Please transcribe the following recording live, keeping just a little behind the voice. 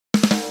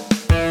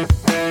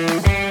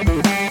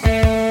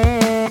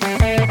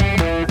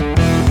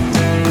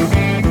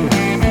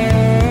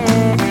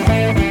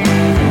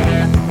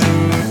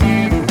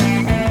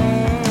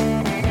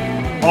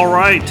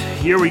right,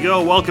 here we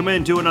go. Welcome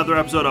into another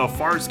episode of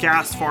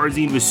Farzcast.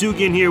 Farzin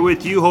Vousoughian here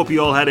with you. Hope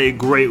you all had a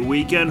great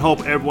weekend. Hope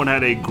everyone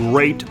had a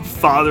great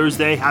Father's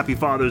Day. Happy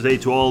Father's Day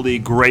to all the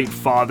great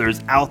fathers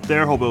out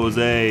there. Hope it was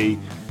a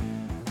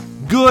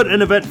good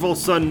and eventful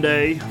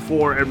Sunday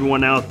for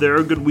everyone out there.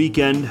 A good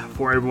weekend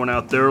for everyone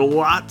out there.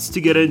 Lots to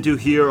get into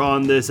here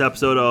on this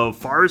episode of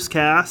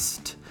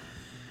Farzcast.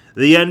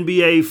 The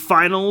NBA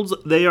Finals,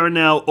 they are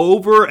now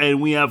over,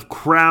 and we have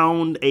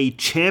crowned a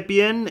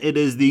champion. It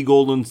is the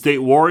Golden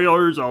State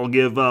Warriors. I'll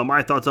give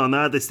my thoughts on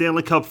that. The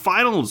Stanley Cup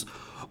Finals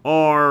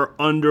are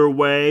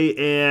underway,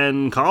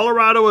 and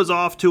Colorado is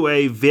off to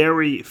a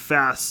very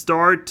fast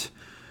start.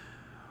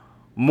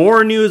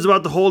 More news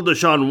about the whole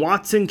Deshaun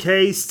Watson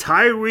case.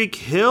 Tyreek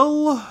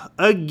Hill,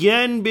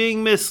 again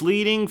being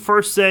misleading.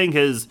 First saying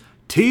his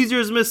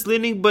teaser's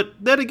misleading, but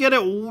then again,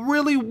 it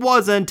really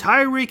wasn't.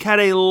 Tyreek had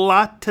a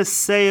lot to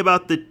say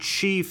about the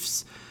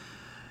Chiefs.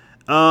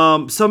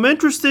 Some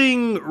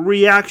interesting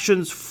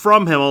reactions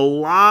from him. A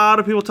lot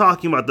of people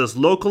talking about this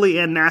locally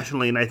and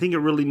nationally, and I think it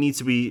really needs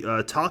to be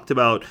talked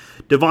about.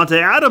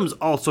 Davante Adams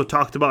also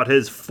talked about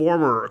his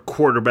former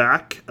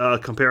quarterback,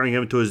 comparing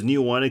him to his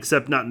new one,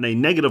 except not in a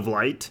negative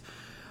light.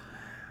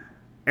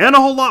 And a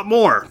whole lot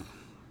more.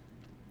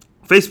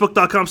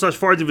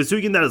 Facebook.com/Farzin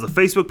Vousoughian. That is the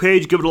Facebook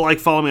page. Give it a like.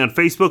 Follow me on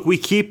Facebook. We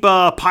keep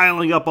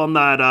piling up on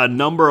that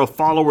number of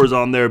followers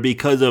on there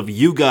because of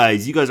you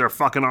guys. You guys are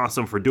fucking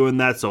awesome for doing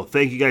that. So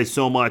thank you guys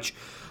so much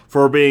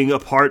for being a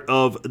part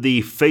of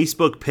the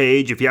Facebook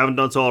page. If you haven't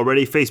done so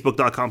already,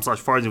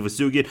 Facebook.com/Farzin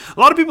Vousoughian. A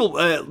lot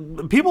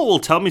of people will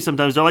tell me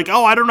sometimes, they're like,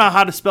 oh, I don't know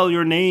how to spell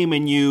your name,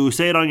 and you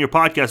say it on your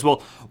podcast.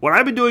 Well, what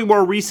I've been doing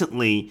more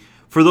recently,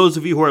 for those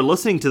of you who are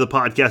listening to the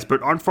podcast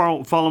but aren't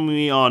following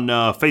me on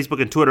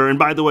Facebook and Twitter, and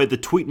by the way, the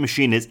tweet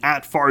machine is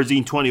at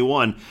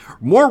Farzin21.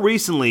 More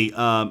recently,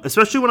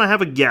 especially when I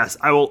have a guest,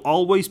 I will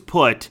always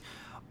put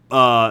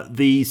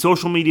the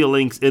social media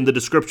links in the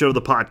description of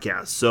the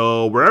podcast.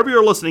 So wherever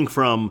you're listening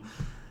from,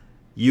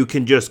 you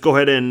can just go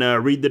ahead and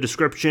read the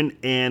description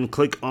and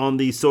click on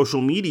the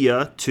social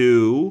media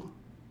to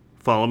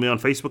follow me on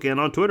Facebook and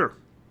on Twitter.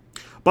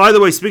 By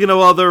the way, speaking of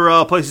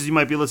other places you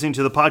might be listening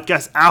to the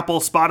podcast, Apple,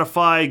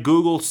 Spotify,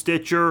 Google,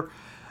 Stitcher,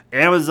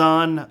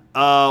 Amazon,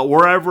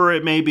 wherever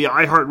it may be,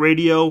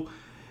 iHeartRadio,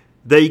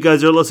 that you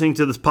guys are listening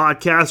to this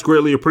podcast.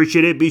 Greatly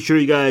appreciate it. Be sure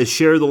you guys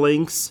share the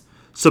links,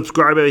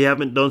 subscribe if you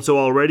haven't done so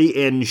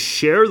already, and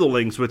share the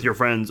links with your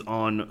friends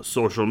on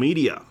social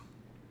media.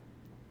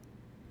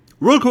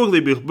 Real quickly,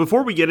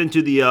 before we get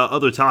into the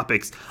other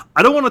topics,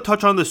 I don't want to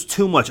touch on this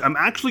too much. I'm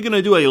actually going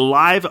to do a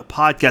live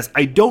podcast.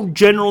 I don't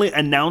generally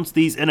announce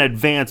these in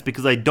advance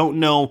because I don't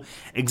know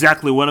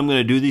exactly when I'm going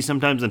to do these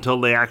sometimes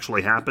until they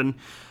actually happen.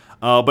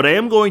 But I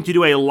am going to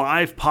do a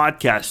live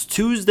podcast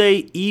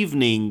Tuesday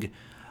evening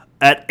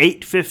at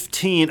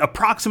 8:15,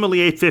 approximately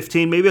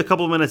 8:15, maybe a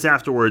couple of minutes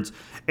afterwards,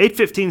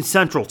 8:15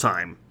 Central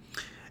Time.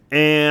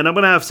 And I'm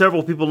going to have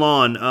several people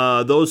on,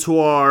 those who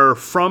are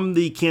from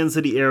the Kansas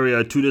City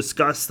area, to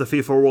discuss the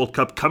FIFA World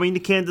Cup coming to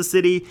Kansas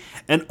City,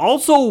 and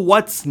also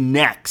what's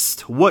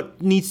next,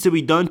 what needs to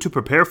be done to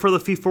prepare for the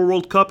FIFA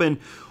World Cup, and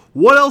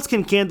what else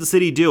can Kansas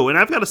City do. And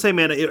I've got to say,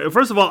 man,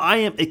 first of all, I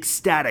am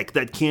ecstatic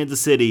that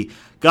Kansas City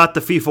got the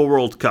FIFA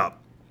World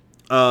Cup.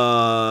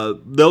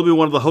 They'll be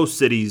one of the host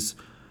cities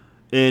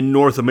in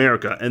North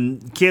America,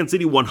 and Kansas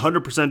City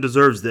 100%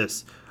 deserves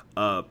this,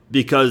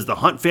 because the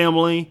Hunt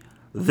family,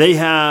 they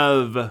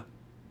have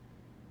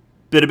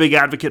been a big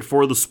advocate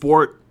for the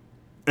sport,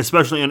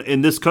 especially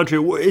in this country.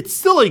 It's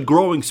still a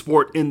growing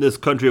sport in this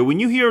country. When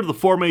you hear the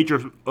four major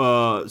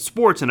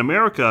sports in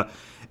America,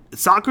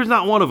 soccer's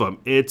not one of them.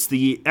 It's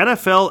the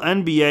NFL,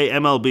 NBA,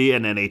 MLB,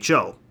 and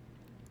NHL.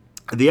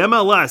 The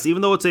MLS,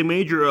 even though it's a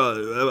major,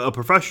 a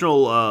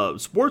professional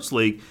sports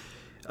league,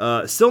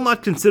 still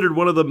not considered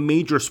one of the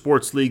major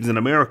sports leagues in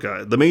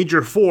America. The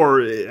major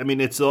four, I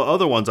mean, it's the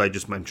other ones I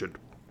just mentioned.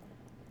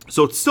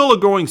 So it's still a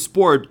growing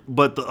sport,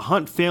 but the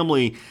Hunt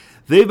family,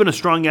 they've been a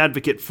strong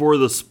advocate for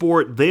the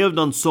sport. They have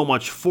done so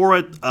much for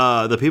it.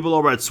 The people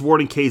over at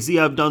Sporting KZ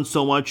have done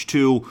so much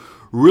to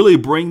really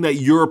bring that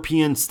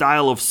European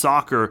style of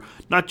soccer,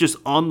 not just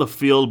on the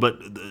field, but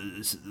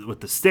with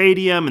the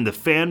stadium and the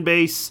fan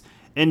base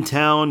in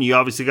town. You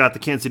obviously got the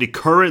Kansas City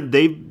Current.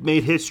 They've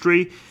made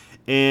history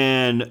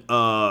and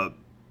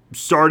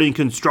starting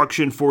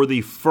construction for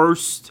the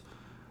first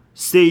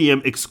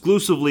stadium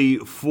exclusively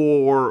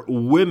for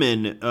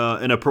women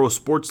in a pro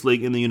sports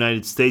league in the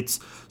United States.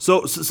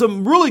 So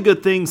some really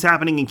good things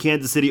happening in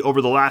Kansas City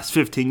over the last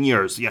 15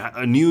 years. Yeah,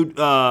 a new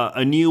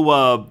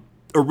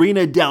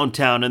arena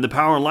downtown in the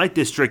Power and Light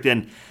District,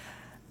 and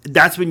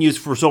that's been used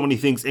for so many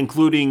things,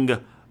 including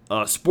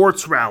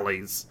sports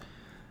rallies.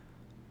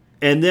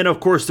 And then,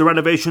 of course, the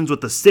renovations with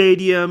the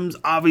stadiums,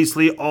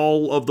 obviously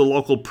all of the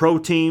local pro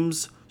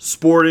teams,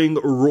 Sporting,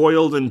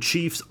 Royals, and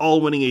Chiefs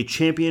all winning a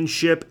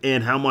championship,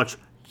 and how much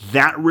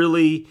that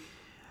really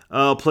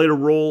played a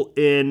role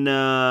in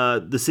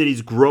the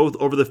city's growth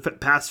over the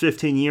past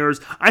 15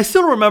 years. I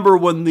still remember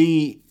when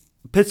the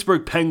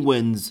Pittsburgh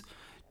Penguins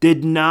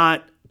did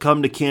not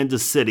come to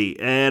Kansas City.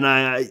 And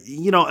I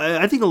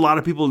think a lot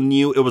of people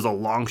knew it was a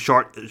long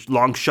shot.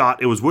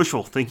 It was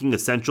wishful thinking,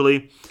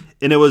 essentially.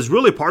 And it was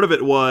really, part of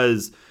it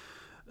was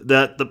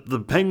that the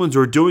Penguins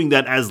were doing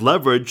that as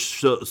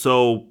leverage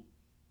so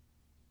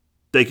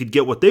they could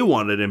get what they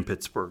wanted in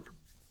Pittsburgh.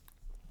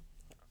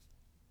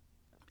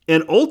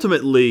 And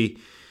ultimately,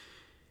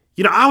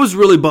 I was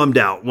really bummed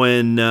out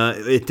when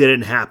it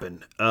didn't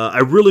happen. I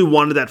really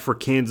wanted that for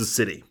Kansas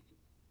City.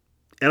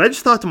 And I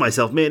just thought to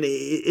myself, man,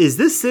 is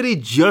this city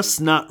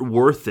just not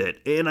worth it?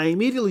 And I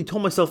immediately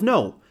told myself,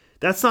 no,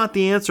 that's not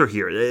the answer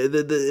here.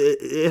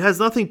 It has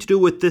nothing to do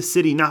with this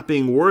city not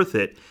being worth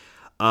it.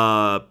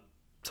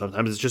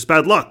 Sometimes it's just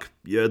bad luck.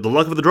 The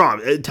luck of the draw.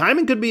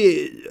 Timing could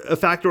be a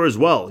factor as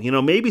well.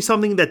 Maybe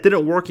something that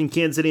didn't work in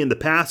Kansas City in the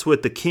past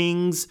with the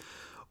Kings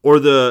or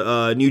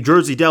the New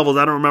Jersey Devils.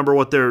 I don't remember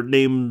what their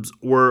names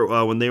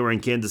were when they were in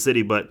Kansas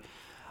City, but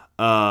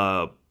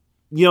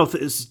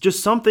it's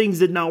just some things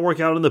did not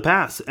work out in the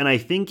past. And I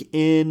think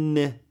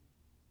in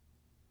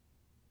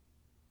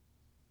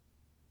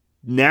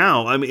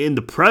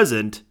the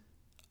present,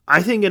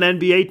 I think an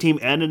NBA team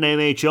and an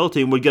NHL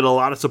team would get a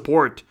lot of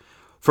support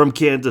from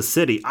Kansas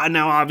City.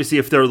 Now, obviously,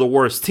 if they're the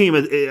worst team,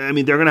 they're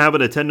going to have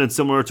an attendance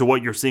similar to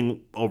what you're seeing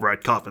over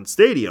at Kauffman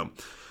Stadium.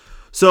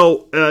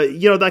 So,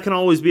 that can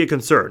always be a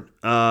concern.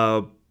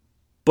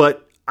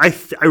 But I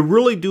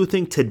really do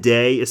think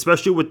today,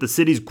 especially with the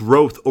city's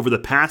growth over the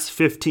past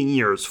 15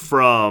 years,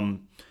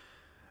 from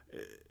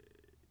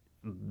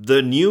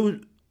the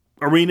new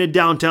arena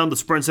downtown, the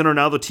Sprint Center,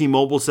 now the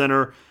T-Mobile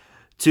Center,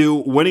 to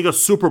winning a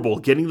Super Bowl,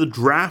 getting the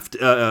draft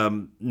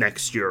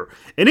next year,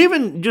 and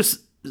even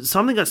just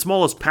something as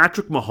small as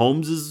Patrick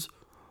Mahomes'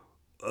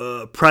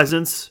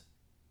 presence.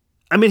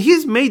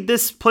 He's made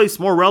this place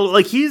more relevant.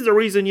 Like, he's the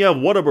reason you have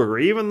Whataburger,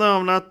 even though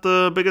I'm not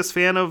the biggest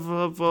fan of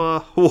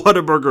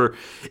Whataburger.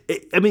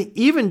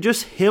 Even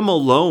just him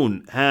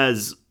alone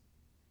has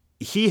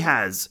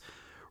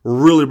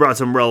really brought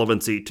some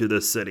relevancy to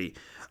this city.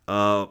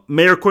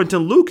 Mayor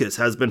Quinton Lucas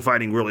has been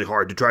fighting really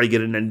hard to try to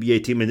get an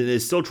NBA team and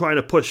is still trying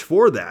to push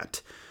for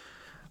that.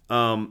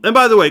 And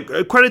by the way,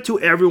 credit to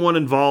everyone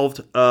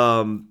involved.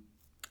 I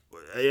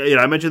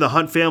mentioned the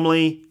Hunt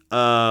family,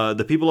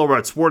 the people over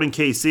at Sporting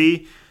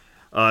KC.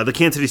 The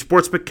Kansas City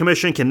Sports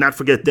Commission, cannot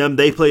forget them.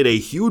 They played a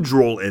huge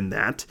role in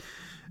that.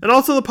 And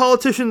also the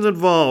politicians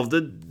involved,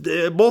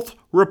 both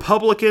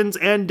Republicans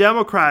and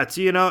Democrats.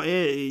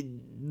 It's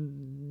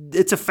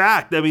a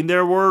fact.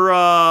 There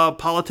were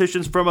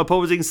politicians from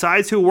opposing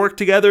sides who worked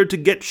together to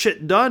get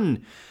shit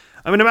done.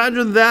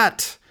 Imagine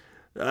that.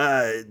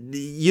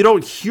 You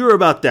don't hear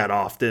about that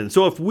often.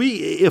 So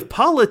if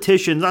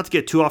politicians, not to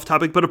get too off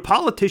topic, but if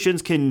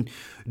politicians can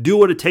do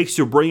what it takes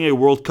to bring a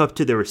World Cup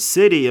to their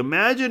city,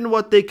 imagine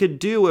what they could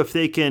do if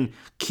they can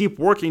keep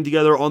working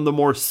together on the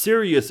more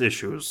serious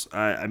issues.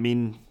 That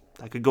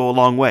could go a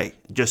long way.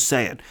 Just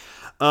saying.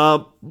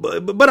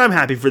 But I'm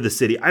happy for the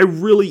city. I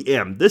really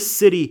am. This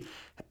city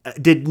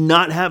did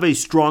not have a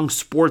strong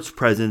sports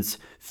presence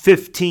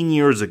 15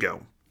 years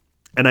ago.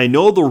 And I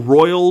know the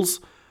Royals,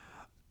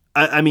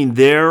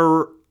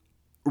 their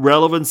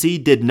relevancy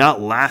did not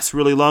last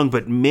really long,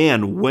 but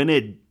man, when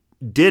it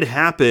did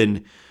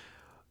happen,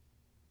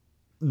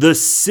 the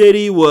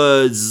city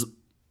was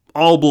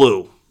all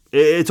blue.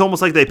 It's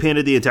almost like they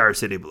painted the entire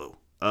city blue.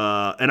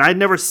 And I'd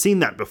never seen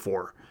that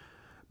before,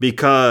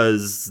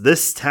 because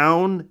this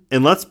town,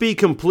 and let's be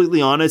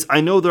completely honest,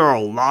 I know there are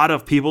a lot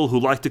of people who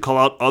like to call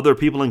out other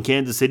people in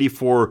Kansas City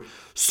for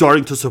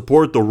starting to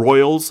support the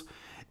Royals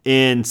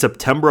in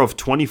September of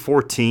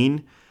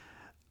 2014.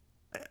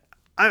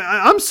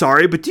 I'm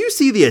sorry, but do you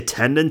see the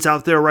attendance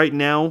out there right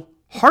now?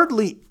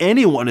 Hardly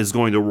anyone is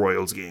going to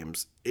Royals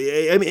games.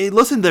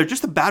 Listen, they're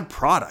just a bad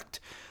product.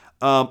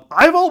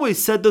 I've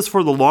always said this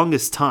for the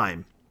longest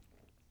time.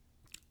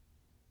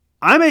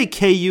 I'm a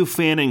KU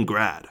fan in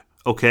grad,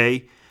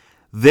 okay?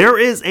 There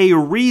is a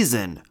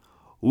reason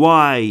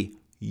why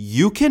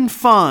you can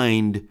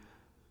find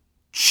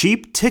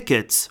cheap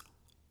tickets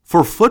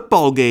for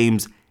football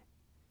games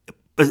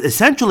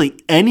essentially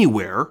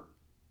anywhere.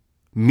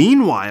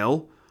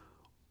 Meanwhile,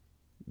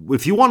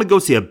 if you want to go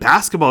see a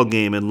basketball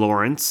game in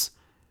Lawrence,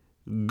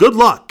 good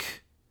luck.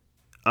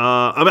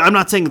 I'm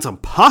not saying it's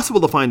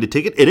impossible to find a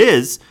ticket. It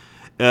is.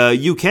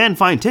 You can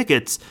find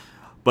tickets,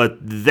 but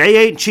they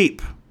ain't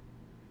cheap.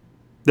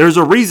 There's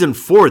a reason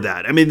for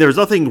that. There's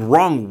nothing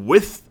wrong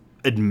with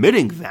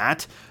admitting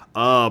that.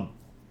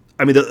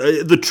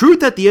 The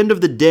truth at the end of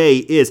the day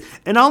is,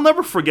 and I'll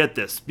never forget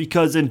this,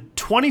 because in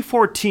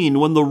 2014,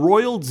 when the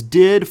Royals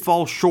did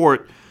fall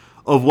short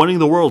of winning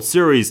the World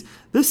Series,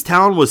 this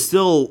town was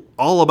still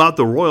all about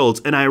the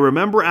Royals. And I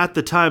remember at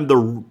the time,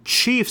 the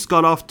Chiefs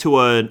got off to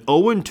an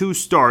 0-2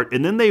 start,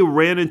 and then they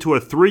ran into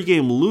a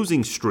 3-game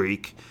losing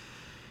streak.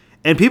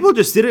 And people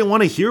just didn't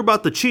want to hear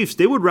about the Chiefs.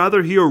 They would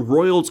rather hear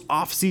Royals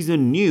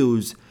off-season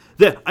news.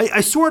 That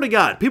I swear to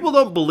God, people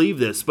don't believe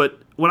this,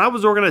 but when I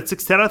was working at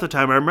 610 at the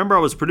time, I remember I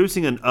was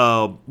producing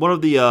one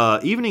of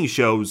the evening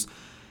shows,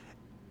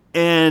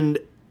 and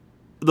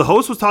the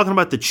host was talking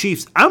about the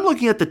Chiefs. I'm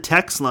looking at the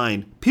text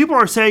line. People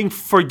are saying,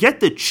 forget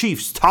the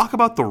Chiefs. Talk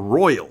about the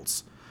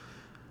Royals.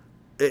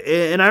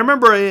 And I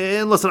remember,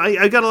 and listen,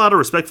 I got a lot of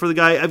respect for the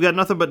guy. I've got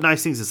nothing but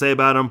nice things to say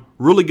about him.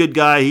 Really good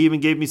guy. He even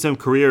gave me some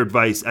career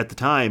advice at the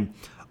time.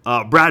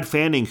 Brad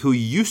Fanning, who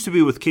used to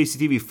be with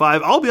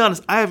KCTV5. I'll be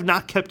honest, I have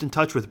not kept in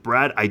touch with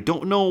Brad. I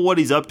don't know what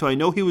he's up to. I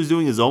know he was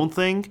doing his own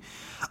thing.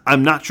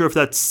 I'm not sure if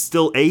that's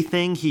still a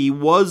thing. He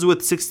was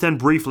with 610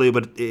 briefly,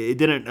 but it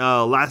didn't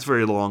last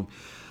very long.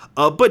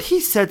 But he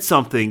said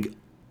something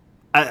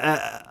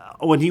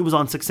when he was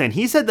on 610.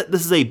 He said that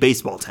this is a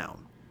baseball town.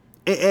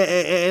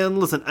 And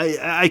listen,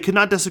 I could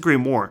not disagree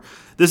more.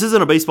 This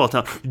isn't a baseball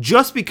town.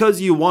 Just because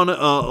you won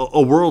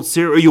a World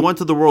Series, or you went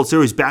to the World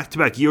Series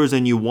back-to-back years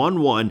and you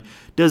won one,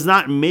 does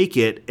not make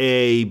it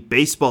a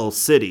baseball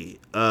city.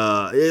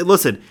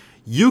 Listen,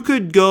 you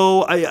could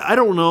go, I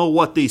don't know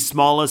what the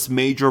smallest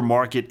major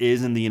market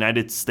is in the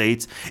United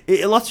States.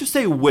 Let's just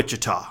say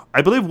Wichita.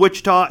 I believe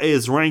Wichita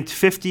is ranked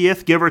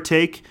 50th, give or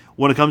take,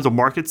 when it comes to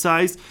market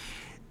size.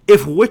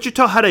 If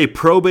Wichita had a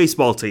pro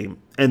baseball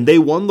team and they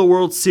won the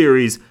World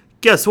Series,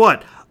 guess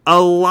what? A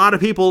lot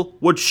of people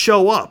would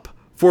show up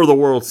for the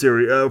World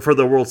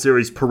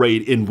Series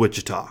parade in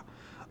Wichita.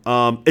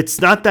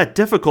 It's not that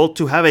difficult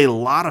to have a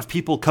lot of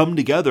people come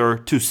together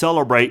to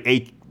celebrate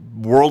a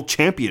world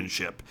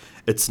championship.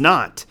 It's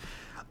not.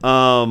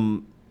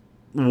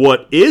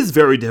 What is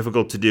very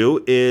difficult to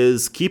do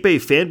is keep a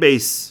fan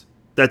base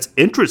that's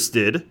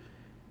interested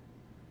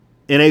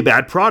in a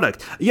bad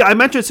product. Yeah, I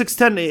mentioned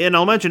 610, and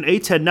I'll mention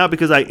 810 now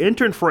because I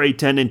interned for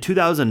 810 in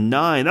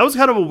 2009. That was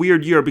kind of a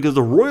weird year because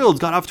the Royals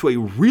got off to a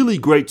really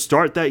great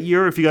start that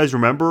year, if you guys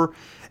remember.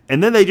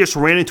 And then they just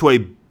ran into a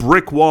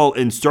brick wall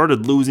and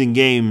started losing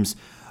games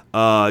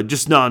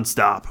just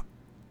nonstop.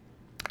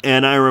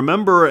 And I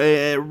remember,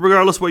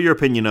 regardless what your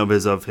opinion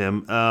is of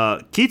him,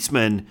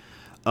 Keatsman,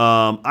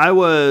 I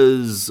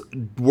was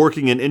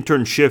working an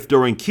intern shift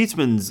during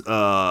Keatsman's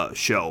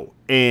show,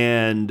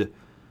 and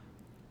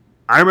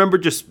I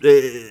remember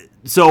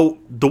so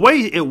the way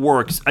it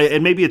works,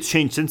 and maybe it's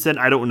changed since then,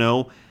 I don't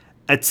know.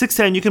 At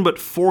 610, you can put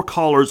 4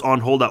 callers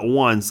on hold at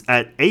once.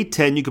 At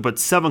 810, you can put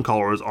 7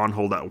 callers on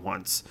hold at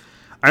once.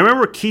 I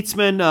remember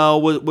Keatsman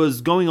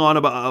was going on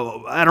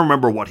about, I don't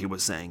remember what he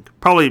was saying.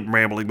 Probably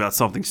rambling about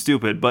something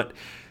stupid, but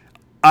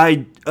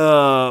I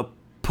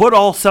put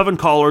all 7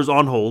 callers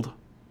on hold.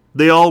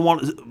 They all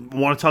want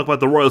to talk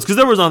about the Royals because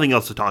there was nothing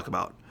else to talk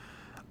about.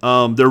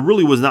 There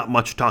really was not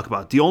much to talk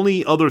about. The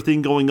only other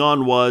thing going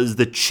on was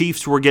the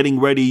Chiefs were getting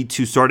ready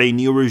to start a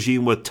new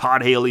regime with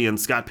Todd Haley and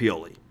Scott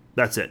Pioli.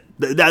 That's it.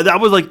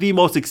 That was like the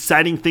most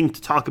exciting thing to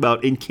talk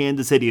about in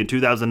Kansas City in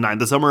 2009,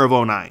 the summer of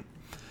 2009.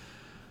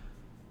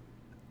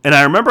 And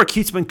I remember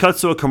Keatsman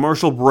cuts to a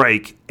commercial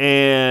break,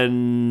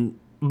 and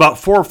about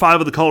 4 or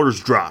 5 of the callers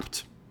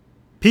dropped.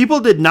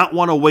 People did not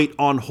want to wait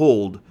on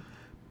hold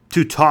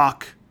to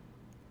talk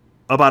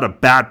about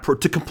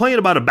to complain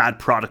about a bad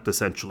product,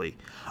 essentially.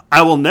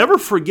 I will never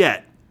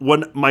forget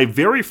when my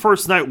very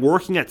first night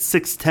working at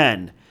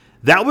 610,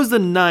 that was the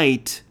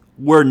night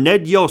where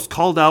Ned Yost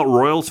called out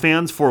Royals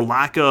fans for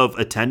lack of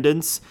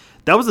attendance.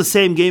 That was the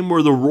same game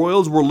where the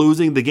Royals were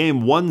losing the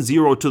game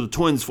 1-0 to the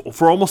Twins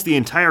for almost the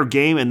entire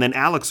game, and then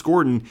Alex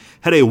Gordon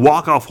had a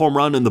walk-off home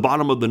run in the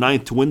bottom of the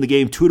 9th to win the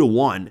game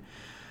 2-1.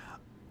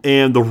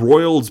 And the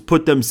Royals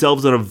put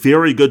themselves in a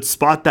very good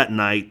spot that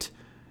night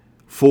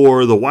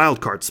for the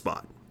wild card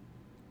spot.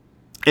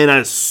 And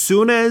as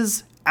soon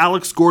as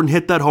Alex Gordon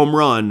hit that home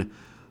run,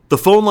 the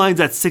phone lines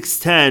at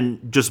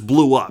 610 just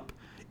blew up.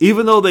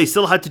 Even though they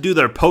still had to do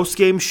their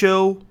post-game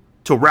show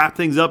to wrap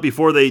things up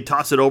before they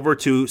toss it over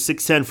to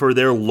 610 for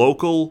their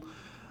local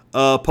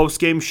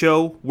post-game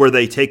show where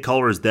they take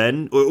callers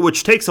then,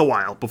 which takes a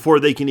while before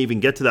they can even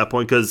get to that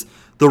point because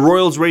the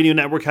Royals radio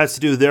network has to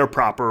do their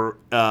proper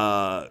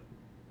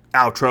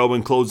outro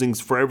and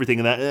closings for everything.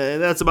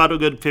 And that's about a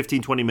good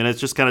 15-20 minutes.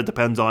 Just kind of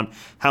depends on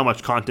how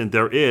much content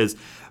there is.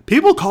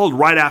 People called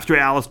right after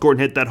Alex Gordon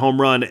hit that home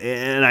run,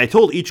 and I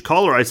told each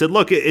caller, I said,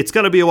 look, it's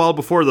going to be a while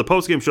before the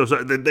postgame show.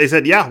 So they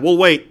said, yeah, we'll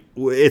wait.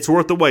 It's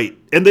worth the wait.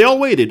 And they all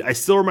waited. I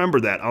still remember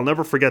that. I'll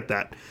never forget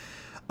that.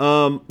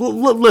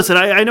 Listen,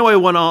 I know I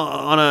went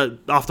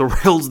off the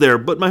rails there,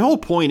 but my whole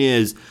point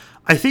is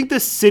I think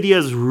this city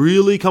has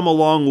really come a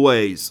long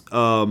ways.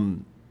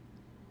 The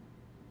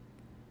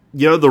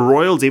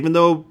Royals, even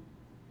though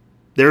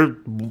they're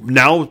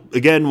now,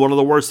 again, one of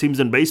the worst teams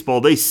in baseball,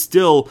 they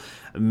still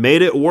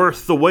made it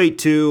worth the wait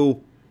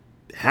to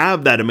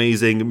have that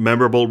amazing,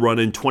 memorable run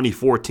in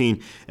 2014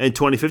 and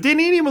 2015,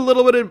 and even a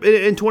little bit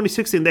in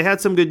 2016. They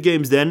had some good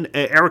games then.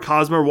 Eric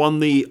Hosmer won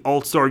the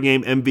All-Star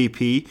Game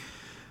MVP,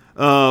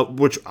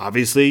 which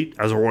obviously,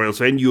 as a Royals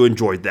fan, you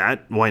enjoyed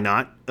that. Why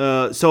not?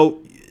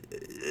 So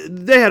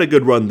they had a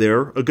good run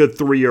there, a good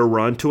 3-year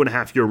run,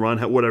 2.5-year run,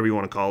 whatever you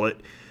want to call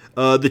it.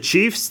 The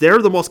Chiefs,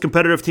 they're the most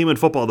competitive team in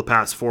football the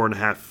past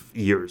 4.5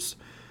 years.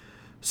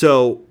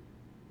 So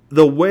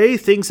the way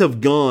things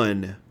have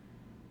gone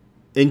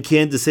in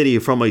Kansas City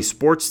from a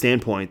sports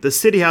standpoint, the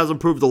city has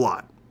improved a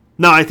lot.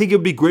 Now, I think it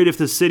would be great if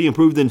the city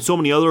improved in so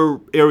many other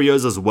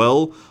areas as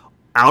well,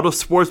 out of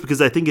sports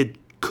because I think it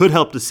could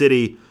help the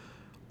city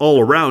all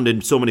around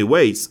in so many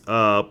ways.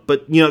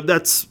 But,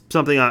 that's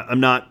something I'm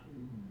not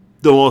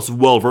the most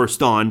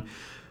well-versed on,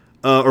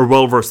 or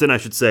well-versed in, I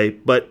should say.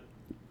 But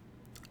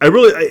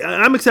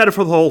I'm excited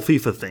for the whole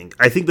FIFA thing.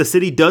 I think the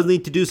city does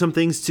need to do some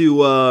things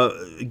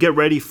to get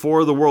ready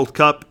for the World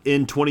Cup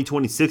in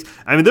 2026.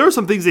 I mean, there are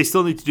some things they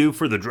still need to do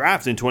for the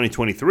draft in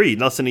 2023,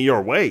 less than a year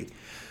away,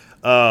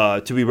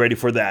 to be ready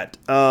for that.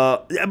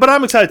 But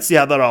I'm excited to see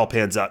how that all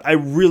pans out. I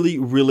really,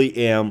 really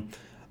am.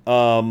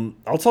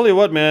 I'll tell you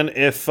what, man.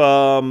 If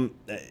the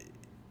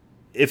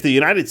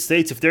United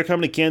States, if they're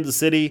coming to Kansas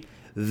City,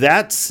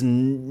 that's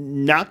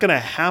not going to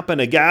happen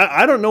again.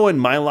 I don't know in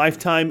my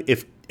lifetime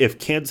if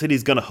Kansas City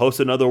is going to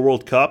host another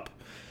World Cup.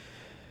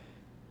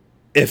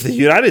 If the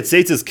United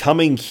States is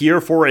coming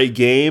here for a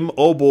game,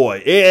 oh boy.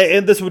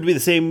 And this would be the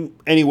same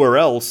anywhere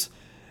else.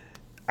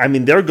 I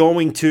mean, they're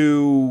going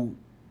to...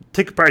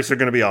 ticket prices are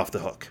going to be off the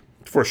hook,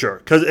 for sure.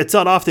 Because it's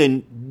not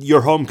often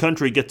your home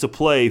country gets to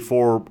play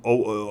for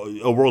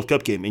a World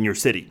Cup game in your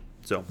city.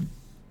 So...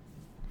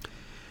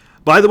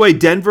 By the way,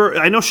 Denver,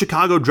 I know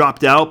Chicago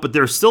dropped out, but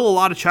there's still a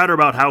lot of chatter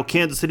about how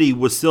Kansas City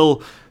was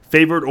still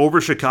favored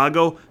over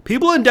Chicago.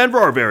 People in Denver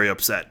are very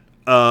upset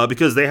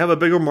because they have a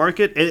bigger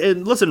market.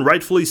 And listen,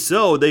 rightfully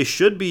so. They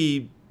should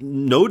be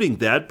noting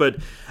that. But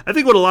I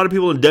think what a lot of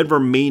people in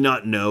Denver may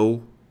not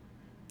know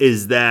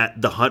is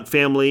that the Hunt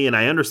family, and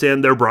I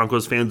understand they're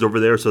Broncos fans over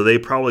there, so they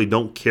probably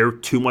don't care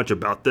too much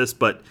about this,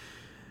 but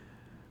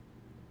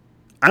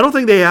I don't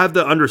think they have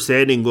the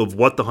understanding of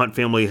what the Hunt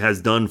family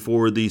has done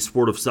for the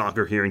sport of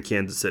soccer here in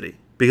Kansas City.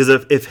 Because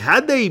if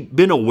had they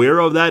been aware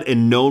of that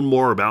and known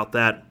more about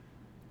that,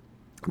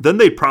 then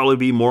they'd probably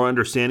be more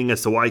understanding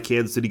as to why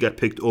Kansas City got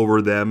picked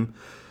over them.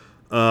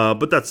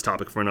 But that's a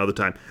topic for another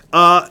time.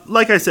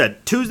 Like I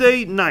said,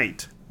 Tuesday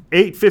night,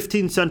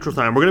 8:15 Central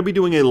Time, we're going to be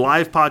doing a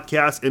live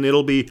podcast, and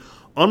it'll be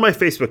on my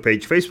Facebook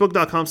page,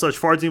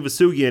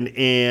 facebook.com/FarzianVasugian,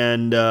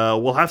 and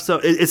we'll have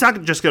some. It's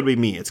not just going to be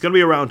me. It's going to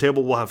be a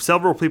roundtable. We'll have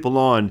several people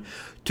on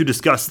to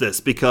discuss this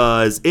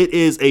because it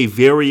is a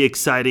very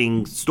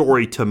exciting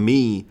story to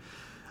me.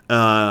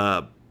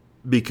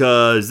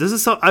 Because this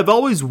is I've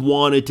always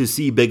wanted to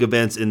see big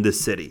events in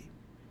this city,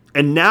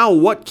 and now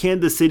what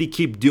can the city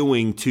keep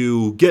doing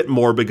to get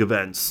more big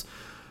events,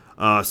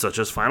 such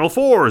as Final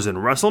Fours and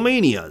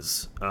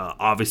WrestleManias?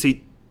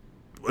 Obviously,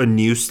 a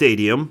new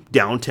stadium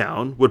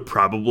downtown would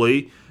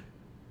probably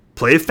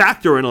play a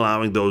factor in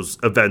allowing those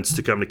events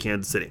to come to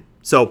Kansas City.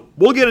 So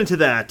we'll get into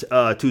that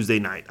Tuesday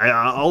night.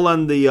 I'll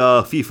end the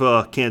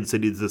FIFA Kansas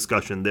City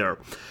discussion there.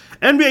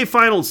 NBA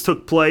Finals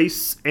took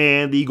place,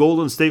 and the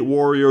Golden State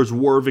Warriors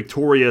were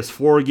victorious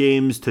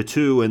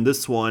 4-2 in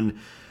this one.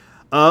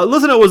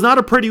 Listen, it was not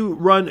a pretty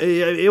run.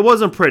 It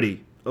wasn't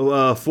pretty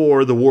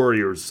for the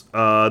Warriors.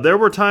 There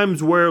were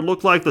times where it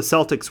looked like the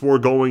Celtics were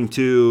going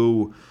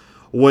to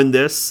win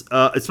this,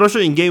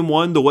 especially in Game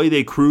 1, the way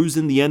they cruised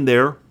in the end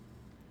there.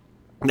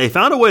 They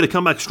found a way to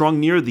come back strong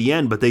near the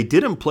end, but they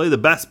didn't play the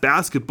best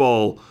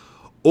basketball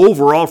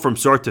overall from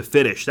start to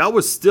finish. That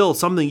was still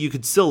something you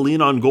could still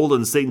lean on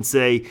Golden State and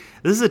say,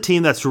 this is a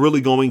team that's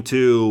really going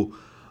to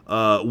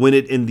win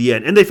it in the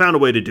end. And they found a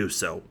way to do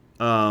so.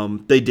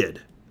 They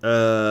did.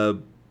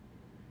 But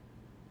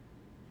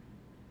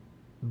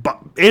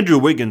Andrew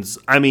Wiggins,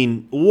 I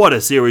mean, what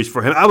a series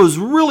for him. I was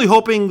really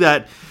hoping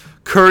that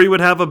Curry would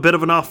have a bit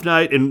of an off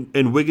night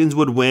and Wiggins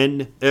would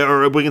win,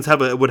 or Wiggins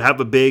would have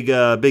a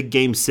big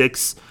Game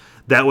 6.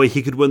 That way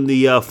he could win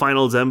the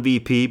Finals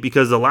MVP,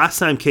 because the last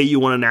time KU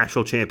won a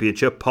national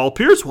championship, Paul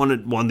Pierce won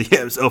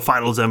the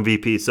Finals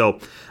MVP. So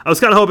I was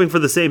kind of hoping for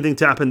the same thing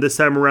to happen this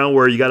time around,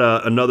 where you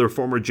got another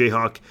former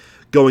Jayhawk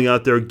going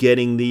out there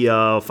getting the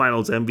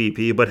Finals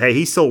MVP. But hey,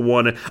 he still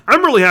won it.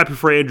 I'm really happy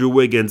for Andrew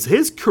Wiggins.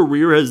 His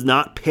career has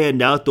not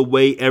panned out the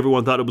way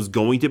everyone thought it was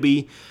going to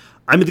be.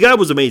 I mean, the guy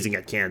was amazing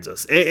at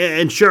Kansas,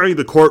 and sharing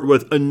the court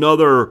with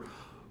another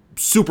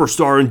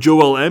superstar in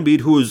Joel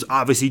Embiid, who is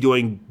obviously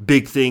doing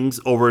big things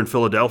over in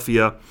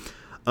Philadelphia.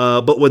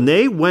 But when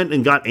they went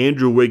and got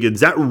Andrew Wiggins,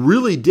 that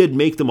really did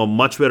make them a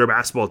much better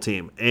basketball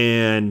team.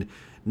 And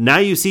now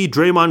you see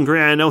Draymond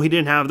Green. I know he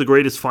didn't have the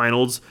greatest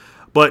finals,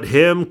 but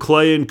him,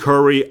 Clay, and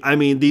Curry, I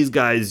mean, these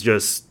guys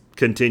just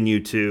continue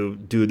to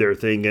do their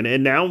thing.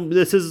 And now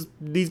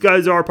these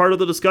guys are part of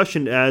the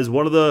discussion as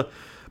one of the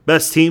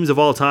best teams of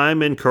all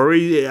time, and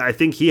Curry, I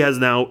think he has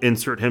now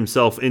inserted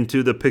himself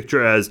into the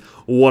picture as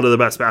one of the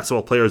best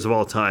basketball players of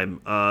all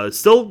time.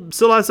 Still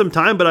has some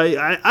time, but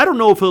I don't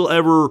know if he'll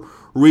ever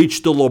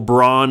reach the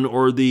LeBron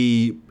or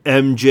the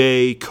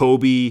MJ,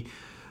 Kobe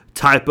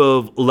type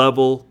of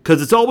level,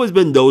 because it's always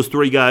been those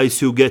three guys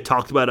who get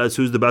talked about as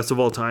who's the best of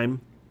all time.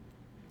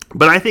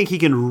 But I think he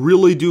can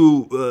really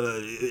do.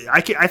 I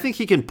think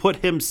he can put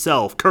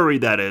himself, Curry,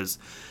 that is,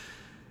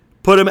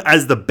 put him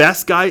as the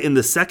best guy in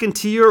the second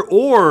tier,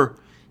 or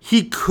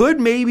he could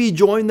maybe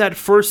join that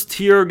first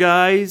tier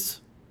guys,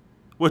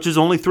 which is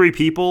only 3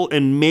 people,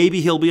 and maybe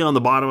he'll be on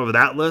the bottom of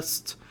that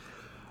list.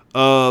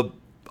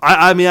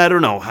 I mean, I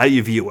don't know how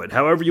you view it.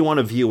 However you want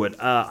to view it.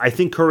 I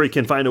think Curry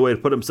can find a way to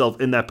put himself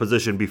in that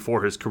position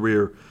before his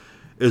career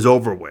is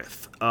over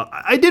with.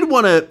 I did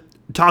want to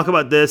talk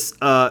about this.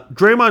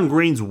 Draymond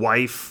Green's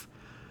wife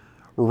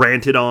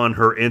ranted on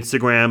her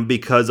Instagram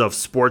because of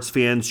sports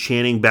fans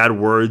chanting bad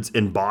words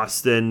in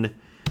Boston.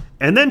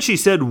 And then she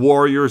said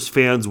Warriors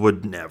fans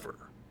would never.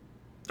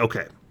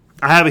 Okay.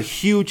 I have a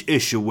huge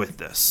issue with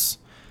this.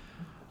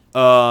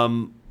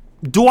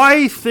 Do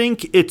I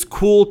think it's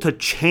cool to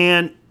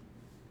chant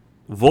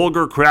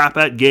vulgar crap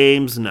at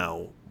games?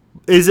 No.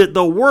 Is it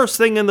the worst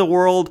thing in the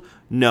world?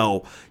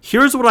 No.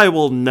 Here's what I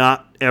will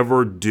not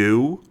ever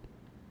do.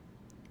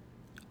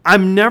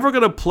 I'm never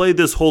going to play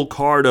this whole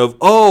card of,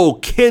 oh,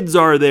 kids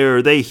are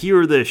there, they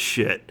hear this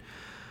shit.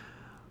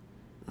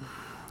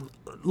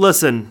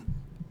 Listen,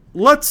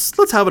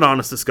 let's have an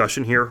honest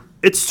discussion here.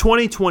 It's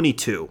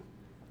 2022.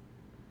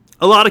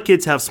 A lot of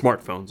kids have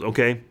smartphones,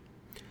 okay?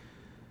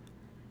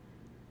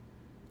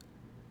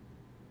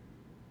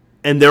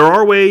 And there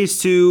are ways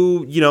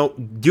to,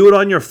 do it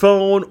on your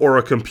phone or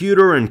a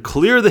computer and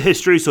clear the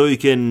history so you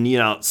can,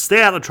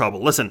 stay out of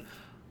trouble. Listen,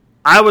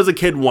 I was a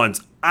kid once.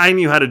 I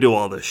knew how to do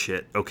all this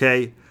shit,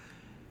 okay?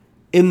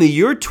 In the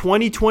year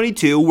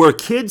 2022, where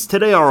kids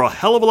today are a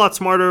hell of a lot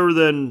smarter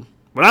than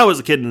when I was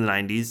a kid in the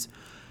 90s,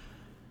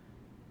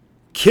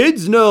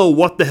 kids know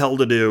what the hell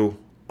to do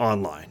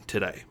online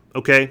today,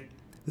 okay?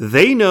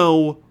 They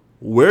know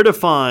where to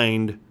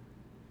find,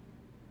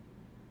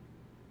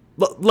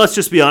 let's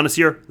just be honest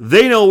here,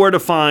 they know where to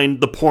find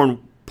the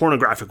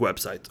pornographic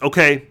websites,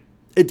 okay?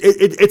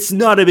 It's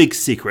not a big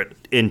secret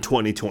in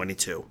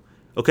 2022.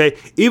 Okay,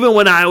 even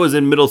when I was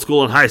in middle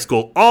school and high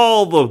school,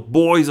 all the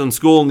boys in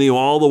school knew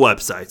all the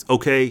websites.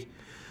 Okay,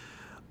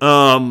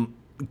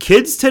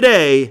 kids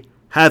today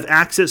have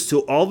access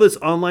to all this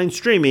online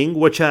streaming,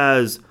 which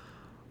has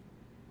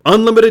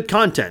unlimited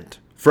content,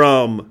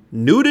 from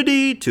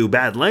nudity to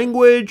bad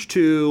language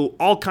to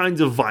all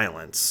kinds of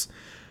violence.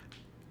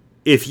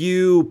 If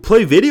you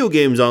play video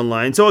games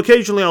online, so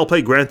occasionally I'll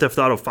play Grand Theft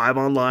Auto 5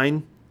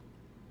 online,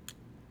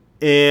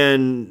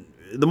 and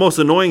the most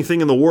annoying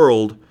thing in the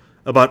world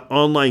about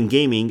online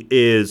gaming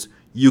is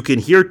you can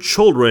hear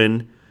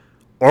children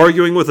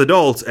arguing with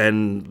adults,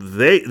 and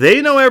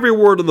they know every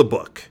word in the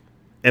book.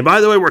 And by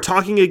the way, we're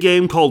talking a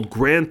game called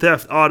Grand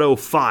Theft Auto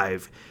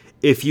 5.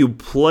 If you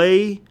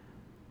play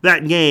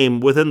that game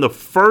within the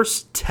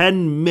first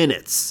 10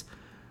 minutes,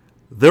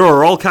 there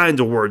are all kinds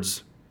of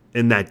words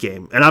in that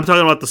game. And I'm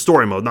talking about the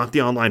story mode, not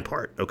the online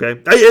part,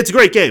 okay? It's a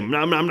great game.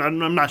 I'm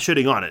not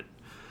shitting on it.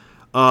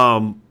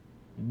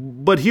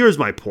 But here's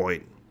my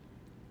point.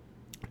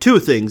 Two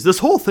things. This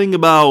whole thing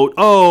about,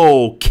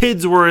 oh,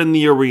 kids were in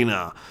the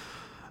arena.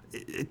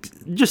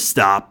 Just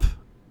stop.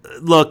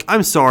 Look,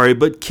 I'm sorry,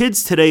 but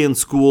kids today in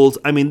schools,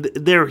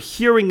 they're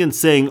hearing and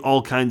saying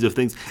all kinds of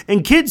things.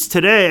 And kids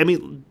today,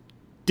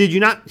 did you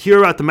not hear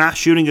about the mass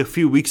shooting a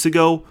few weeks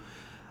ago?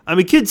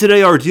 Kids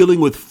today are dealing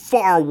with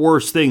far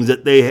worse things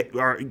that they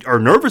are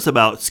nervous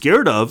about,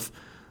 scared of,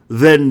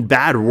 than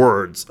bad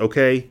words,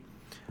 okay?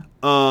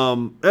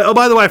 Oh,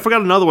 by the way, I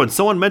forgot another one.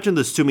 Someone mentioned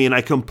this to me, and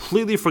I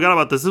completely forgot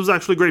about this. This was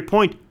actually a great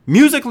point.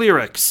 Music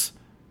lyrics,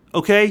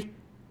 okay?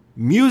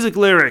 Music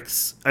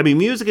lyrics.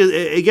 Music,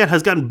 again,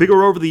 has gotten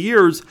bigger over the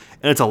years,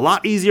 and it's a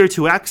lot easier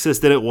to access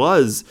than it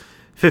was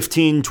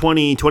 15,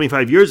 20,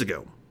 25 years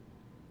ago.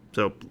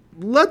 So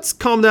let's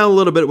calm down a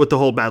little bit with the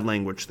whole bad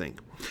language thing.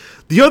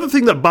 The other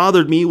thing that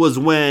bothered me was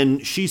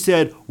when she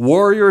said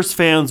Warriors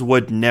fans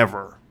would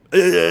never.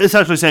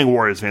 Essentially saying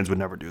Warriors fans would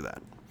never do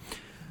that.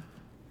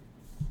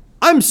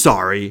 I'm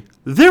sorry,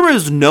 there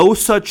is no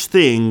such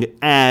thing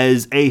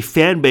as a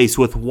fan base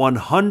with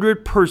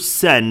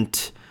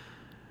 100%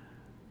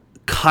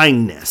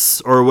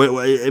 kindness.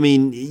 Or,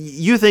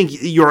 you think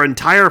your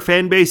entire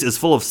fan base is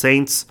full of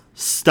saints?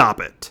 Stop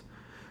it.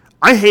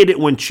 I hate it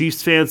when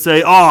Chiefs fans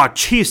say, oh,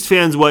 Chiefs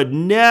fans would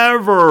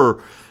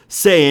never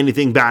say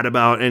anything bad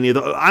about any of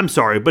the... I'm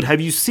sorry, but have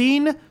you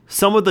seen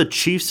some of the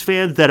Chiefs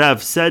fans that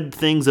have said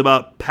things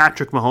about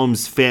Patrick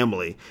Mahomes'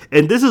 family?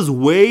 And this is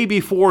way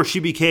before she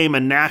became a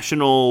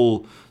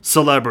national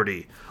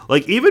celebrity.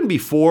 Like, even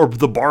before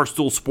the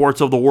Barstool Sports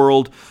of the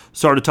world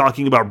started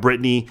talking about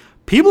Britney,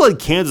 people in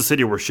Kansas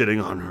City were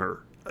shitting on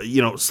her.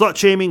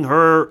 Slut-shaming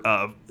her,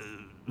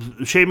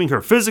 shaming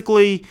her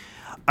physically.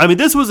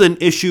 This was an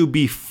issue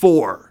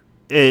before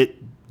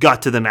it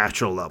got to the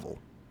national level.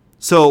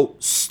 So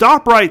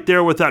stop right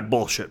there with that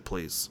bullshit,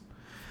 please.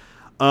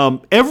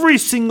 Every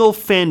single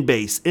fan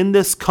base in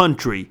this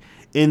country,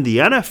 in the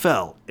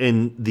NFL,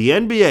 in the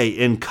NBA,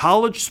 in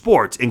college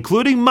sports,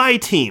 including my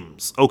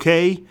teams,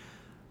 okay,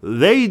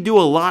 they do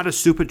a lot of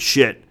stupid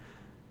shit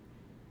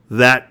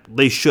that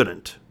they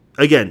shouldn't.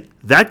 Again,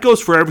 that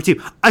goes for every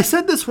team. I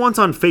said this once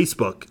on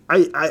Facebook.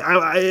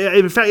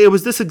 In fact, it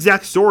was this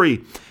exact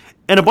story.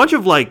 And a bunch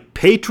of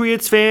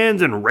Patriots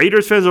fans and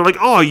Raiders fans are like,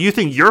 oh, you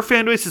think your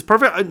fan base is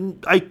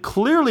perfect? I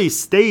clearly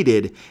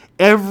stated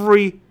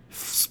every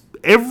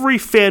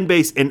fan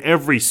base in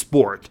every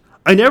sport.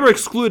 I never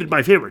excluded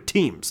my favorite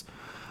teams.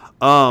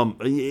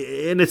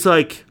 And it's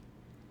like,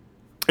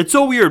 it's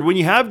so weird when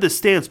you have this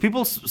stance.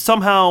 People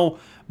somehow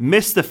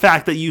miss the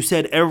fact that you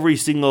said every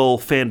single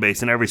fan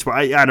base in every sport.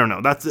 I don't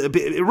know.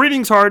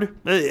 Reading's hard.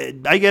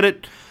 I get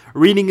it.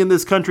 Reading in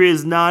this country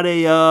is not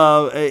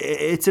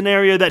it's an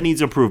area that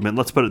needs improvement.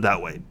 Let's put it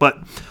that way. But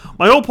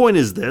my whole point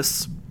is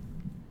this.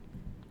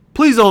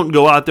 Please don't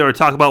go out there and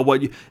talk about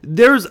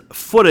there's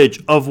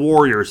footage of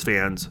Warriors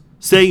fans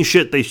saying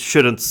shit they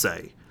shouldn't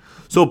say.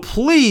 So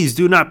please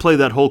do not play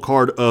that whole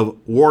card of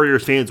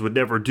Warriors fans would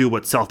never do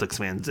what Celtics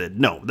fans did.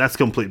 No, that's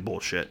complete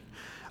bullshit.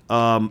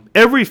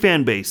 Every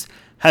fan base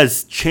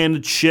has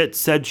chanted shit,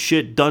 said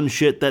shit, done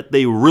shit that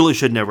they really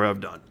should never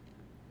have done.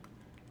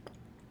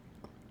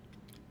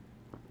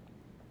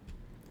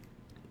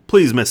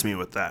 Please miss me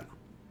with that.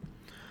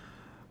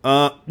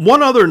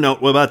 One other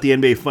note about the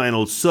NBA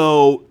Finals.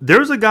 So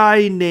there's a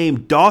guy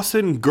named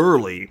Dawson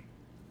Gurley.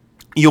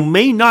 You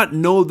may not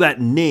know that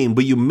name,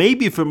 but you may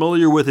be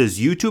familiar with his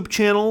YouTube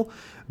channel,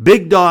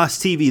 Big Doss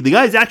TV. The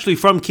guy's actually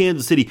from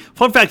Kansas City.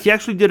 Fun fact, he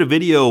actually did a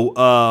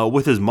video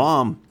with his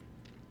mom.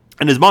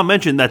 And his mom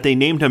mentioned that they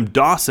named him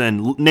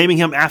Dawson, naming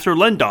him after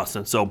Len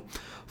Dawson. So,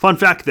 fun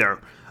fact there.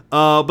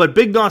 But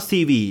Big Doss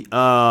TV,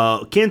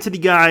 Kansas City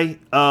guy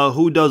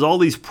who does all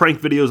these prank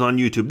videos on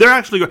YouTube. They're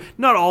actually,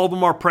 not all of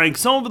them are pranks.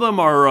 Some of them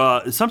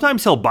are,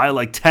 sometimes he'll buy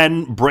like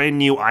 10 brand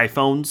new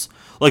iPhones,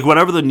 like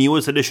whatever the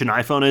newest edition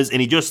iPhone is, and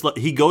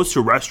he goes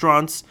to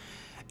restaurants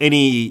and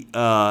he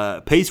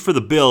pays for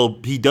the bill.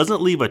 He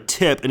doesn't leave a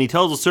tip, and he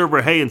tells the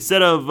server, hey,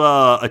 instead of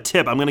a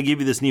tip, I'm going to give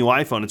you this new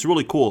iPhone. It's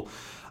really cool.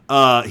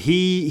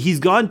 He's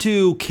gone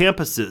to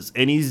campuses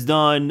and he's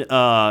done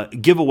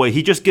giveaway.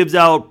 He just gives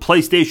out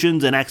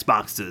PlayStations and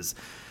Xboxes.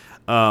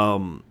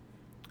 And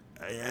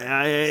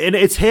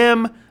it's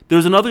him.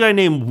 There's another guy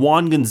named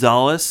Juan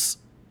Gonzalez.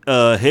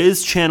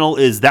 His channel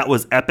is That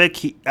Was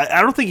Epic.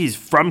 I don't think he's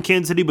from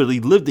Kansas City, but he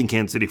lived in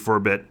Kansas City for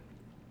a bit.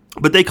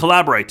 But they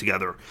collaborate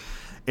together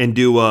and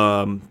do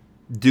some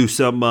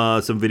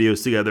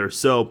videos together.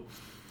 So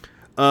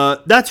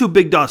that's who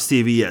Big Doss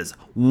TV is.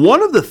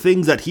 One of the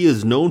things that he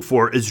is known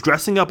for is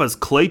dressing up as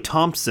Klay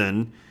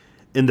Thompson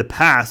in the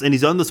past, and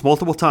he's done this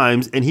multiple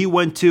times, and he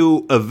went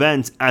to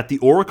events at the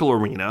Oracle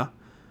Arena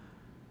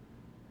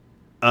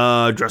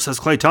dressed as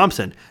Klay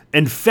Thompson.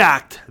 In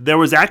fact, there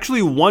was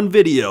actually one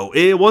video.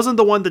 It wasn't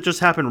the one that just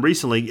happened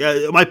recently.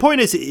 My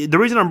point is, the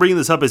reason I'm bringing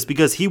this up is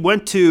because he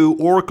went to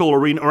Oracle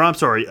Arena, or I'm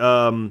sorry,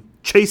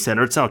 Chase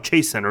Center. It's now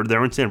Chase Center.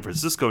 They're in San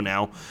Francisco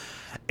now.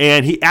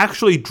 And he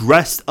actually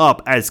dressed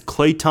up as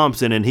Klay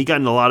Thompson, and he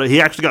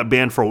actually got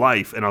banned for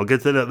life, and I'll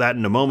get to that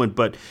in a moment.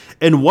 But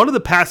in one of the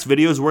past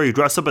videos where he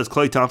dressed up as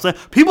Klay Thompson,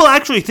 people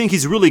actually think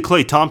he's really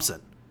Klay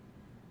Thompson.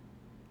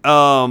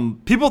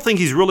 People think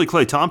he's really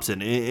Klay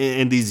Thompson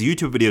in these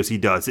YouTube videos he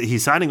does.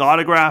 He's signing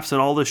autographs and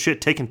all this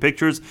shit, taking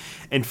pictures.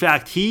 In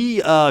fact,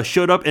 he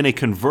showed up in a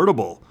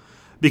convertible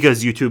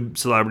because YouTube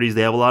celebrities,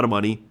 they have a lot of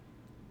money.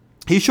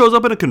 He shows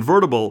up in a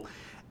convertible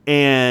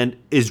and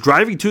is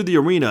driving to the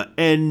arena,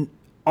 and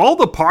all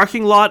the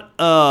parking lot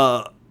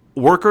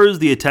workers,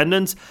 the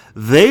attendants,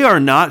 they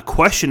are not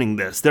questioning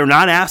this. They're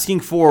not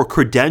asking for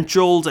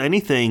credentials,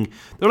 anything.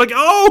 They're like,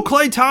 oh,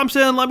 Klay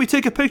Thompson, let me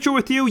take a picture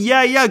with you.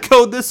 Yeah,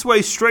 go this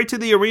way, straight to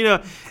the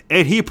arena.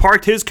 And he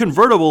parked his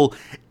convertible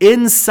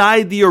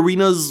inside the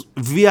arena's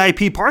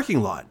VIP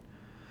parking lot.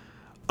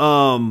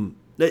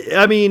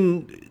 I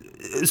mean,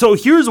 so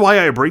here's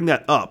why I bring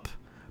that up.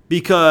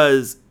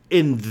 Because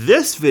in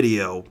this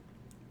video,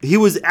 he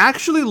was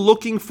actually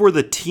looking for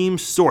the team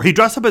store. He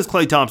dressed up as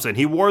Klay Thompson.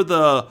 He wore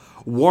the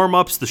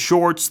warm-ups, the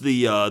shorts,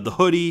 the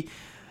hoodie.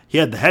 He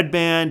had the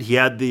headband. He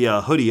had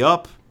the hoodie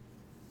up.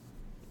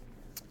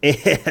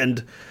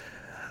 And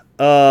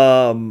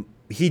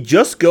he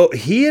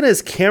and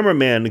his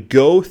cameraman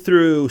go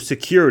through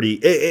security.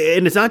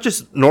 And it's not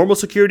just normal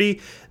security.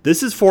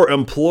 This is for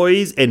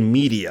employees and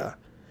media.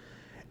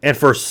 And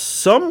for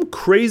some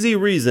crazy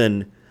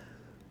reason,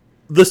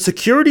 the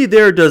security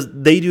there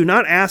they do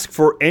not ask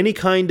for any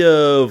kind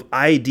of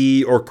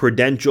ID or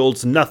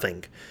credentials,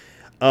 nothing.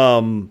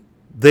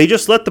 They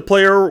just let the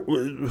player,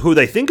 who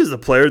they think is the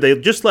player, they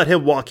just let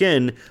him walk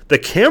in. The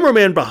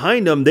cameraman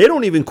behind him, they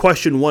don't even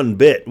question one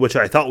bit, which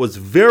I thought was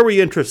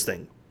very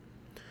interesting.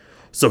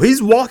 So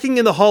he's walking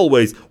in the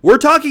hallways. We're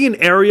talking an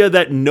area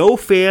that no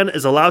fan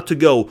is allowed to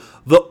go.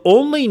 The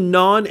only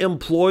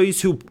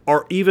non-employees who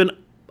are even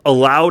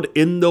allowed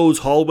in those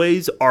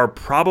hallways are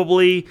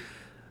probably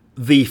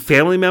the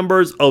family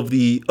members of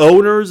the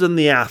owners and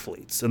the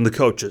athletes and the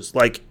coaches.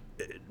 Like,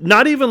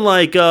 not even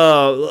like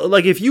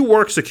if you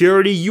work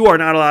security, you are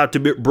not allowed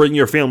to bring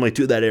your family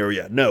to that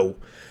area. No.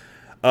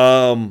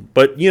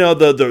 But you know,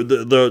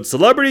 the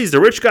celebrities, the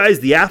rich guys,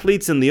 the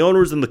athletes, and the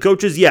owners and the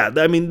coaches, yeah,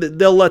 I mean,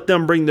 they'll let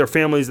them bring their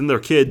families and their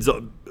kids,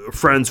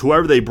 friends,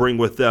 whoever they bring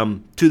with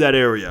them to that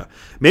area.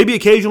 Maybe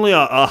occasionally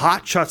a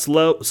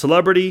hotshot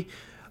celebrity,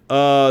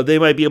 they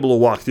might be able to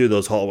walk through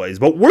those hallways.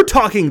 But we're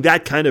talking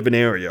that kind of an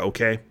area,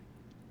 okay?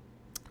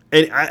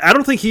 And I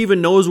don't think he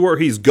even knows where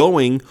he's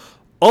going.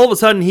 All of a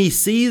sudden, he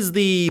sees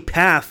the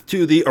path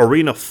to the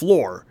arena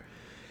floor.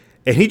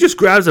 And he just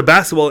grabs a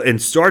basketball and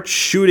starts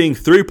shooting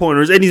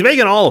three-pointers. And he's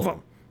making all of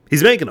them.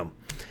 He's making them.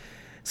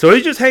 So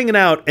he's just hanging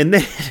out. And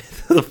then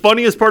the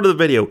funniest part of the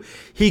video,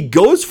 he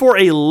goes for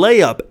a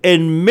layup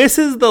and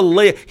misses the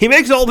layup. He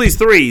makes all these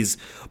threes,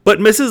 but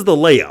misses the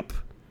layup.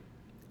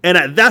 And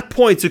at that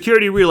point,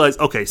 security realized,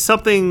 okay,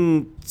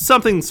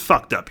 something's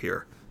fucked up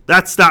here.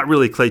 That's not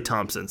really Klay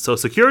Thompson. So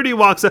security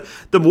walks up.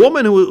 The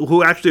woman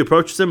who actually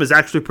approaches him is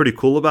actually pretty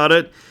cool about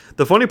it.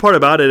 The funny part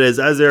about it is,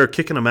 as they're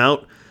kicking him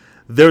out,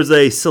 there's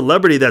a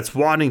celebrity that's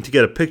wanting to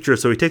get a picture.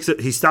 So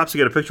he stops to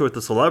get a picture with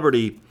the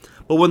celebrity.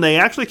 But when they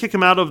actually kick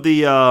him out of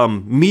the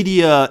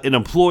media and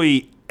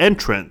employee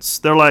entrance,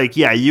 they're like,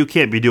 yeah, you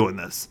can't be doing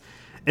this.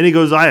 And he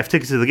goes, I have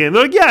tickets to the game.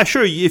 They're like, yeah,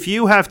 sure. If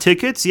you have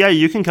tickets, yeah,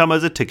 you can come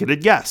as a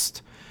ticketed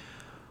guest.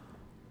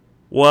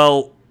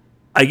 Well,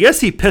 I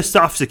guess he pissed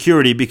off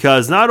security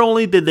because not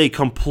only did they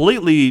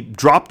completely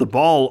drop the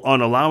ball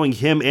on allowing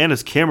him and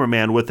his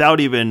cameraman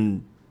without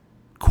even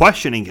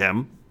questioning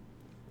him,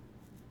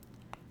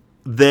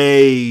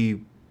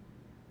 listen,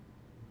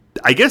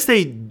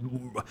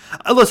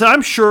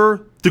 I'm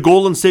sure the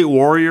Golden State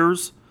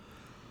Warriors,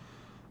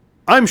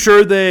 I'm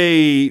sure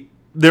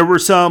there were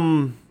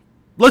some,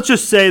 let's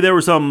just say there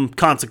were some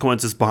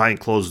consequences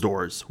behind closed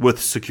doors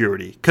with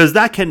security, because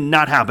that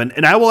cannot happen.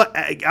 And I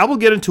will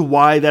get into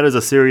why that is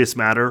a serious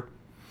matter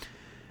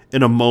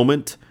in a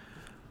moment.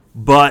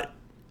 But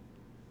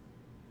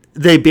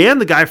they banned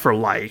the guy for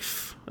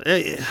life.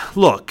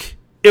 Look,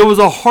 it was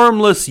a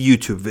harmless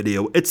YouTube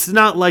video. It's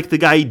not like the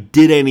guy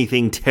did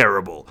anything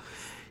terrible.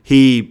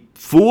 He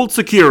fooled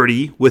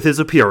security with his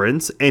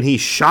appearance, and he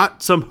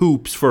shot some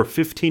hoops for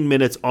 15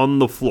 minutes on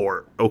the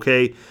floor,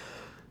 okay?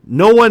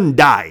 No one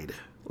died.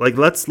 Like,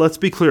 let's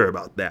be clear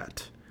about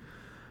that.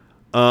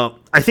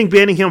 I think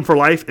banning him for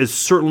life is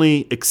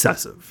certainly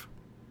excessive.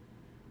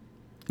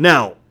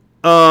 Now,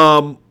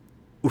 from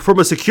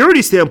a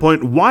security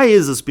standpoint, why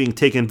is this being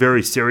taken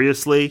very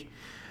seriously?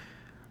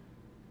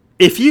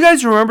 If you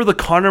guys remember the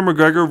Conor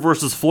McGregor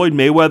versus Floyd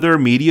Mayweather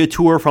media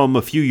tour from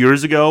a few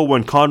years ago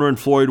when Conor and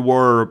Floyd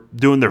were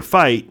doing their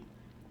fight,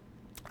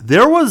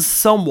 there was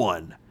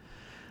someone,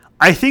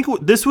 I think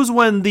this was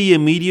when the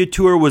media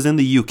tour was in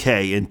the UK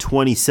in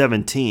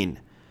 2017.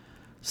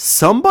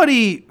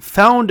 Somebody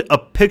found a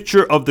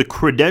picture of the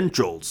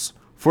credentials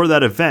for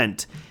that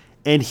event,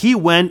 and he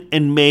went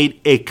and made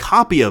a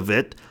copy of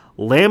it,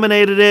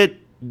 laminated it,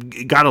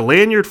 got a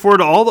lanyard for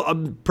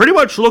it, pretty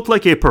much looked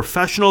like a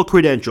professional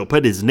credential,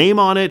 put his name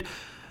on it,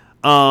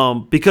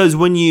 because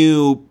when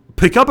you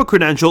pick up a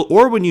credential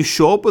or when you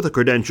show up with a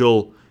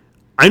credential,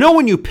 I know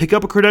when you pick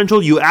up a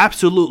credential, you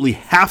absolutely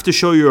have to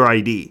show your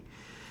ID.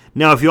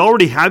 Now, if you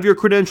already have your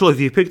credential, if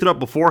you picked it up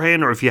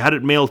beforehand or if you had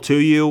it mailed to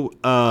you,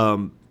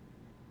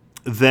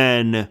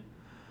 then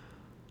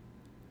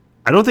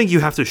I don't think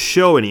you have to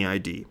show any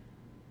ID.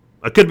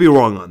 I could be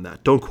wrong on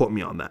that. Don't quote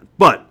me on that.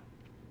 But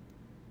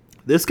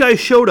this guy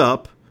showed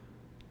up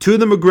to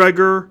the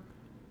McGregor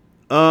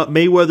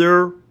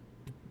Mayweather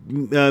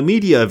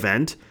media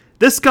event.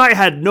 This guy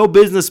had no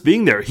business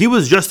being there. He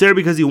was just there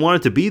because he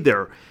wanted to be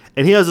there.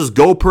 And he has his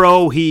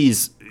GoPro.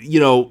 He's,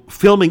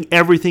 filming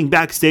everything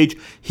backstage.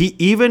 He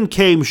even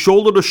came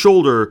shoulder to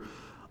shoulder,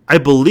 I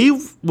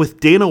believe, with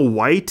Dana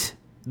White,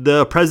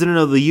 the president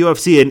of the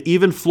UFC, and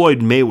even Floyd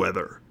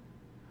Mayweather.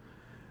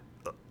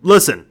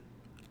 Listen,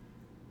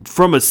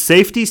 from a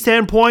safety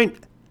standpoint,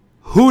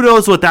 who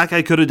knows what that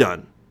guy could have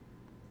done?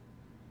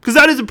 Because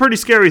that is a pretty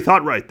scary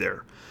thought right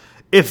there.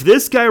 If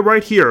this guy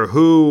right here,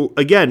 who,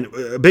 again,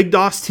 Big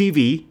Doss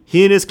TV,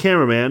 he and his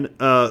cameraman,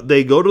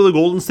 they go to the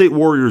Golden State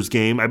Warriors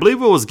game. I believe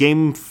it was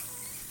game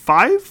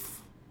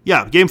 5?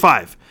 Yeah, game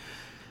 5.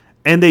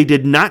 And they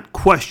did not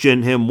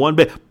question him one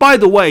bit. By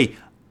the way,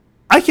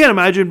 I can't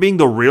imagine being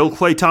the real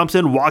Klay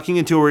Thompson walking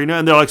into an arena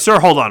and they're like, sir,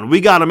 hold on. We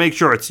got to make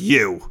sure it's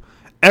you.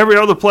 Every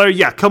other player,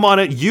 yeah, come on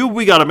in.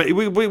 We got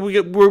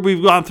to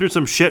we've gone through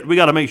some shit. We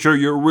got to make sure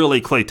you're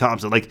really Klay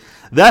Thompson. Like,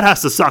 that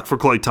has to suck for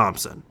Klay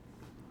Thompson.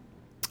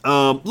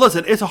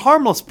 Listen, it's a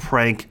harmless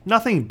prank.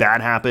 Nothing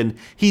bad happened.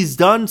 He's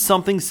done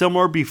something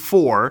similar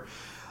before,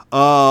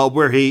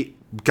 where he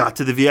got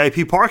to the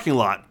VIP parking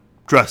lot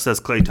dressed as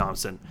Klay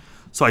Thompson.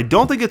 So I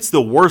don't think it's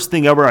the worst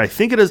thing ever. I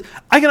think it is.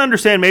 I can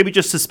understand maybe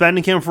just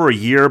suspending him for a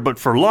year, but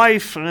for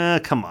life,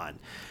 come on.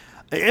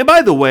 And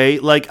by the way,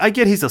 I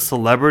get he's a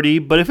celebrity,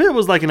 but if it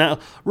was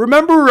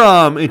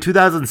remember in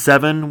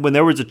 2007 when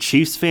there was a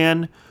Chiefs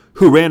fan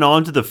who ran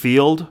onto the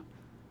field,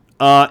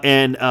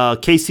 and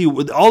Casey,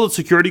 all the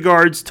security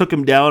guards took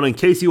him down, and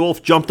Casey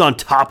Wolf jumped on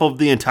top of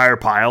the entire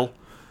pile,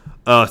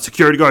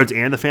 security guards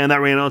and the fan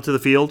that ran onto the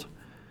field.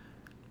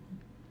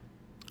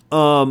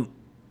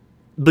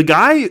 The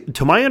guy,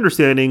 to my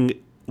understanding,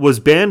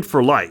 was banned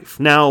for life.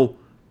 Now,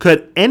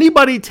 could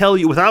anybody tell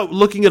you, without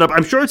looking it up,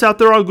 I'm sure it's out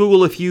there on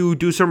Google if you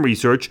do some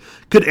research,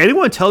 could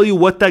anyone tell you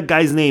what that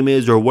guy's name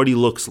is or what he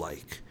looks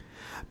like?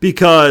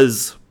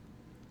 Because,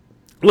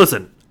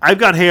 listen, I've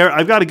got hair,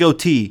 I've got a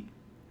goatee.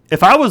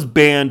 If I was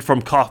banned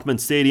from Kauffman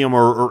Stadium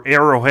or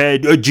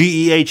Arrowhead, or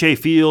GEHA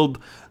Field,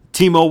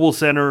 T-Mobile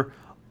Center,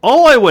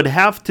 all I would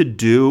have to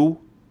do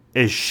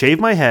is shave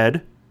my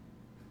head,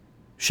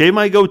 shave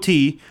my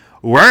goatee,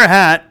 wear a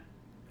hat,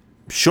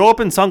 show up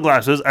in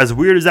sunglasses, as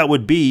weird as that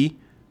would be,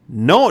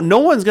 no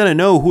one's going to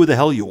know who the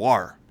hell you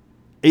are.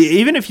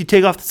 Even if you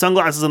take off the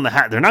sunglasses and the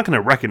hat, they're not going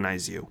to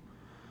recognize you.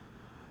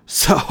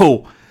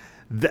 So,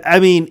 I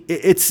mean,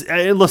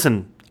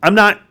 listen, I'm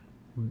not,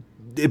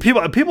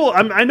 people,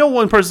 I know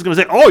one person's going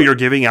to say, oh, you're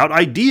giving out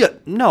idea.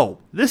 No,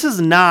 this is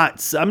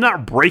not, I'm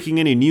not breaking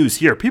any news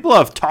here. People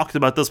have talked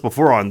about this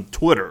before on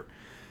Twitter.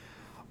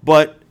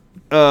 But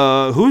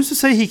who's to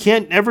say he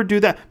can't ever do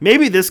that?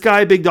 Maybe this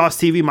guy, Big Doss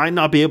TV, might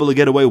not be able to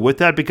get away with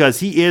that because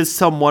he is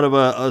somewhat of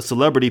a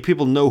celebrity.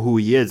 People know who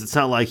he is. It's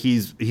not like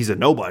he's a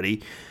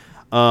nobody.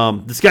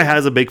 This guy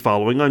has a big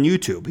following on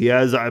YouTube. He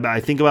has, I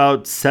think,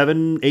 about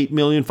 7-8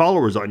 million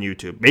followers on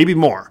YouTube, maybe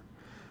more.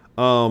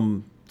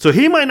 So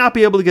he might not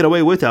be able to get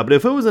away with that. But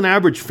if it was an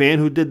average fan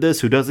who did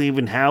this, who doesn't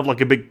even have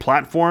like a big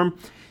platform,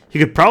 he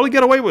could probably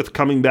get away with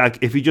coming back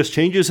if he just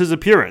changes his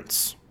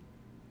appearance.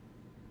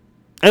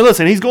 And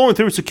listen, he's going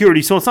through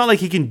security, so it's not like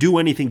he can do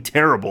anything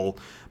terrible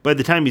by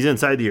the time he's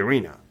inside the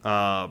arena,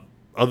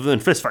 other than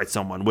fistfight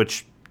someone,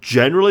 which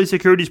generally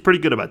security is pretty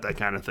good about that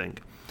kind of thing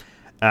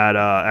at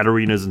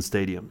arenas and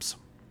stadiums.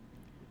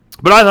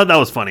 But I thought that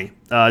was funny.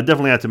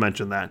 Definitely had to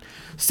mention that.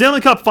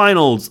 Stanley Cup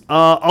Finals.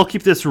 I'll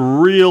keep this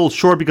real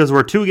short because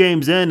we're 2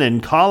 games in,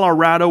 and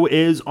Colorado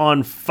is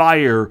on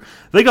fire.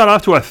 They got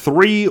off to a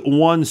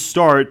 3-1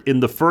 start in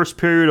the first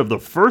period of the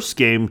first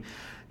game.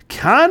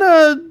 Kind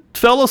of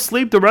fell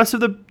asleep the rest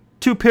of the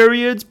 2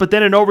 periods, but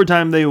then in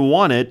overtime they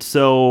won it,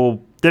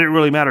 so didn't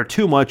really matter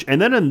too much.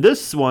 And then in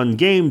this one,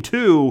 game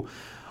 2,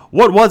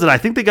 what was it? I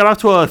think they got off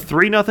to a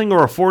 3-0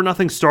 or a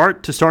 4-0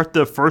 start to start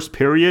the first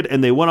period,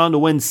 and they went on to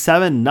win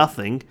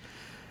 7-0.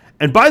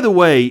 And by the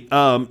way,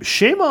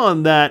 shame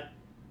on that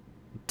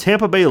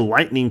Tampa Bay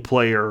Lightning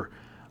player.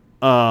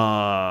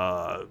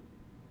 I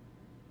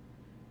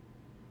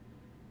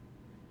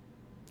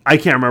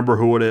can't remember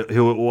who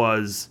it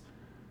was.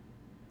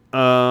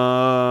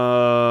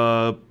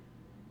 Yeah,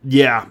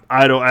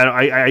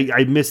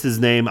 I missed his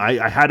name.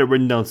 I had it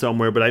written down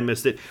somewhere, but I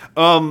missed it.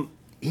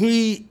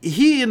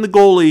 He and the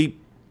goalie,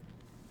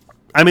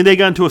 I mean, they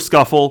got into a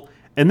scuffle,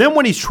 and then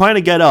when he's trying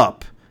to get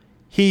up,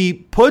 he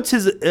puts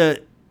his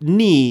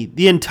knee,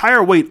 the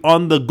entire weight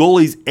on the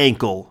goalie's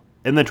ankle,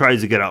 and then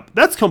tries to get up.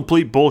 That's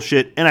complete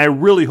bullshit, and I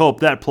really hope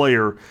that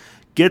player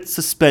gets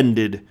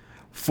suspended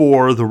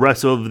for the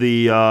rest of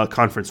the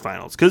conference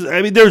finals. Because,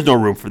 I mean, there's no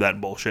room for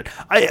that bullshit.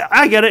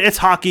 I get it. It's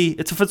hockey.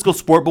 It's a physical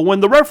sport. But when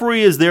the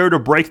referee is there to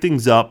break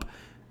things up,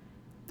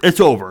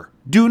 it's over.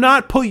 Do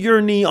not put your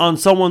knee on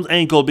someone's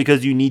ankle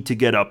because you need to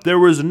get up. There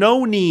was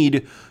no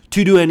need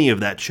to do any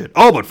of that shit.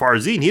 Oh, but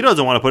Farzin, he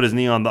doesn't want to put his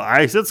knee on the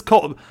ice. It's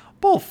cold.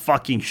 Bull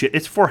fucking shit.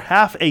 It's for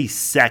half a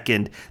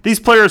second. These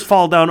players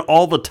fall down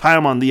all the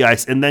time on the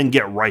ice and then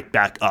get right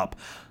back up.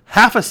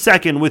 Half a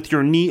second with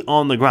your knee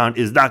on the ground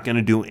is not going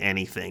to do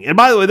anything. And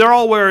by the way, they're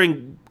all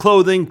wearing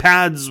clothing,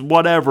 pads,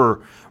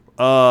 whatever.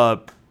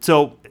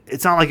 So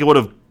it's not like it would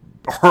have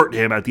hurt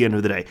him at the end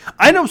of the day.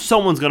 I know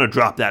someone's going to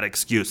drop that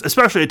excuse,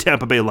 especially a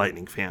Tampa Bay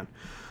Lightning fan.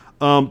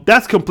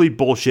 That's complete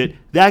bullshit.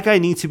 That guy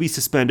needs to be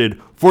suspended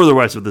for the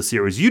rest of the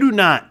series. You do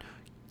not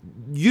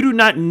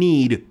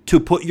need to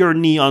put your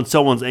knee on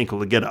someone's ankle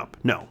to get up.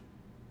 No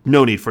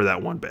need for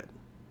that one bit.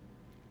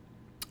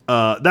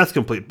 That's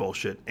complete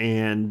bullshit,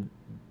 and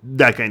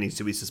that guy needs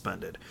to be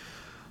suspended.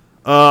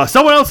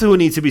 Someone else who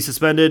needs to be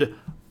suspended.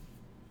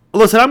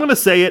 Listen, I'm going to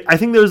say it. I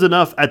think there's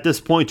enough at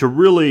this point to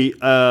really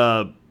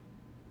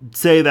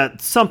say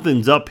that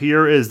something's up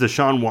here is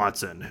Deshaun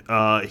Watson.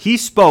 He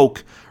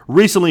spoke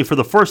recently for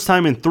the first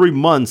time in 3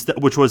 months,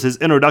 which was his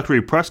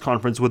introductory press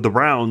conference with the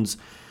Browns.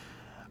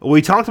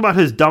 We talked about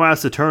his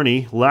dumbass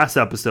attorney last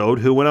episode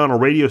who went on a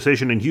radio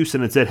station in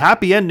Houston and said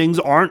happy endings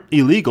aren't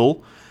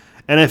illegal.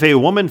 And if a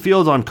woman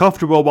feels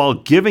uncomfortable while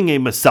giving a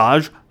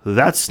massage,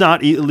 that's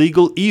not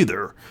illegal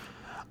either.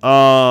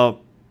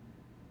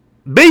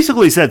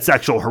 Basically said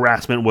sexual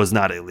harassment was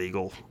not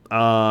illegal.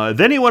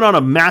 Then he went on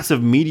a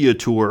massive media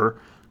tour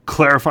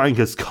clarifying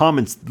his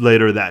comments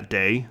later that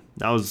day.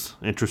 That was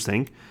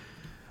interesting.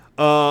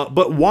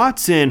 But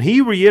Watson,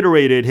 he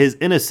reiterated his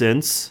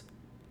innocence.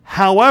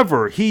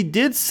 However, he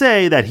did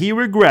say that he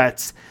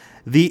regrets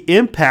the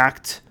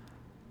impact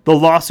the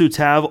lawsuits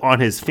have on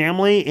his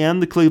family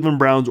and the Cleveland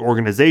Browns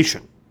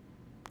organization.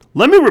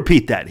 Let me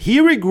repeat that. He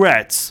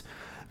regrets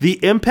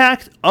the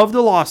impact of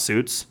the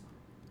lawsuits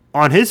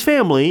on his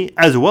family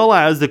as well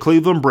as the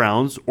Cleveland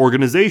Browns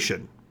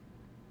organization.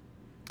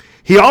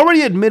 He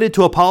already admitted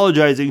to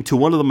apologizing to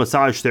one of the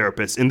massage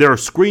therapists, and there are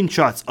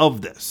screenshots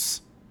of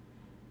this.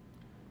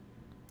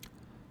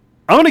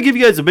 I'm going to give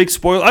you guys a big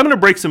spoiler. I'm going to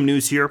break some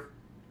news here.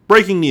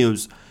 Breaking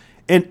news.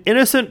 An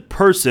innocent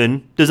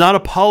person does not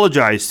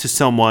apologize to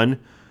someone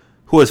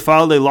who has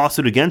filed a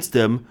lawsuit against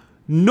them,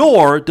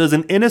 nor does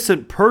an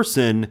innocent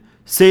person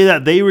say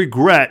that they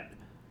regret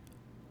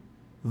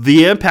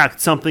the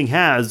impact something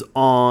has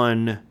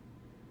on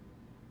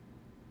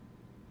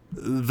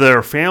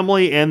their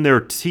family and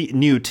their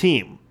new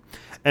team.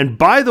 And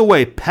by the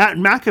way, Pat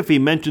McAfee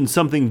mentioned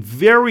something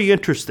very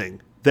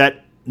interesting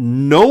that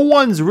no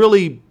one's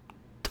really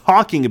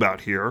talking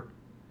about here.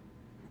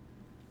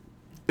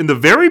 In the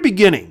very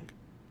beginning,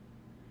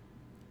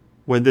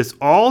 when this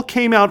all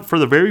came out for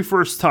the very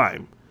first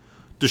time,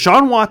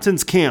 Deshaun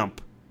Watson's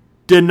camp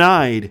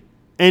denied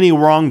any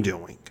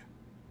wrongdoing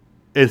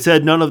and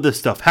said none of this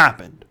stuff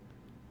happened.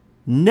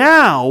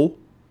 Now,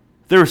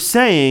 they're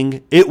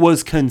saying it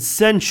was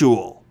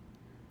consensual.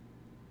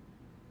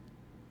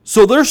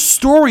 So their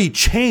story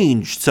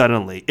changed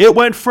suddenly. It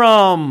went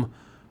from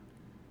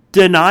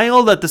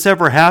denial that this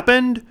ever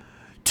happened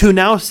to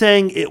now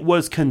saying it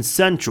was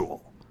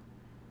consensual.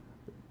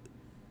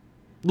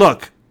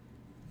 Look,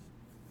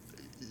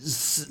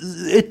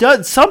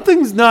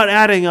 something's not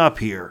adding up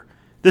here.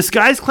 This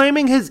guy's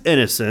claiming his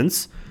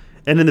innocence,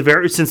 and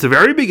since the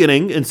very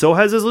beginning, and so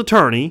has his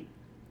attorney,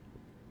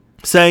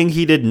 saying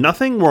he did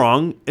nothing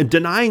wrong and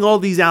denying all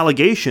these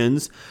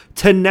allegations,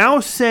 to now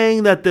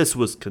saying that this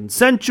was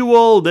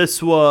consensual,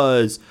 this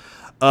was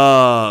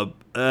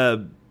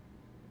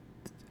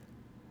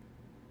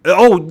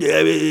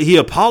he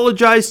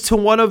apologized to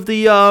one of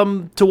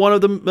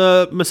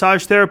the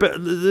massage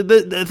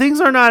therapists.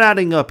 Things are not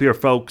adding up here,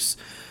 folks.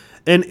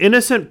 An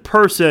innocent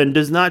person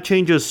does not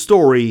change his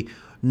story,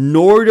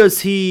 nor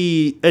does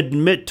he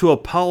admit to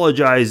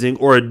apologizing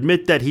or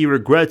admit that he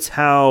regrets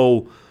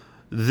how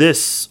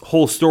this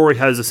whole story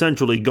has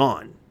essentially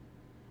gone.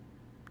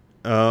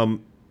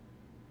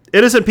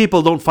 Innocent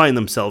people don't find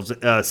themselves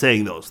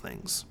saying those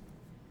things.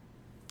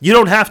 You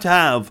don't have to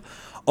have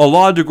a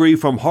law degree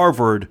from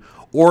Harvard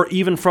or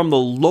even from the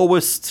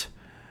lowest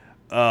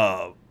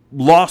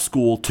law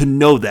school to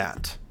know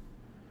that.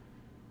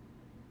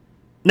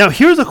 Now,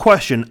 here's a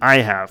question I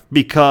have,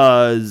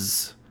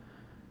 because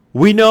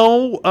we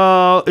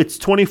know it's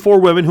 24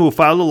 women who have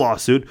filed a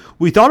lawsuit.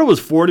 We thought it was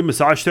 40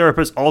 massage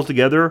therapists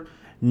altogether.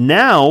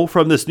 Now,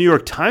 from this New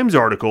York Times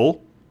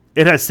article,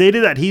 it has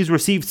stated that he's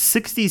received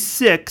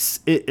 66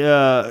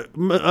 a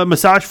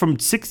massage from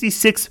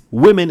 66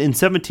 women in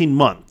 17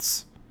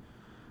 months.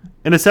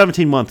 In a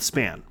 17-month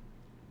span.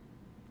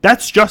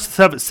 That's just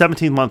a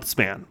 17-month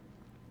span.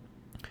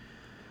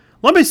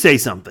 Let me say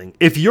something.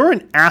 If you're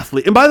an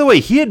athlete, and by the way,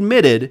 he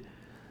admitted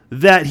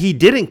that he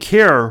didn't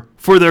care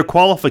for their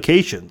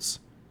qualifications.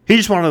 He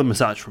just wanted a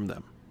massage from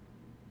them.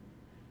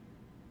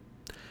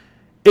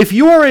 If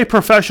you are a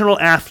professional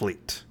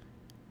athlete,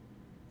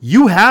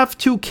 you have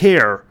to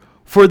care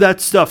for that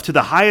stuff to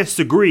the highest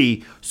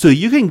degree so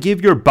you can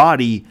give your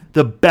body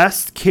the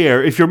best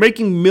care if you're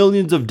making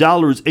millions of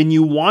dollars and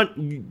you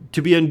want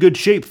to be in good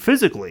shape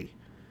physically.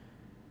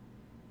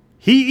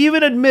 He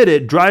even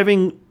admitted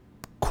driving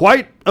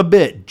quite a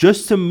bit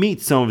just to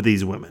meet some of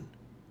these women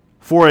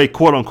for a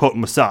quote-unquote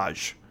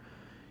massage.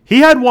 He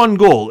had one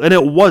goal, and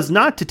it was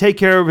not to take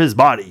care of his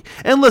body.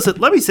 And listen,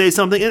 let me say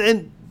something,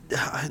 and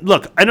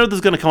look, I know this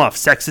is going to come off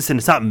sexist, and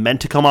it's not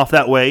meant to come off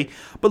that way,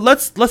 but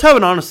let's have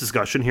an honest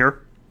discussion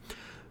here.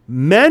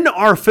 Men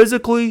are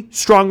physically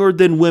stronger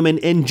than women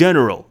in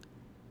general.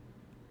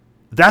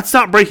 That's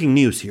not breaking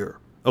news here,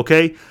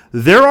 okay?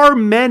 There are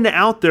men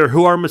out there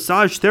who are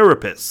massage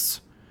therapists,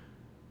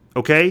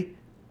 okay?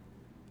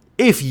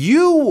 If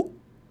you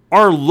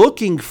are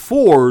looking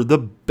for the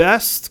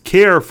best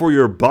care for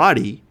your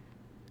body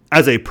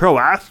as a pro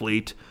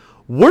athlete,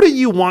 wouldn't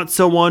you want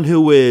someone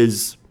who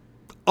is,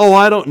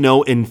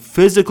 in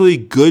physically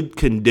good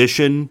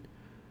condition,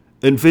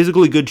 in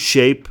physically good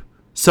shape,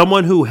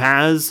 someone who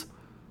has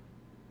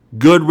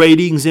good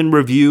ratings and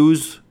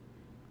reviews,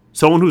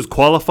 someone who's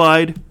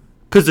qualified?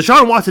 Because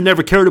Deshaun Watson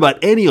never cared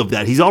about any of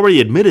that. He's already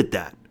admitted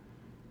that.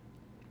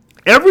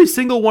 Every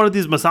single one of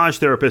these massage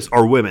therapists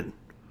are women.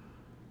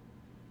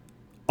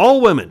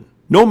 All women.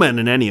 No men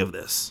in any of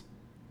this.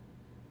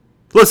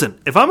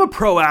 Listen, if I'm a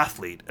pro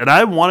athlete and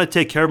I want to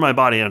take care of my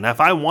body, and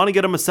if I want to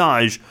get a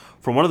massage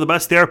from one of the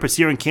best therapists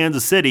here in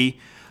Kansas City,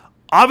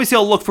 obviously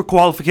I'll look for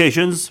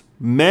qualifications,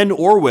 men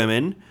or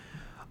women.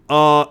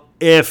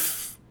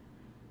 If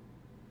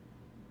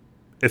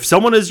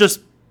someone is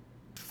just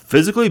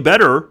physically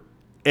better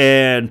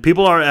and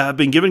people have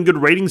been given good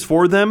ratings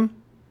for them,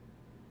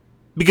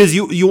 because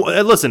you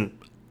listen,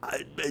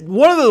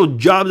 one of the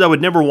jobs I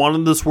would never want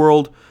in this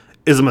world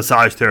is a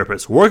massage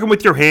therapist. Working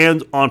with your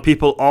hands on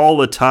people all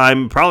the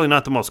time, probably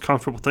not the most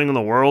comfortable thing in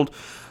the world.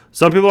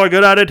 Some people are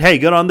good at it. Hey,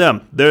 good on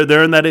them.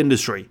 They're in that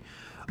industry.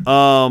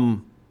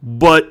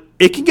 But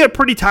it can get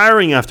pretty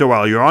tiring after a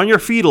while. You're on your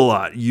feet a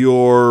lot.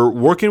 You're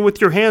working with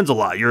your hands a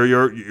lot.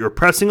 You're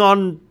pressing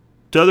on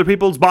to other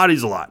people's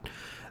bodies a lot.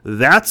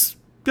 That's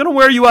going to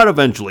wear you out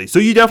eventually. So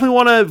you definitely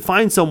want to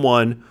find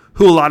someone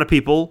who a lot of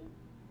people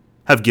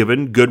have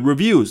given good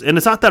reviews. And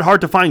it's not that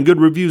hard to find good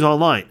reviews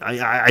online.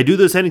 I do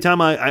this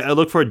anytime I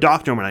look for a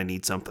doctor when I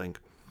need something.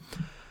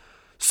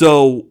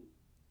 So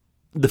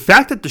the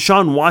fact that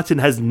Deshaun Watson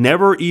has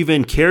never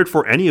even cared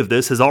for any of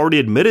this, has already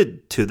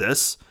admitted to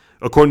this,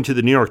 according to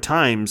the New York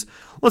Times.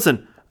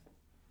 Listen,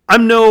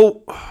 I'm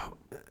no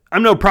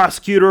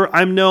prosecutor,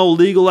 I'm no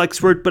legal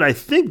expert, but I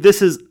think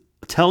this is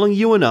telling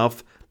you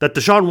enough that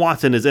Deshaun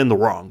Watson is in the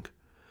wrong.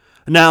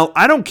 Now,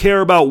 I don't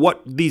care about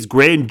what these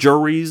grand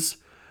juries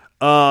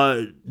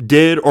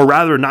did, or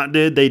rather not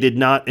did. They did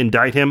not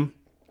indict him.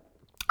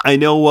 I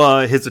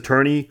know his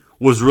attorney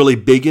was really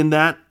big in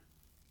that,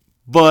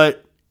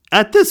 but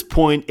at this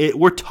point,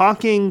 we're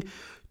talking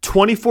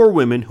 24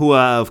 women who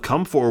have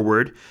come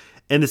forward,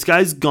 and this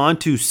guy's gone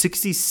to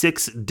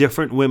 66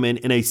 different women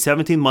in a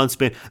 17-month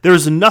span.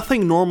 There's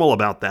nothing normal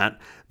about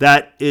that.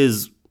 That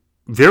is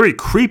very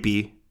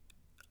creepy.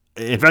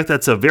 In fact,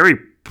 that's a very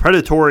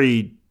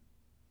predatory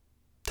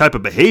type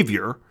of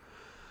behavior.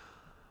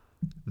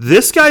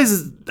 This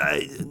guy's,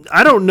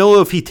 I don't know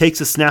if he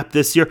takes a snap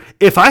this year.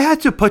 If I had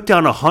to put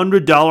down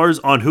 $100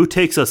 on who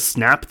takes a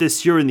snap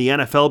this year in the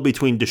NFL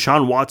between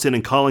Deshaun Watson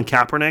and Colin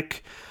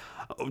Kaepernick,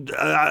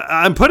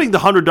 I'm putting the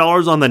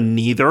 $100 on the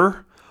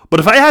neither. But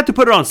if I had to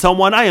put it on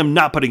someone, I am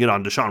not putting it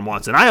on Deshaun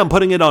Watson. I am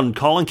putting it on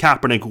Colin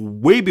Kaepernick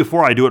way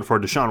before I do it for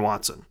Deshaun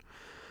Watson.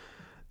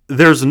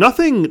 There's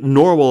nothing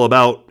normal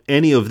about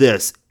any of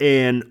this,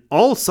 and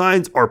all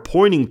signs are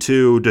pointing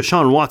to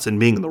Deshaun Watson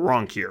being in the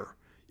wrong here.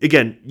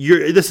 Again,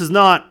 this is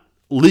not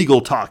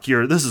legal talk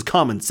here. This is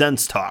common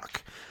sense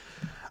talk.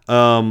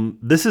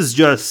 This is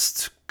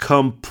just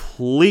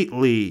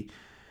completely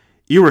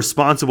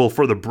irresponsible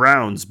for the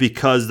Browns,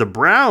 because the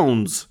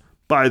Browns,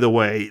 by the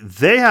way,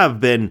 they have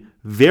been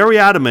very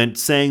adamant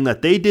saying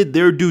that they did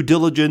their due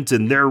diligence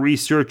and their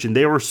research, and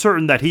they were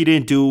certain that he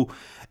didn't do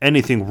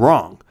anything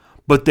wrong.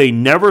 But they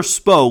never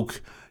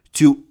spoke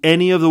to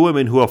any of the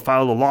women who have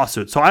filed a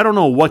lawsuit. So I don't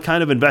know what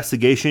kind of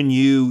investigation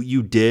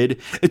you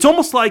did. It's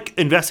almost like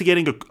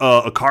investigating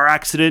a car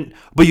accident,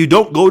 but you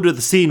don't go to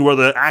the scene where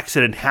the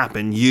accident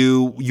happened.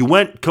 You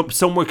went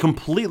somewhere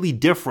completely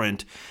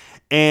different,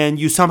 and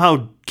you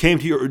somehow came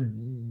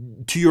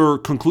to your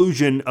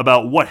conclusion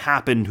about what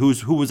happened,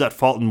 who was at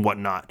fault and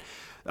whatnot.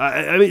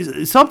 I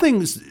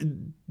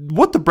mean,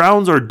 what the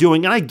Browns are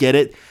doing, and I get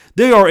it,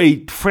 they are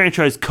a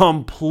franchise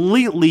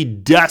completely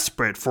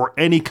desperate for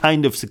any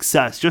kind of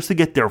success just to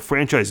get their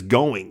franchise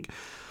going.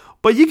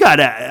 But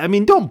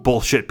don't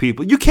bullshit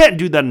people. You can't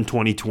do that in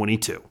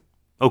 2022,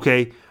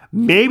 okay?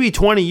 Maybe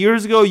 20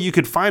 years ago you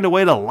could find a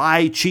way to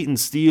lie, cheat, and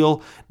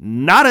steal.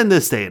 Not in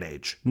this day and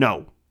age.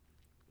 No.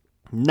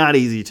 Not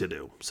easy to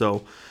do.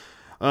 So,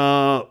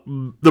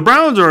 the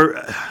Browns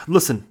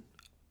listen,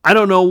 I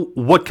don't know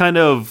what kind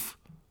of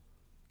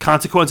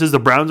consequences the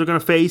Browns are going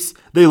to face.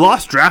 They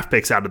lost draft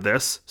picks out of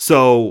this,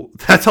 so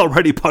that's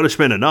already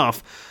punishment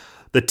enough.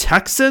 The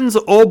Texans,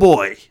 oh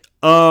boy,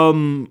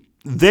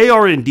 they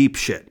are in deep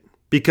shit,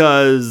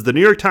 because the New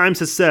York Times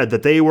has said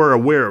that they were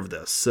aware of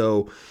this,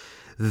 so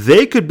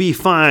they could be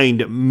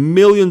fined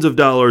millions of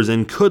dollars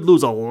and could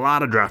lose a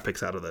lot of draft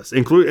picks out of this.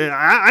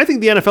 I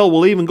think the NFL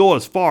will even go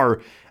as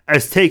far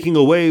as taking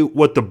away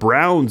what the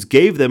Browns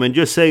gave them and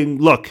just saying,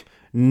 look,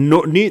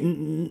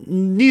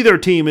 neither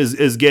team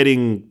is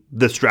getting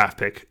this draft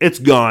pick. It's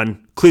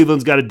gone.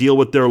 Cleveland's got to deal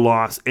with their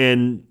loss,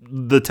 and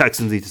the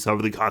Texans need to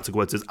suffer the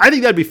consequences. I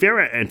think that'd be fair,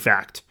 in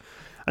fact.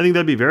 I think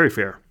that'd be very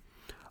fair.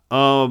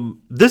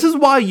 This is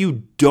why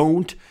you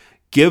don't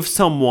give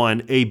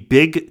someone a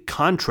big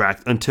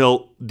contract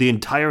until the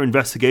entire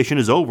investigation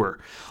is over.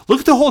 Look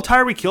at the whole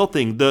Tyreek Hill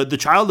thing, the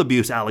child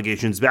abuse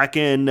allegations back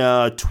in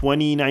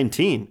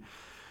 2019.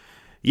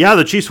 Yeah,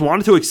 the Chiefs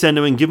wanted to extend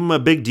him and give him a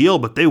big deal,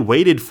 but they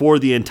waited for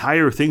the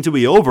entire thing to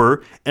be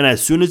over, and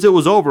as soon as it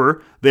was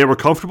over, they were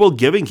comfortable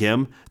giving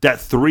him that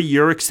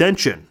 3-year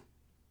extension.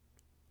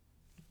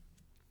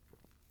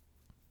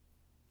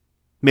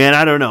 Man,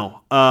 I don't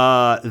know.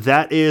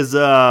 That's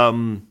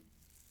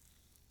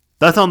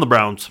on the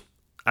Browns.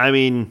 I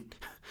mean,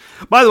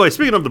 by the way,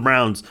 speaking of the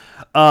Browns,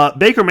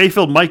 Baker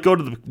Mayfield might go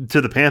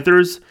to the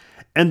Panthers,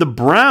 and the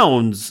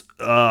Browns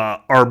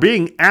are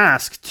being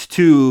asked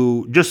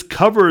to just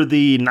cover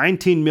the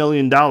 $19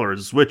 million,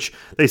 which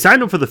they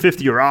signed him for the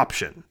 5th-year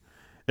option,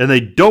 and they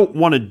don't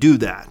want to do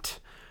that.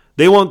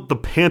 They want the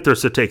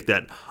Panthers to take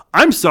that.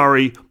 I'm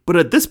sorry, but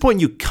at this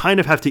point, you kind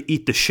of have to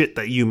eat the shit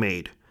that you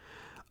made.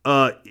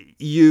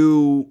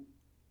 You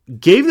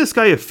gave this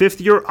guy a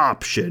 5th-year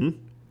option,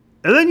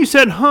 and then you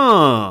said,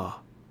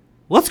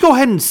 let's go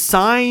ahead and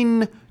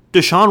sign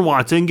Deshaun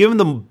Watson, give him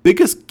the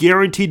biggest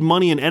guaranteed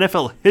money in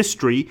NFL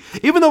history,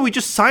 even though we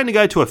just signed a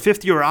guy to a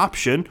 5th-year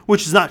option,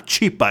 which is not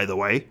cheap, by the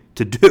way,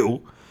 to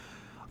do.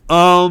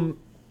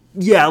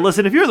 Yeah,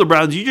 listen, if you're the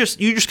Browns, you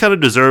just kind of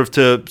deserve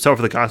to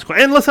suffer the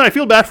consequence. And listen, I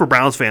feel bad for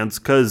Browns fans,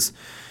 because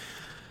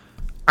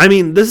I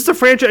mean, this is a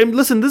franchise.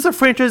 This is a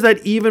franchise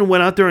that even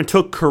went out there and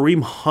took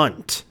Kareem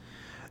Hunt.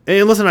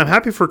 And listen, I'm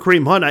happy for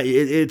Kareem Hunt.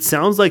 It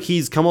sounds like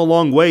he's come a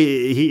long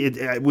way.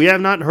 We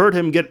have not heard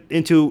him get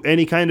into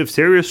any kind of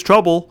serious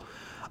trouble.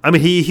 I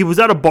mean, he was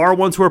at a bar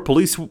once where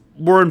police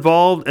were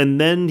involved,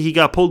 and then he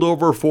got pulled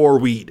over for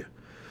weed.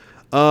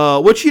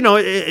 Which,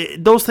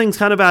 those things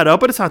kind of add up,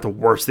 but it's not the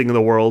worst thing in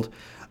the world.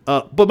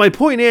 But my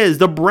point is,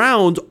 the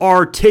Browns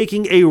are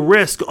taking a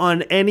risk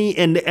on any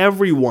and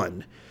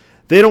everyone.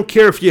 They don't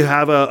care if you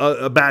have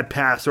a bad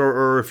pass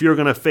or if you're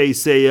going to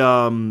face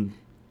a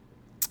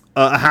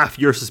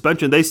half-year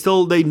suspension.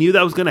 They knew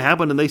that was going to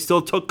happen, and they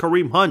still took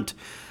Kareem Hunt.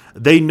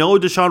 They know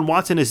Deshaun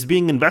Watson is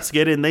being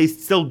investigated, and they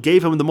still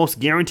gave him the most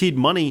guaranteed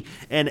money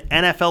in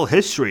NFL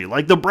history.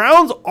 Like, the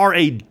Browns are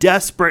a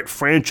desperate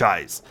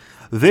franchise.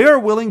 They are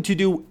willing to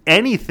do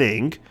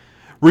anything,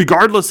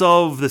 regardless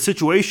of the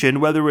situation,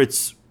 whether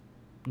it's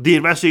the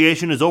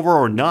investigation is over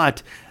or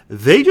not,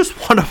 they just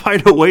want to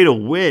find a way to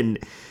win.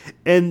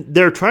 And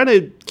they're trying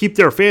to keep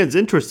their fans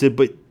interested,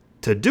 but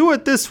to do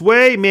it this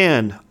way,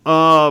 man,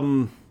 I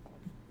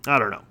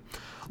don't know.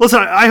 Listen,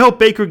 I hope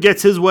Baker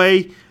gets his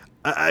way.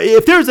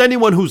 If there's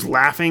anyone who's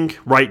laughing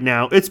right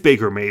now, it's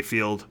Baker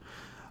Mayfield.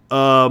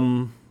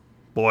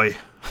 Boy.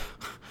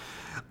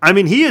 I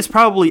mean, he is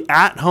probably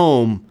at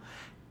home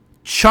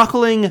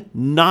chuckling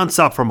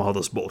nonstop from all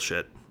this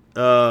bullshit.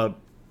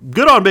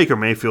 Good on Baker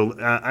Mayfield.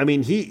 I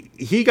mean,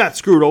 he got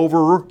screwed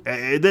over.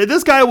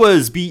 This guy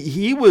was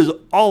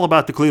all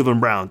about the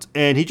Cleveland Browns,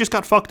 and he just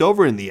got fucked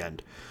over in the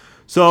end.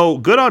 So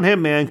good on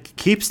him, man.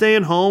 Keep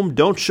staying home.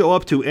 Don't show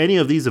up to any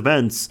of these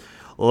events.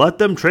 Let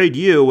them trade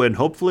you, and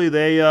hopefully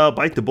they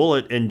bite the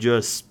bullet and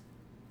just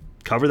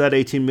cover that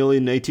 $19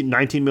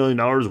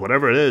 million,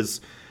 whatever it is,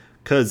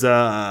 because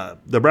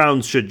the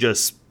Browns should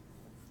just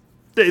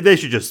they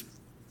should just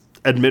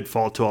admit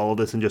fault to all of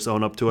this and just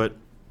own up to it.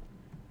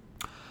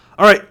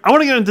 All right, I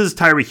want to get into this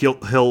Tyreek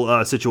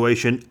Hill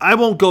situation. I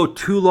won't go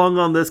too long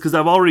on this because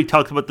I've already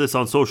talked about this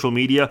on social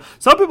media.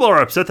 Some people are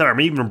upset that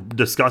I'm even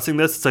discussing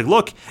this. It's like,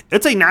 look,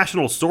 it's a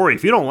national story.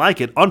 If you don't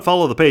like it,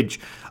 unfollow the page.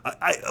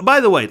 By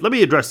the way, let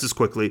me address this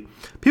quickly.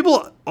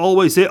 People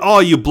always say, oh,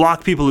 you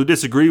block people who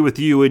disagree with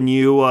you and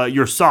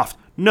you're soft.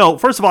 No,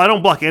 first of all, I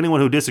don't block anyone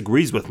who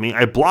disagrees with me.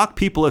 I block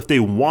people if they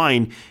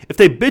whine, if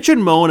they bitch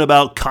and moan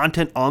about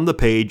content on the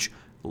page.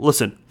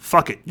 Listen,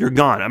 fuck it, you're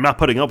gone. I'm not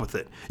putting up with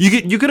it.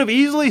 You could have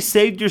easily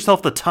saved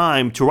yourself the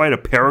time to write a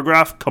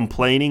paragraph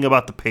complaining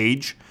about the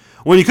page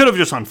when you could have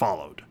just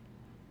unfollowed.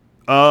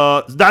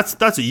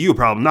 That's a you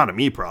problem, not a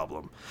me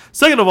problem.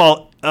 Second of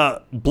all,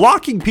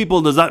 blocking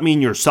people does not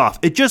mean you're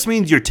soft. It just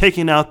means you're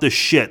taking out the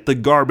shit, the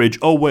garbage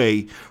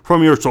away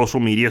from your social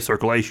media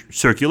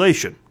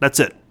circulation. That's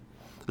it.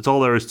 That's all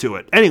there is to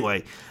it.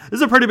 Anyway, this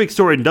is a pretty big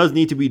story and does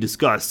need to be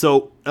discussed.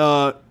 So,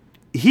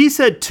 he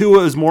said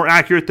Tua is more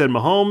accurate than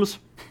Mahomes.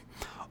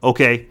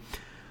 Okay.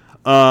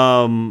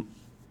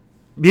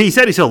 He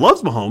said he still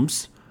loves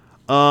Mahomes.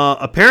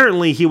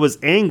 Apparently, he was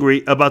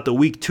angry about the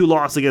Week 2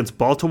 loss against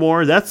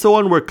Baltimore. That's the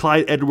one where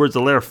Clyde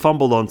Edwards-Helaire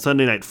fumbled on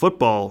Sunday Night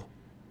Football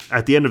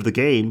at the end of the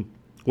game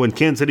when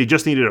Kansas City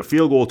just needed a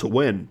field goal to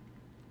win.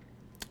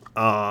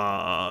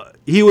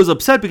 He was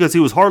upset because he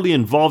was hardly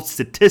involved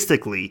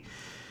statistically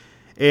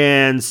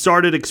and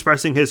started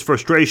expressing his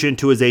frustration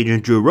to his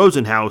agent Drew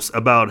Rosenhaus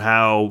about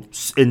how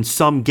in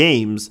some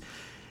games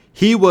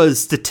he was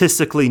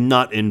statistically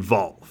not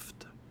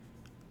involved.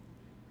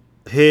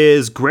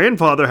 His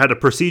grandfather had a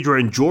procedure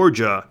in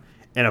Georgia,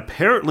 and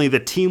apparently the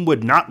team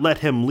would not let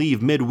him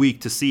leave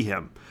midweek to see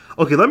him.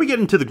 Okay, let me get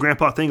into the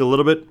grandpa thing a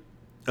little bit.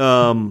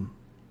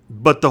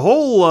 But the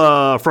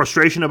whole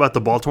frustration about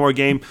the Baltimore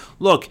game,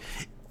 look,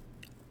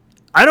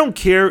 I don't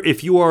care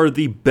if you are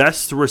the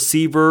best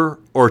receiver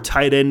or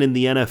tight end in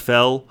the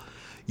NFL.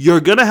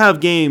 You're going to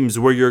have games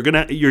where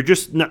you're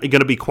just not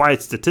going to be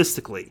quiet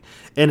statistically.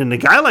 And in a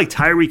guy like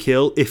Tyreek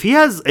Hill, if he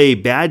has a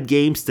bad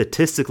game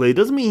statistically, it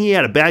doesn't mean he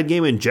had a bad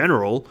game in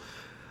general.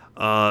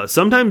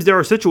 Sometimes there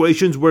are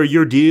situations where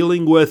you're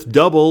dealing with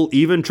double,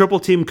 even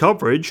triple team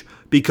coverage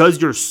because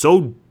you're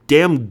so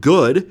damn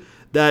good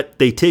that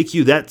they take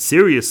you that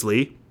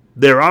seriously.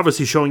 They're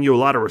obviously showing you a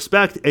lot of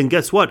respect. And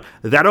guess what?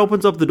 That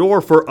opens up the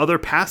door for other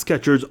pass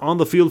catchers on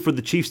the field for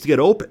the Chiefs to get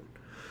open.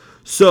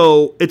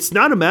 So it's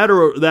not a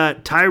matter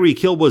that Tyreek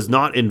Hill was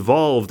not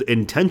involved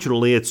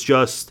intentionally. It's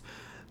just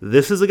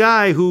this is a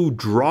guy who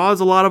draws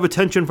a lot of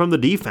attention from the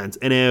defense.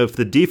 And if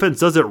the defense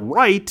does it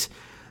right,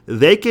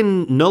 they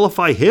can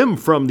nullify him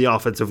from the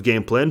offensive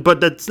game plan. But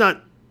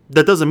that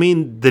doesn't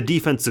mean the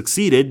defense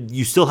succeeded.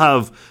 You still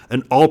have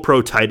an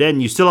all-pro tight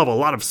end. You still have a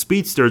lot of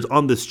speedsters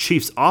on this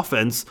Chiefs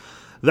offense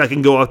that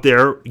can go out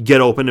there,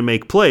 get open, and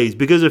make plays.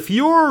 Because if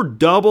you're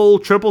double,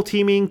 triple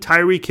teaming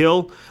Tyreek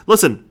Hill,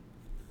 listen,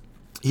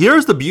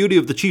 here's the beauty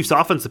of the Chiefs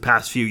offense the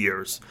past few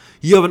years.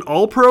 You have an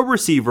all-pro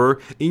receiver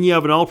and you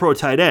have an all-pro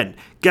tight end.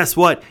 Guess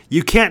what?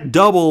 You can't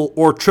double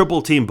or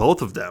triple team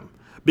both of them.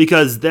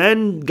 Because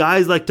then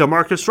guys like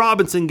Demarcus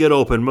Robinson get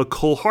open,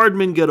 Mecole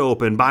Hardman get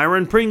open,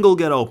 Byron Pringle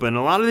get open.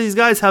 A lot of these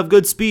guys have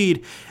good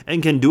speed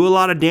and can do a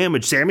lot of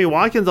damage. Sammy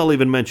Watkins, I'll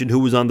even mention, who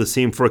was on the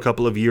team for a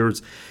couple of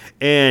years.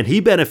 And he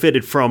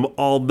benefited from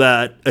all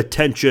that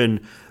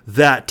attention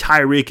that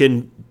Tyreek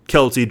and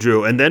Kelce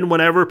drew. And then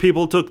whenever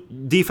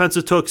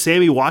defenses took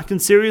Sammy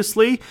Watkins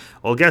seriously,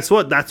 well, guess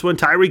what? That's when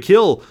Tyreek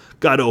Hill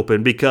got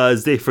open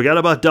because they forgot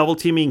about double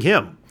teaming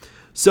him.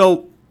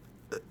 So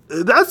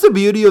that's the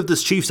beauty of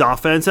this Chiefs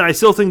offense, and I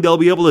still think they'll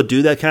be able to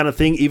do that kind of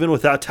thing even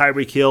without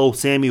Tyreek Hill,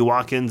 Sammy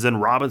Watkins,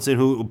 and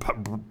Robinson,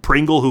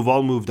 Pringle, who've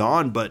all moved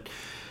on. But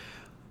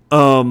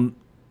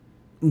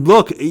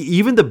look,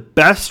 even the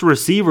best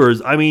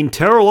receivers, I mean,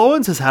 Terrell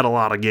Owens has had a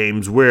lot of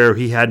games where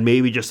he had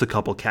maybe just a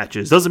couple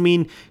catches. Doesn't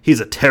mean he's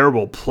a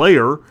terrible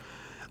player.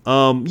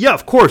 Yeah,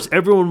 of course,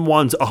 everyone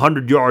wants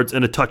 100 yards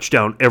and a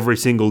touchdown every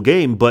single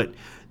game, but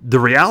the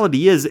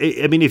reality is,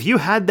 I mean, if you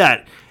had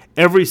that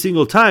every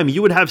single time,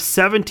 you would have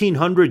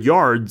 1,700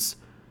 yards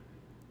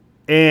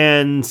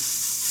and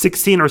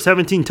 16 or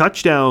 17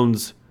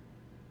 touchdowns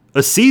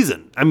a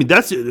season. I mean,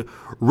 that's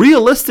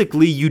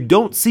realistically, you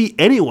don't see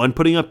anyone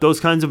putting up those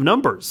kinds of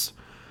numbers.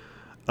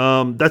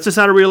 That's just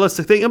not a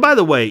realistic thing. And by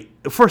the way,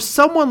 for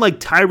someone like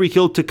Tyreek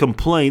Hill to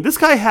complain, this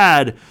guy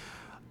had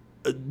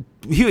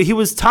he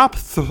was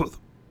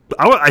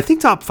I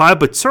think top 5,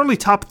 but certainly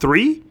top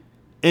 3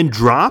 in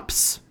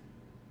drops.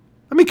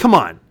 I mean, come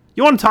on.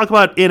 You want to talk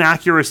about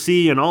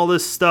inaccuracy and all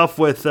this stuff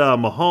with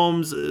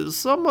Mahomes?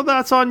 Some of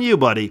that's on you,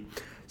 buddy.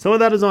 Some of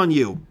that is on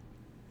you.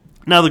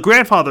 Now, the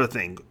grandfather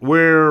thing,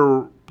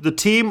 where the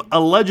team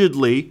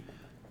allegedly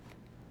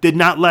did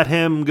not let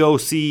him go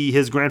see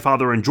his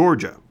grandfather in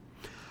Georgia.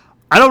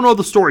 I don't know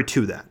the story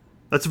to that.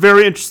 That's a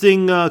very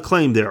interesting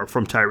claim there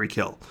from Tyreek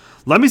Hill.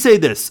 Let me say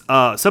this.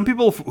 Some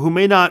people who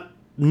may not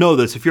know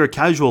this, if you're a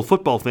casual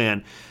football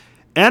fan,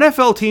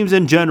 NFL teams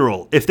in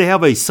general, if they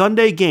have a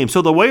Sunday game,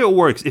 so the way it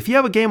works, if you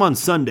have a game on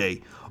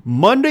Sunday,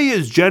 Monday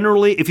is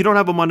generally, if you don't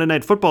have a Monday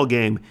night football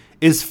game,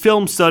 is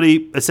film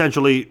study,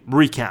 essentially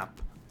recap.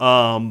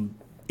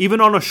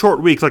 Even on a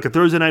short week, like a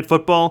Thursday night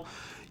football,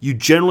 you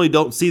generally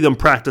don't see them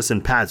practice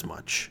in pads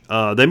much.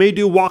 They may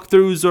do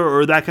walkthroughs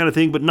or that kind of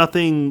thing, but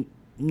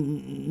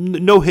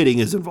no hitting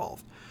is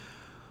involved.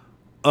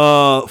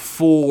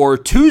 For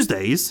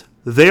Tuesdays,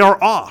 they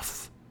are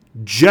off.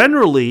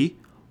 Generally,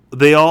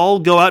 they all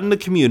go out in the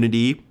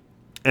community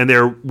and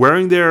they're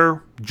wearing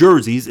their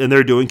jerseys and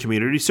they're doing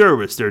community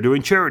service. They're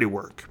doing charity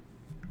work.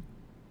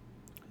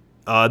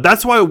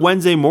 That's why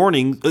Wednesday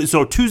morning,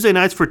 so Tuesday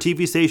nights for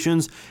TV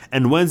stations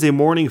and Wednesday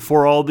morning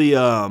for all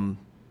the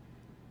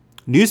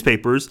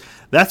newspapers,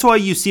 that's why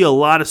you see a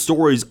lot of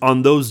stories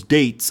on those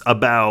dates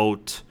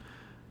about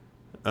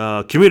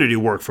community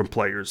work from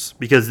players,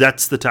 because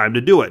that's the time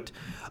to do it.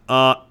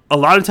 A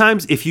lot of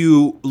times, if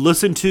you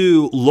listen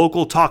to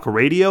local talk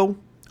radio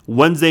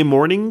Wednesday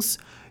mornings,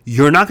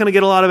 you're not going to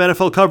get a lot of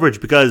NFL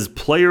coverage because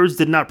players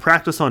did not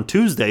practice on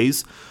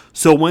Tuesdays.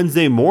 So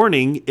Wednesday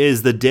morning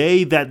is the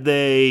day that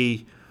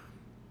they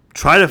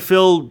try to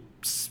fill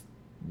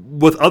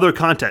with other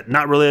content,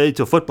 not related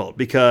to football,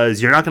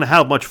 because you're not going to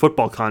have much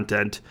football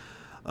content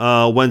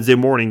Wednesday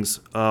mornings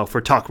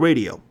for talk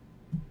radio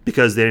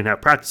because they didn't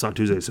have practice on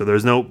Tuesday. So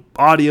there's no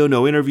audio,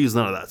 no interviews,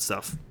 none of that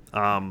stuff.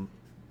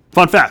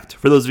 Fun fact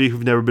for those of you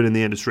who've never been in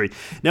the industry.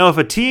 Now, if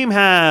a team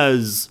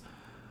has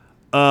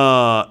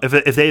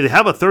if they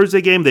have a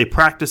Thursday game, they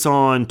practice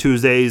on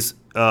Tuesdays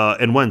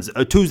and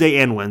Wednesday, Tuesday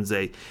and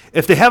Wednesday.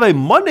 If they have a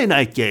Monday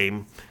night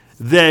game,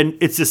 then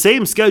it's the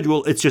same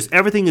schedule. It's just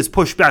everything is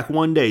pushed back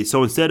one day.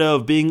 So instead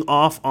of being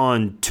off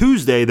on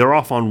Tuesday, they're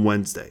off on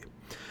Wednesday.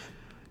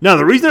 Now,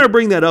 the reason I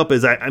bring that up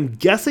is I'm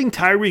guessing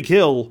Tyreek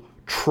Hill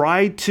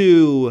tried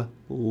to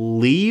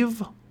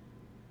leave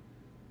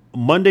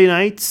Monday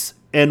nights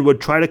and would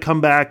try to come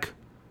back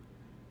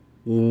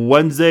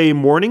Wednesday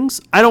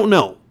mornings. I don't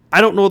know. I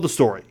don't know the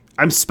story.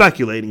 I'm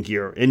speculating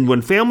here. And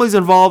when family's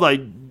involved,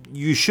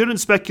 you shouldn't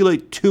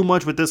speculate too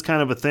much with this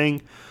kind of a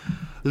thing.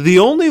 The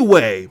only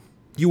way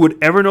you would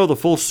ever know the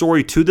full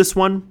story to this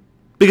one,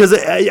 because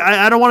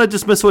I don't want to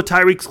dismiss what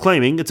Tyreek's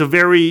claiming. It's a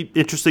very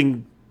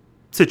interesting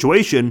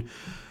situation.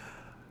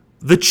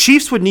 The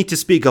Chiefs would need to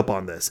speak up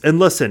on this. And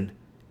listen,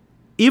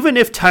 even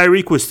if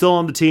Tyreek was still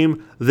on the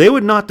team, they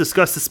would not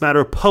discuss this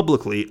matter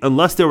publicly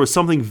unless there was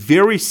something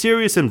very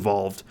serious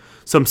involved.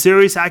 Some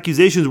serious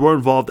accusations were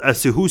involved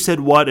as to who said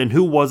what and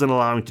who wasn't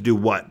allowing to do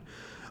what,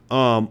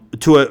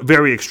 to a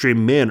very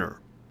extreme manner.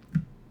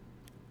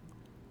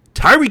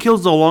 Tyreek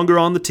Hill's no longer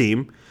on the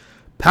team.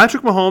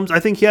 Patrick Mahomes, I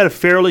think he had a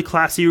fairly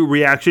classy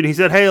reaction. He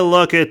said, hey,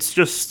 look, it's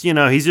just,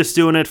 he's just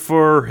doing it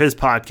for his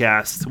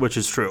podcast, which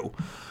is true.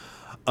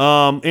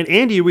 And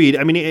Andy Reid,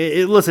 I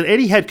mean, listen,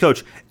 any head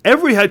coach,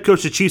 every head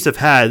coach the Chiefs have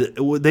had,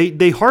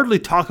 they hardly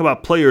talk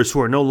about players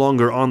who are no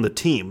longer on the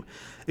team,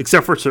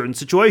 except for certain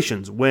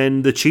situations.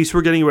 When the Chiefs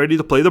were getting ready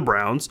to play the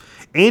Browns,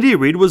 Andy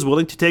Reid was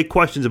willing to take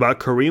questions about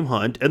Kareem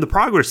Hunt and the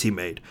progress he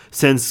made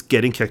since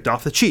getting kicked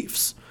off the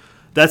Chiefs.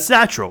 That's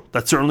natural.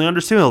 That's certainly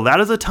understandable.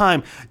 That is a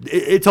time.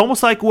 It's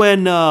almost like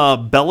when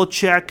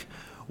Belichick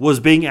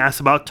was being asked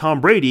about Tom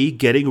Brady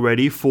getting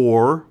ready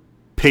for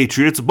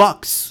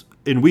Patriots-Bucks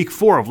in Week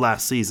 4 of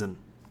last season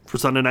for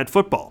Sunday Night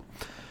Football.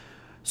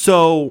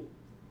 So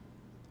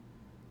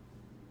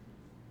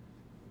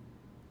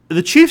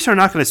the Chiefs are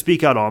not going to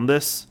speak out on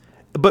this.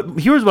 But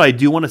here's what I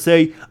do want to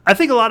say. I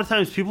think a lot of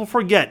times people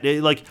forget.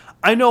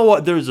 I know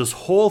there's this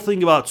whole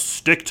thing about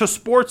stick to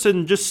sports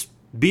and just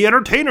be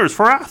entertainers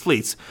for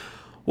athletes.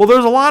 Well,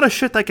 there's a lot of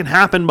shit that can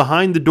happen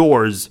behind the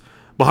doors,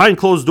 behind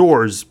closed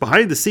doors,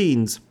 behind the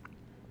scenes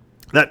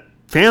that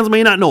fans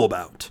may not know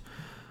about.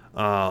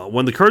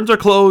 When the curtains are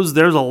closed,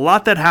 there's a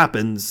lot that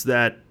happens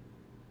that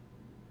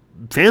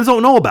fans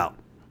don't know about.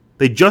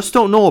 They just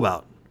don't know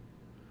about.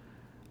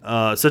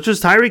 Such as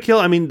Tyreek Hill.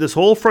 I mean, this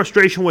whole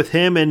frustration with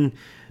him and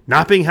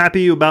not being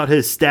happy about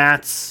his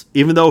stats,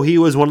 even though he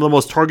was one of the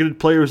most targeted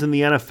players in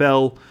the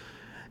NFL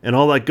and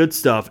all that good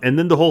stuff. And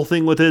then the whole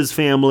thing with his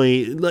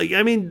family.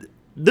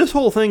 This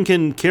whole thing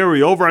can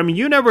carry over. I mean,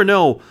 you never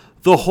know.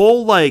 The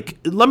whole,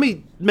 let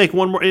me make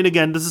one more, and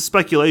again, this is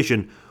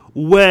speculation.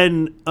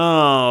 When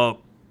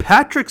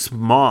Patrick's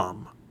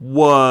mom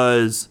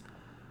was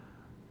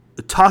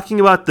talking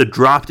about the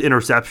dropped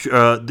interception,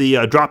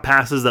 the drop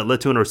passes that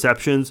led to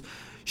interceptions.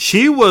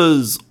 She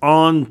was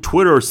on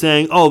Twitter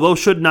saying, "Oh, those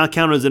should not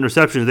count as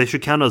interceptions. They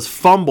should count as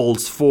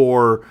fumbles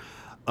for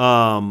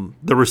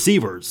the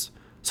receivers."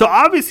 So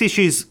obviously,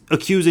 she's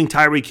accusing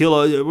Tyreek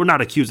Hill. We're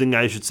not accusing,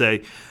 I should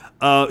say.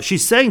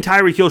 She's saying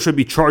Tyreek Hill should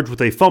be charged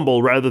with a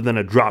fumble rather than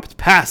a dropped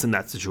pass in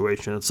that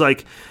situation. It's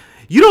like,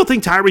 you don't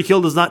think Tyreek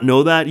Hill does not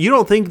know that? You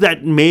don't think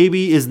that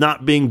maybe is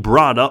not being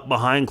brought up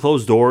behind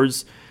closed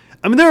doors?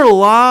 I mean, there are a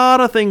lot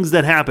of things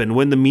that happen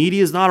when the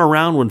media is not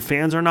around, when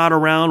fans are not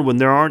around, when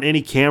there aren't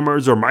any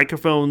cameras or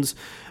microphones.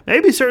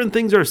 Maybe certain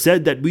things are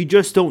said that we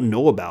just don't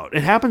know about.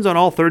 It happens on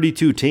all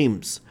 32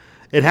 teams.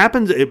 It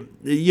happens,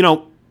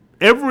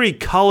 every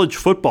college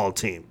football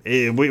team.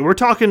 We're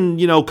talking,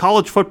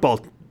 college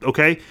football,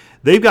 okay?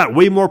 They've got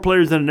way more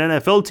players than an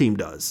NFL team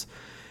does.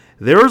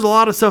 There's a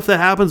lot of stuff that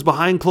happens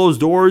behind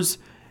closed doors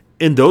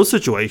in those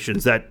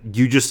situations that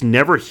you just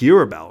never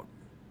hear about.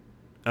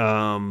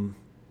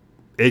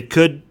 It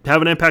could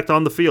have an impact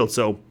on the field.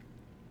 So,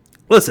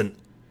 listen,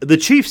 the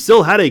Chiefs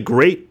still had a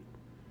great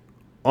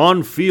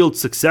on-field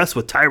success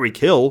with Tyreek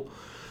Hill.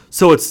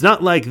 So it's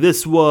not like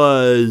this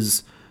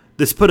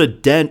put a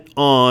dent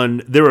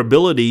on their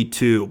ability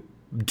to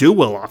do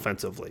well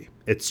offensively.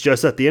 It's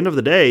just at the end of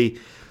the day,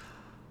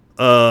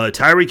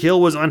 Tyreek Hill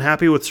was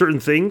unhappy with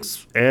certain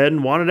things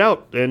and wanted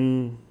out.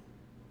 And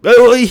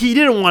he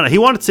didn't want it. He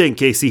wanted to stay in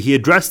KC. He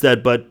addressed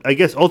that, but I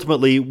guess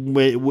ultimately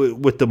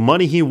with the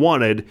money he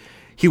wanted,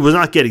 he was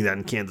not getting that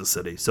in Kansas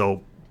City,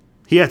 so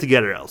he had to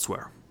get it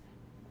elsewhere.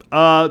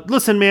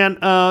 Listen, man,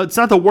 it's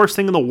not the worst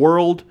thing in the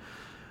world.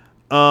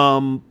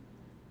 Listen,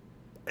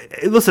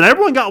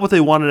 everyone got what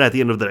they wanted at the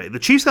end of the day. The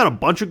Chiefs got a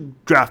bunch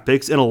of draft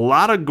picks and a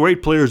lot of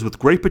great players with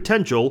great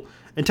potential,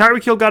 and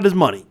Tyreek Hill got his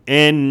money.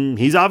 And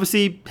he's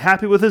obviously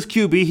happy with his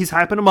QB. He's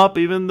hyping him up,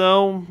 even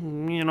though,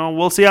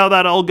 we'll see how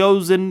that all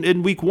goes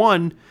in week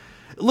one.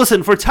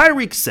 Listen, for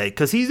Tyreek's sake,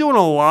 because he's doing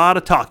a lot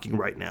of talking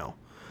right now.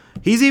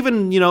 He's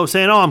even,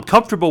 saying, "Oh, I'm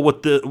comfortable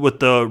with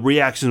the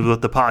reactions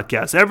with the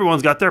podcast.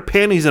 Everyone's got their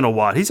panties in a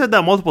wad." He said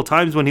that multiple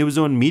times when he was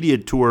doing media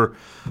tour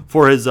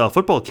for his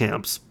football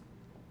camps.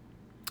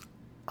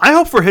 I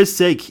hope for his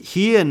sake,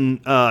 he and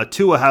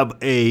Tua have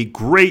a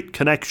great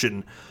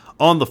connection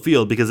on the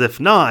field, because if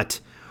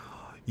not,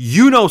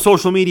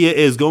 social media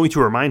is going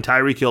to remind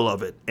Tyreek Hill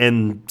of it,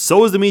 and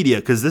so is the media,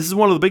 because this is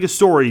one of the biggest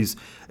stories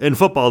in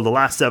football the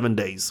last 7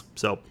 days.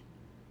 So,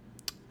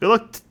 good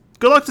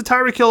luck to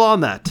Tyreek Hill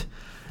on that.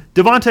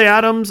 Davante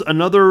Adams,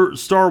 another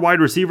star wide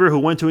receiver who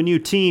went to a new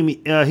team,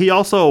 he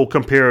also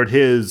compared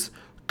his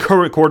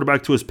current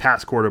quarterback to his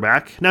past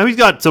quarterback. Now, he's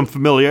got some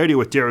familiarity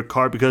with Derek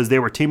Carr because they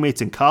were teammates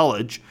in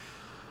college,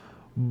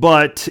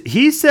 but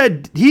he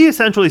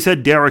essentially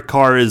said Derek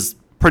Carr is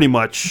pretty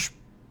much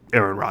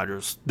Aaron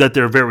Rodgers, that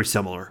they're very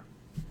similar.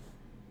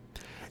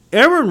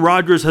 Aaron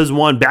Rodgers has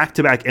won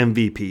back-to-back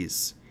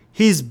MVPs.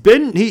 He's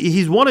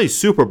won a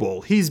Super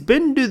Bowl. He's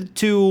been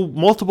to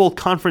multiple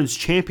conference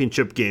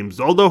championship games.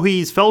 Although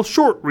he's fell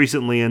short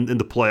recently in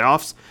the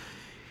playoffs,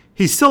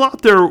 he's still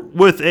out there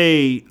with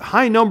a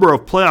high number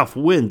of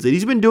playoff wins, and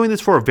he's been doing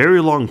this for a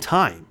very long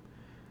time.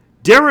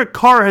 Derek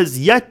Carr has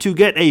yet to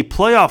get a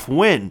playoff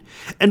win.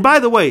 And by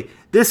the way,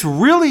 this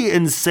really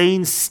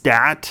insane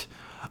stat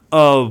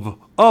of,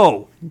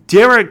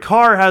 Derek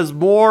Carr has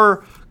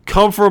more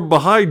come from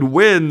behind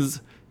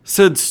wins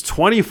since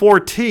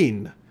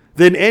 2014.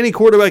 Than any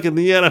quarterback in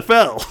the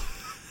NFL.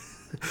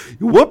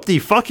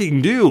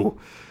 Whoop-de-fucking-do.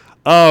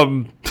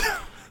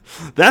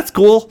 That's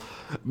cool.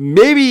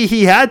 Maybe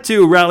he had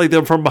to rally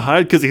them from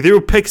behind because he threw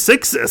pick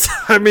sixes.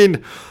 I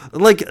mean,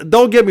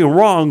 don't get me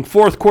wrong,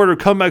 fourth quarter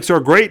comebacks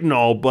are great and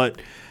all,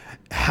 but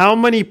how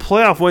many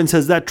playoff wins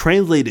has that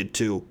translated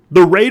to?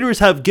 The Raiders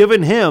have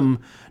given him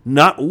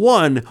not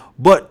one,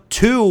 but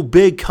 2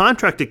 big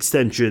contract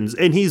extensions,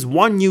 and he's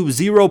won you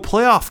 0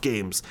 playoff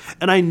games.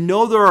 And I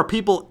know there are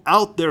people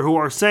out there who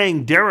are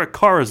saying Derek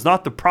Carr is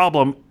not the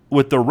problem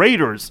with the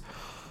Raiders.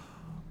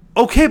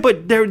 Okay,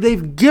 but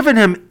they've given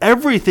him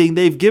everything.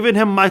 They've given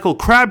him Michael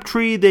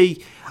Crabtree,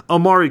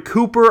 Amari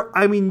Cooper.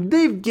 I mean,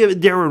 they've given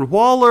Darren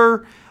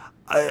Waller.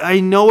 I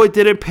know it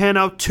didn't pan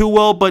out too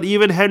well, but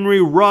even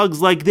Henry Ruggs,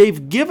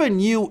 they've given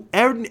you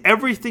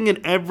everything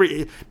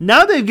and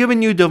now they've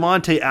given you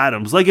Davante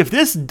Adams. If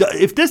this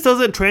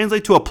doesn't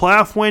translate to a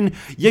playoff win,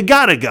 you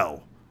gotta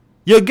go.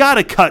 You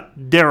gotta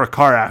cut Derek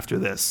Carr after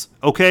this,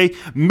 okay?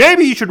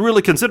 Maybe you should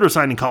really consider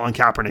signing Colin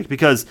Kaepernick,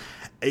 because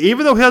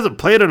even though he hasn't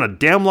played in a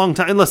damn long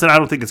time, and listen, I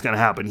don't think it's gonna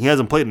happen. He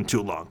hasn't played in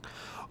too long,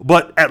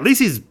 but at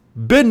least he's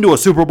been to a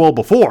Super Bowl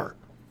before,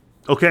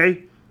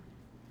 okay?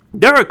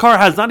 Derek Carr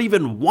has not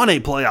even won a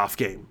playoff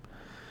game.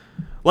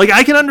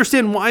 I can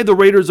understand why the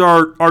Raiders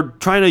are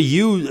trying to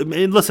use. I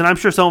mean, listen, I'm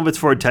sure some of it's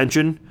for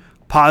attention,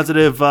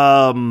 positive.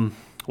 Positive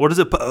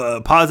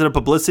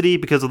publicity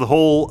because of the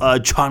whole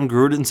John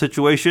Gruden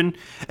situation,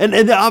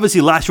 and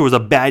obviously last year was a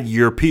bad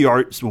year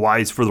PR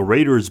wise for the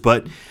Raiders.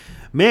 But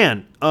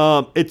man,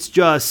 it's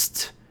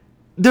just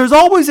there's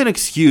always an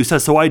excuse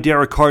as to why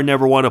Derek Carr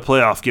never won a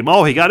playoff game.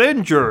 Oh, he got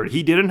injured.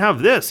 He didn't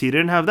have this. He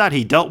didn't have that.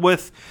 He dealt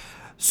with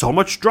So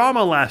much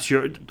drama last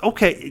year.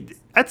 Okay,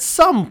 at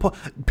some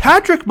point,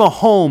 Patrick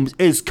Mahomes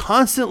is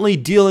constantly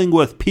dealing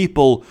with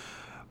people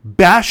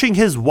bashing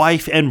his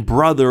wife and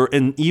brother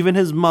and even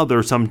his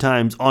mother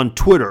sometimes on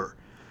Twitter.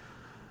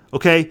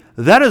 Okay,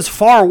 that is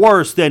far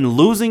worse than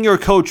losing your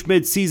coach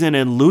midseason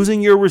and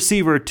losing your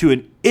receiver to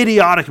an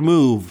idiotic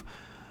move.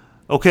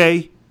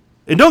 Okay,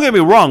 and don't get me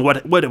wrong,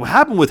 what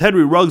happened with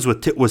Henry Ruggs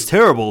was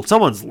terrible.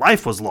 Someone's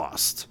life was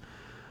lost.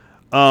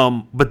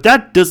 But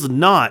that does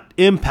not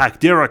impact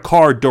Derek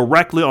Carr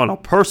directly on a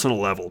personal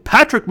level.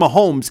 Patrick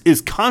Mahomes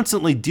is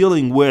constantly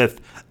dealing with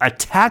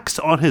attacks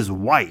on his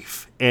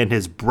wife and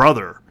his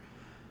brother.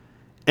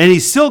 And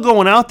he's still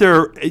going out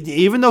there,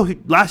 even though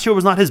last year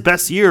was not his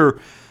best year,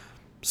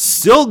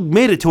 still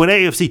made it to an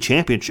AFC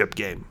championship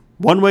game,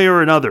 one way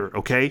or another,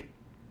 okay?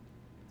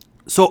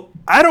 So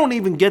I don't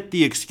even get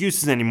the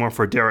excuses anymore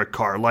for Derek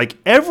Carr. Like,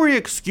 every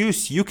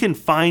excuse you can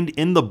find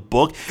in the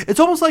book, it's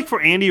almost like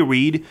for Andy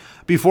Reid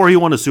before he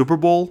won a Super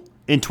Bowl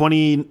in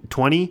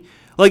 2020.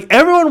 Like,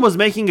 everyone was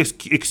making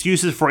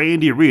excuses for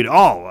Andy Reid.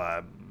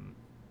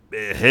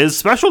 His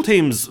special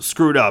teams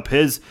screwed up.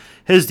 His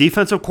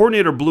defensive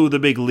coordinator blew the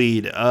big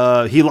lead.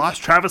 He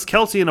lost Travis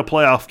Kelce in a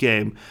playoff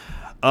game.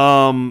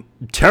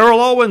 Terrell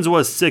Owens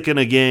was sick in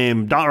a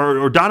game,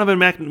 or Donovan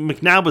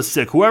McNabb was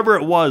sick, whoever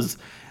it was.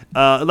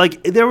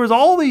 There was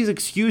all these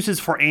excuses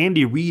for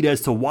Andy Reid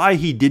as to why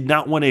he did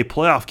not win a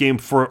playoff game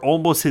for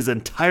almost his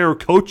entire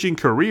coaching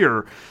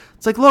career.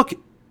 It's like, look,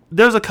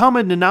 there's a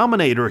common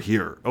denominator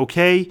here,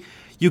 okay?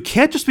 You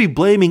can't just be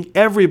blaming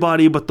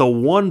everybody but the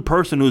one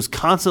person who's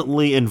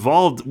constantly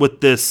involved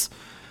with this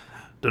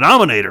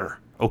denominator,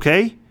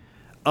 okay?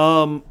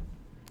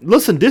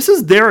 Listen, this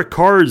is Derek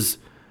Carr's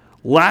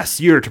last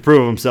year to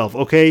prove himself,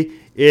 okay?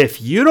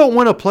 If you don't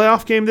win a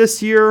playoff game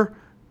this year,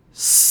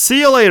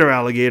 see you later,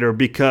 alligator,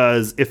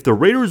 because if the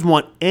Raiders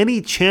want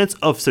any chance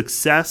of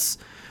success,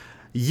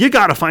 you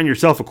got to find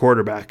yourself a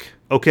quarterback,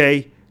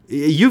 okay?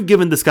 You've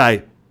given this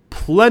guy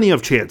plenty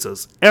of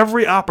chances,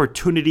 every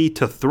opportunity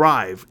to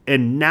thrive,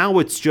 and now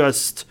it's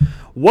just,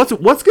 what's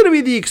going to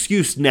be the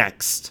excuse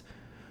next?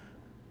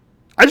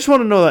 I just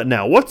want to know that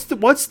now. What's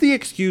the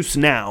excuse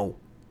now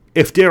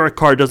if Derek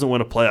Carr doesn't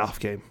win a playoff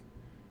game?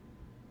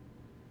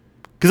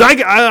 Because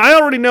I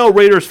already know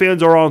Raiders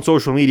fans are on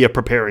social media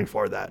preparing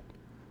for that.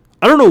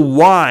 I don't know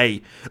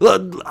why.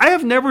 I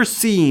have never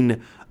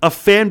seen a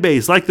fan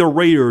base like the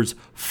Raiders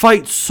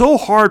fight so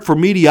hard for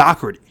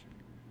mediocrity.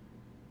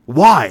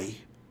 Why?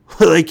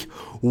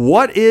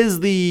 What are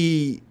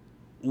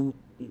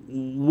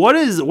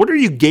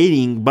you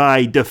gaining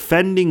by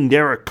defending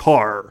Derek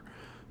Carr,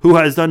 who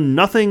has done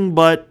nothing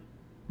but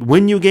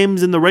win you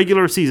games in the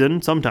regular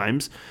season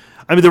sometimes?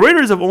 I mean, the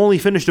Raiders have only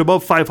finished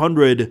above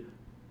 500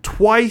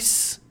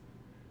 twice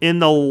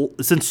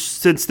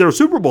since their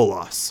Super Bowl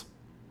loss.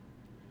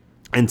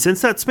 And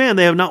since that span,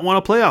 they have not won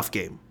a playoff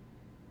game.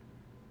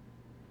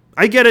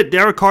 I get it.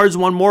 Derek Carr's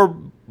won more,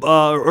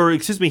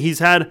 he's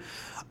had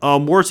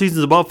more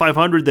seasons above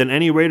 500 than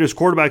any Raiders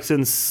quarterback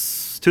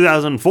since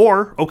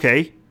 2004.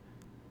 Okay.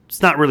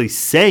 It's not really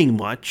saying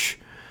much.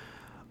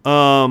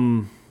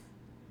 It'd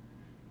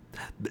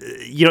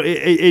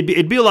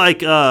be like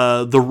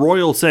the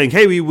Royals saying,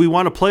 hey, we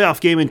won a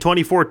playoff game in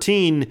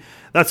 2014.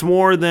 That's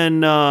more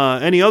than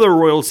any other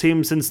Royals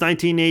team since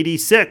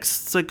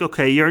 1986. It's like,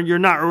 okay, you're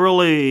not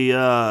really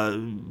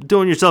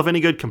doing yourself any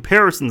good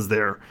comparisons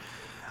there.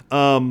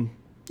 You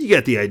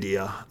get the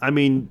idea. I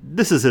mean,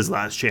 this is his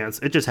last chance.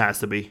 It just has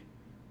to be.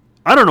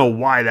 I don't know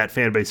why that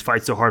fan base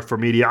fights so hard for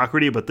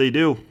mediocrity, but they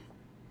do.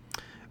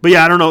 But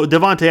yeah, I don't know.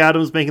 Devontae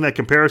Adams making that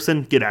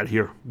comparison, get out of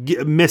here.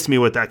 Miss me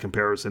with that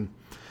comparison.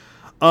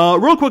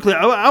 Real quickly,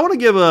 I want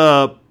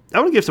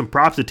to give some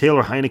props to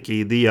Taylor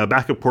Heinicke, the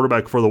backup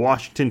quarterback for the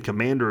Washington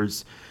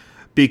Commanders,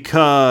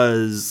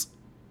 because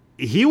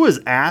he was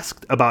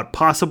asked about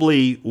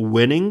possibly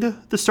winning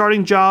the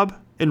starting job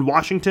in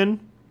Washington,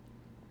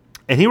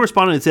 and he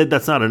responded and said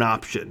that's not an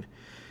option.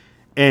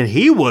 And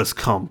he was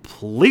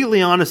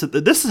completely honest.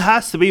 This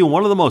has to be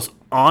one of the most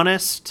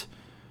honest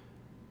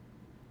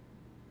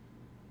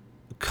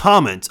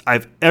comments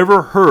I've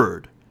ever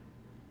heard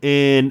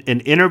in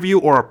an interview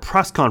or a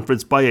press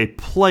conference by a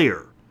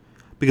player.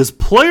 Because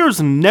players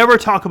never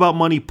talk about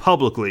money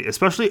publicly,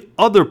 especially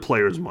other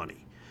players'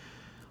 money.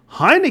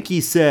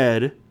 Heinicke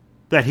said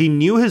that he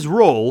knew his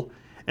role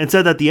and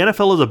said that the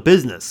NFL is a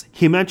business.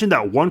 He mentioned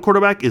that one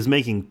quarterback is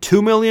making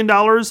 $2 million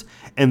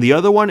and the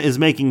other one is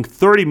making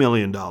 $30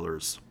 million.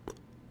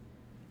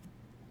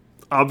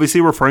 Obviously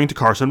referring to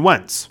Carson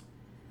Wentz.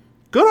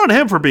 Good on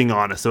him for being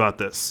honest about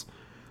this.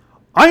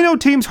 I know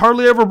teams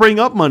hardly ever bring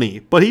up money,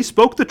 but he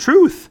spoke the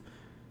truth.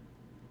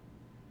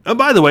 And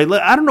by the way,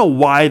 I don't know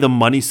why the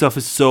money stuff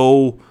is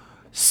so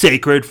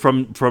sacred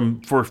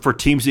for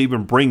teams to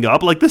even bring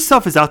up. Like, this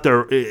stuff is out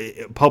there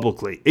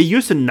publicly. It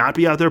used to not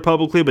be out there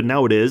publicly, but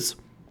now it is.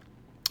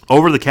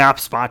 Over the Cap,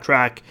 Spot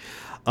Track,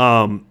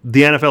 the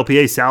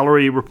NFLPA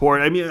salary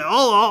report. I mean,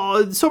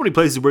 so many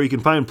places where you can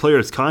find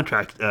players'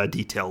 contract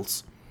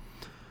details.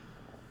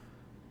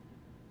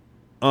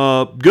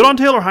 Good on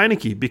Taylor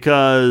Heinicke,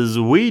 because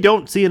we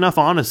don't see enough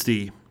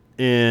honesty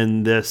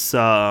in this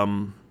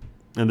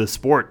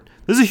sport.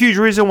 This is a huge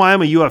reason why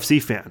I'm a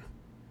UFC fan.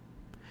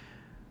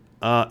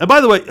 And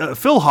by the way,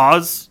 Phil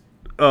Hawes,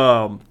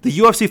 the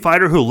UFC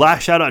fighter who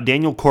lashed out at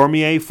Daniel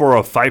Cormier for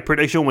a fight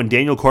prediction when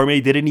Daniel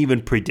Cormier didn't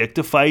even predict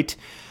a fight.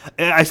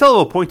 I still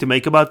have a point to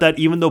make about that,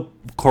 even though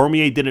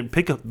Cormier didn't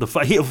pick up the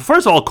fight.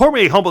 First of all,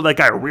 Cormier humbled that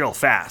guy real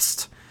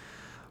fast.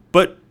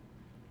 But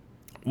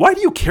why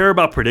do you care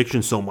about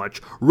predictions so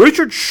much?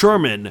 Richard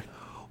Sherman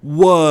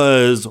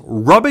was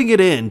rubbing it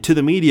in to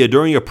the media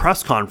during a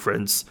press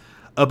conference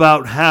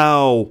about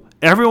how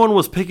everyone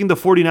was picking the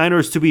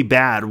 49ers to be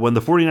bad when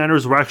the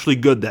 49ers were actually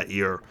good that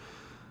year.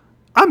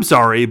 I'm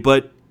sorry,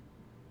 but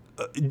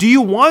do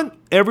you want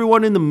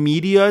everyone in the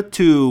media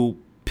to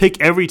pick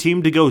every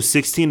team to go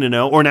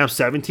 16-0 or now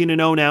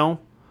 17-0 now?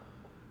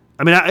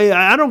 I mean,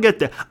 I don't get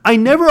that. I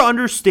never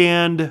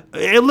understand.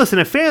 Listen,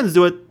 if fans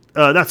do it,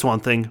 that's one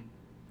thing.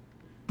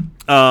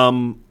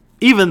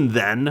 Even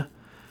then,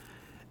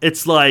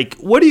 it's like,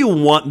 what do you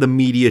want the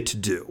media to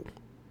do?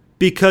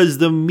 Because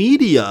the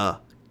media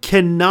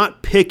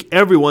cannot pick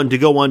everyone to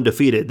go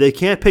undefeated. They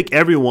can't pick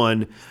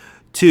everyone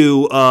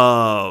to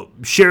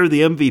share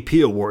the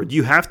MVP award.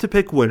 You have to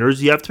pick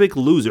winners. You have to pick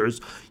losers.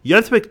 You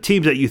have to pick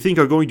teams that you think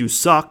are going to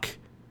suck,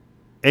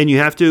 and you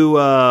have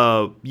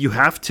to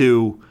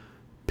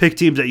pick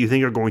teams that you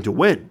think are going to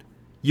win.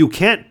 You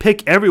can't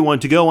pick everyone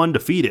to go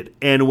undefeated.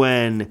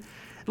 And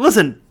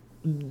listen,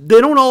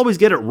 they don't always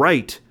get it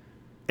right.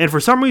 And for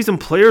some reason,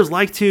 players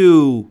like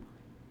to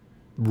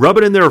rub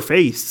it in their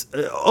face.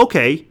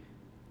 Okay,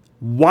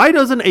 why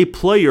doesn't a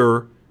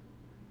player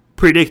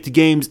predict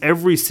games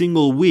every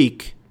single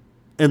week,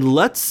 and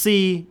let's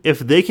see if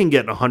they can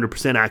get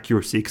 100%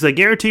 accuracy? Because I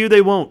guarantee you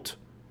they won't.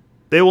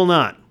 They will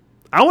not.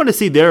 I want to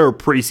see their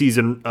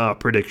preseason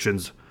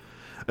predictions.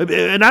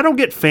 And I don't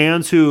get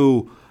fans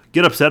who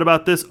get upset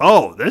about this.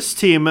 Oh, this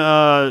team,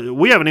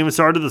 we haven't even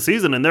started the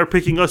season, and they're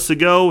picking us to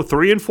go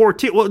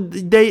 3-14. Well,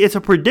 it's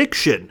a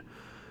prediction.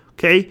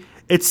 Okay?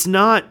 It's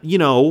not,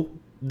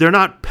 they're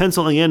not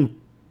penciling in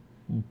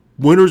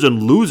winners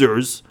and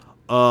losers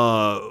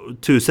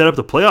to set up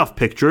the playoff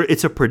picture.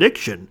 It's a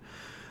prediction.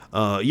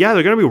 Yeah,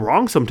 they're going to be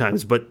wrong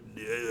sometimes, but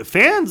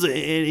fans and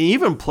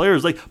even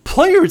players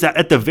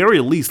at the very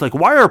least,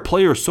 why are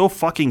players so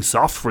fucking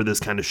soft for this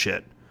kind of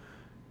shit?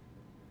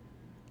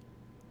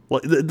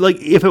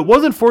 If it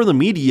wasn't for the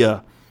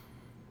media,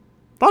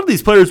 a lot of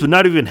these players would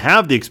not even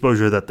have the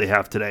exposure that they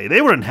have today.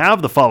 They wouldn't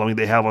have the following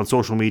they have on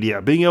social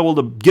media, being able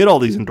to get all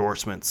these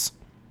endorsements.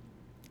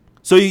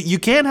 So you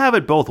can't have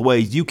it both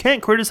ways. You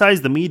can't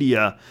criticize the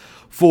media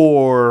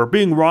for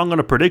being wrong on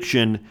a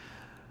prediction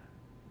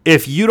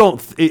if you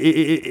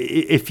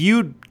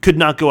could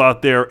not go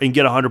out there and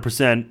get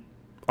 100%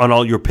 on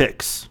all your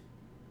picks.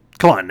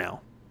 Come on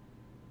now.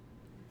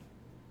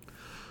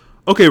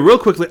 Okay, real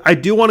quickly, I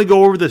do want to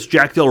go over this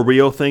Jack Del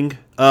Rio thing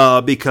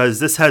because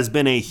this has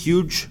been a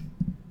huge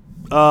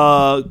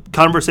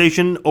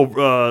conversation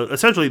over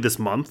essentially this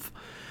month.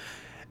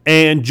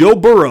 And Joe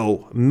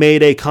Burrow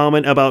made a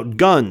comment about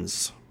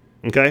guns.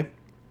 Okay?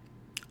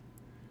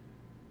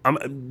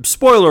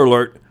 Spoiler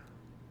alert.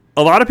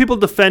 A lot of people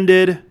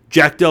defended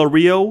Jack Del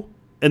Rio,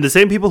 and the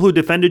same people who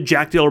defended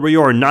Jack Del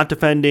Rio are not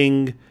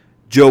defending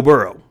Joe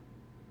Burrow.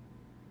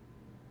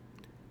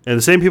 And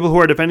the same people who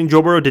are defending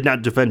Joe Burrow did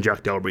not defend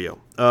Jack Del Rio.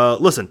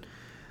 Listen,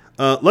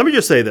 let me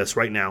just say this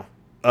right now.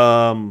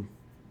 The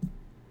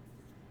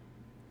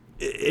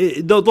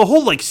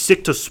whole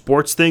stick to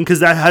sports thing, because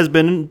that has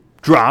been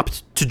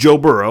dropped to Joe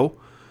Burrow.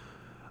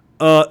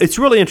 It's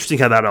really interesting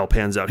how that all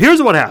pans out.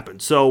 Here's what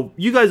happened. So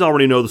you guys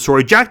already know the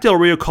story. Jack Del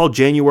Rio called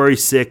January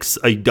 6th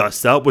a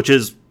dust up, which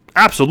is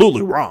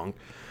absolutely wrong.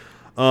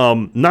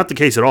 Not the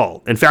case at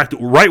all. In fact,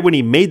 right when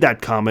he made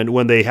that comment,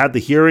 when they had the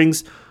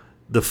hearings,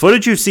 the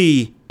footage you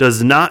see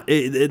does not,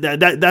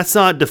 that's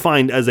not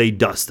defined as a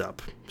dust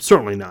up.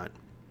 Certainly not.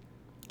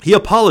 He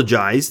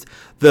apologized.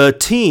 The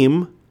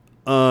team,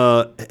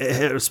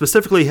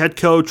 specifically head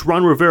coach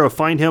Ron Rivera,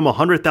 fined him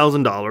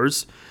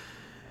 $100,000.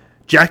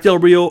 Jack Del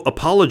Rio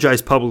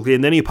apologized publicly,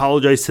 and then he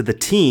apologized to the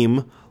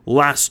team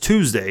last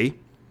Tuesday.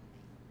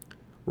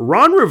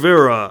 Ron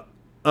Rivera,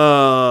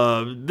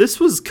 this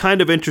was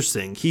kind of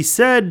interesting. He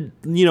said,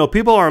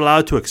 people are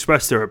allowed to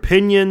express their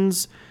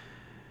opinions,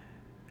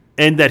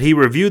 and that he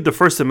reviewed the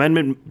First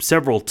Amendment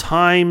several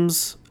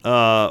times.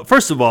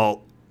 First of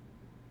all,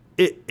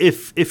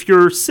 if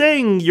you're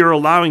saying you're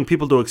allowing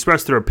people to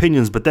express their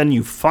opinions, but then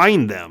you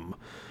fine them,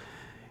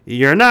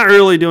 you're not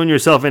really doing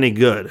yourself any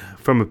good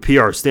from a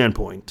PR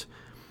standpoint.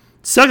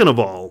 Second of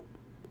all,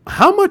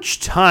 how much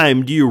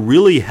time do you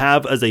really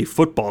have as a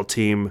football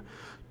team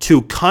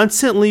to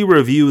constantly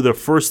review the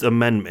First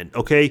Amendment?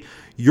 Okay,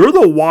 you're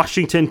the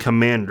Washington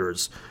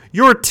Commanders.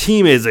 Your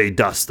team is a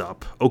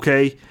dust-up,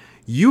 okay?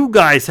 You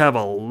guys have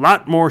a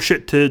lot more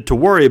shit to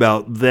worry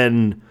about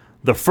than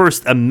the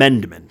First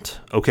Amendment,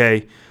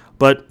 okay?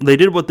 But they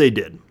did what they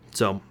did,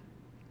 so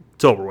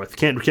it's over with.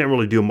 Can't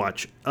really do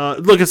much.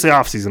 Look, it's the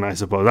offseason, I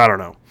suppose. I don't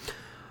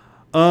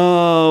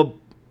know.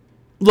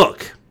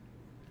 Look,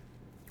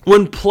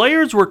 when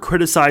players were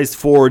criticized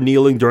for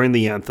kneeling during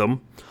the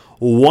anthem,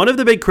 One of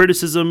the big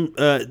criticism,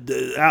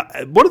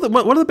 one of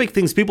the big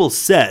things people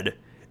said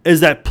is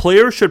that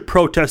players should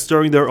protest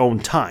during their own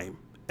time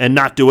and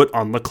not do it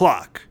on the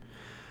clock.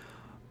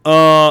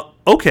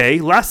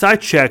 Okay, last I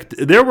checked,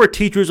 there were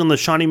teachers in the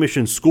Shawnee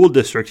Mission School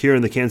District here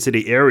in the Kansas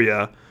City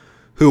area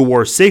who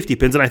wore safety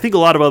pins, and I think a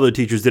lot of other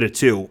teachers did it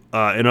too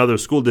in other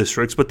school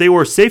districts, but they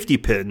wore safety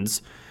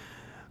pins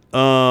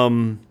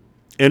in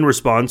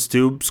response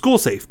to school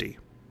safety.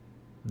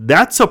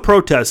 That's a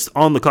protest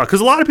on the clock. Because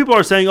a lot of people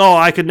are saying, oh,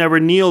 I could never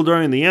kneel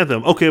during the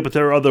anthem. Okay, but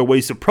there are other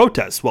ways to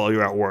protest while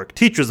you're at work.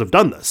 Teachers have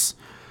done this.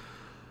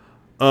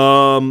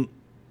 The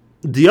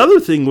other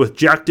thing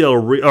with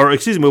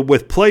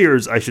with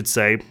players, I should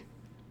say,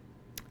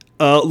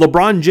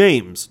 LeBron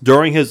James,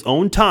 during his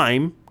own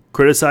time,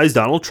 criticized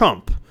Donald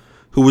Trump,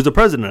 who was the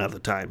president at the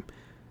time.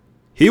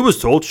 He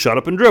was told, shut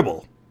up and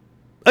dribble.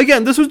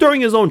 Again, this was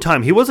during his own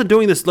time. He wasn't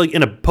doing this like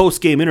in a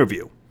post-game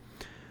interview.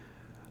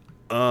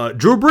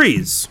 Drew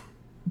Brees,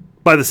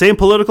 by the same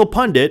political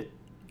pundit,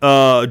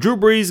 Drew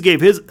Brees gave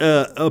his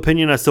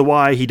opinion as to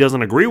why he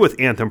doesn't agree with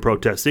anthem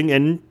protesting,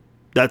 and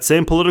that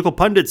same political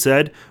pundit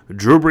said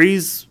Drew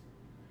Brees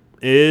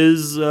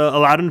is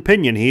allowed an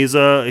opinion. He's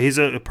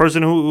a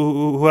person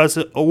who has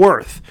a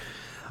worth,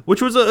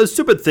 which was a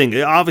stupid thing.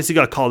 It obviously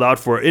got called out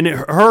for it. And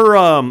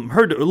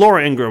her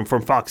Laura Ingraham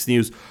from Fox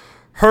News,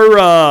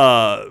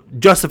 her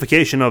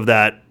justification of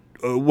that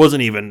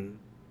wasn't even.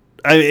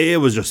 It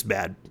was just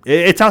bad.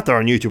 It's out there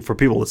on YouTube for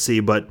people to see,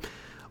 but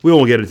we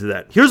won't get into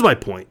that. Here's my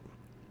point.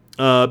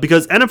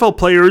 Because NFL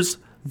players,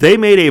 they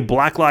made a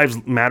Black Lives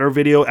Matter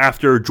video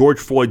after George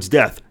Floyd's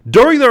death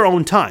during their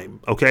own time,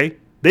 okay?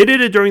 They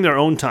did it during their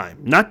own time,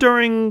 not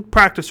during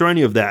practice or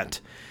any of that.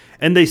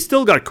 And they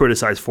still got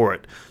criticized for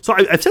it. So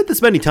I've said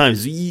this many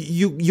times.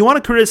 You want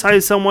to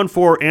criticize someone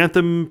for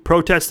anthem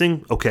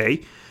protesting?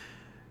 Okay.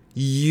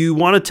 You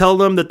want to tell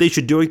them that they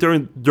should do it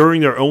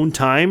during their own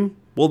time?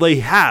 Well, they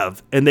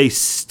have, and they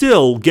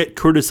still get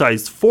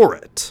criticized for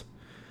it.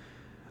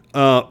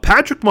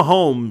 Patrick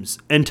Mahomes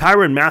and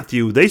Tyrann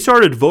Mathieu, they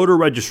started voter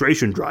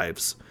registration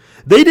drives.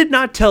 They did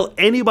not tell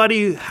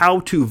anybody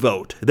how to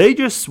vote. They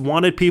just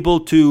wanted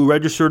people to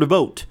register to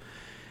vote.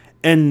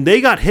 And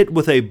they got hit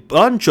with a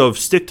bunch of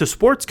stick to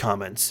sports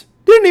comments.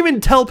 They didn't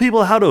even tell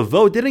people how to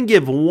vote. They didn't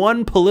give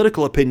one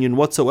political opinion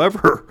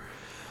whatsoever.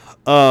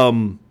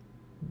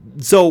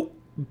 So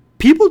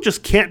people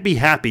just can't be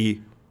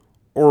happy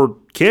or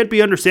can't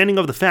be understanding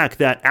of the fact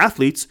that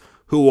athletes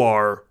who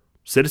are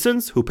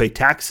citizens, who pay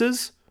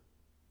taxes,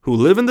 who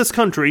live in this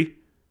country,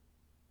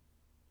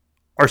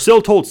 are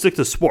still told stick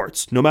to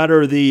sports, no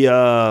matter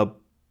the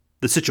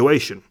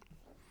situation.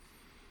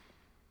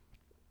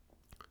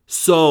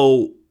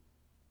 So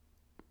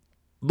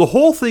the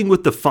whole thing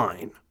with the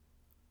fine,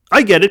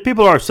 I get it.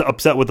 People are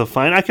upset with the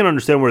fine. I can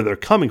understand where they're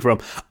coming from.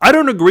 I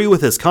don't agree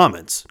with his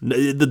comments.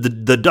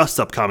 The dust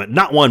up comment,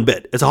 not one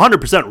bit. It's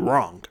 100%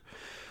 wrong.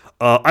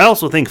 I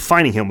also think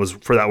fining him was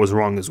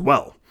wrong as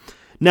well.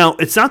 Now,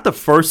 it's not the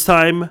first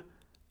time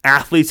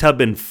athletes have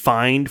been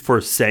fined for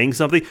saying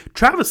something.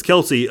 Travis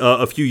Kelce,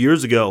 a few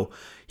years ago,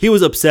 he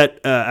was upset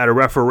at a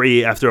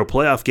referee after a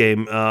playoff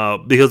game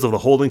because of the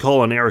holding call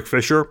on Eric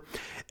Fisher,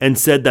 and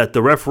said that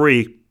the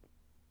referee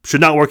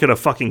should not work at a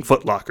fucking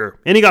Foot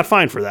Locker, and he got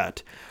fined for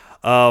that.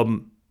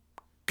 In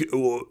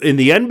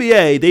the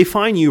NBA, they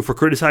fine you for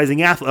criticizing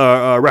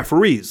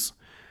referees.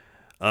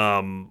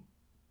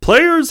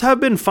 Players have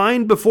been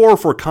fined before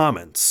for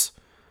comments.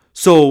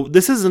 So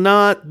this is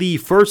not the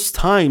first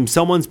time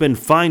someone's been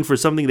fined for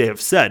something they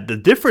have said. The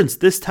difference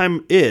this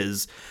time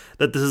is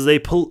that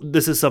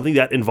this is something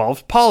that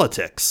involves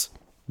politics.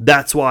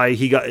 That's why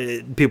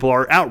people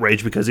are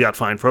outraged because he got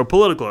fined for a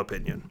political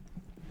opinion.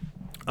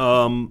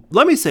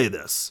 Let me say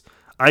this.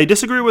 I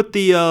disagree with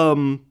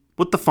the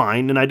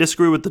fine, and I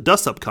disagree with the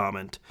dust-up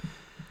comment.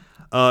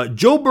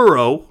 Joe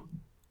Burrow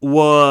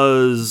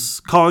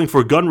was calling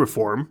for gun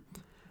reform,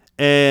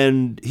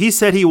 and he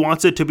said he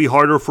wants it to be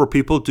harder for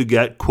people to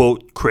get,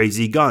 quote,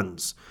 crazy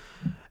guns.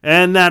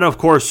 And that, of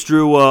course,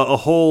 drew a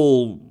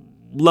whole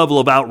level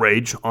of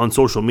outrage on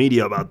social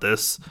media about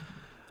this.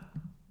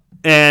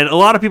 And a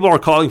lot of people are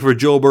calling for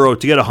Joe Burrow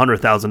to get a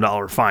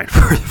 $100,000 fine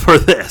for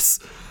this.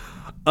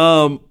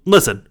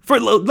 Listen,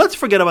 let's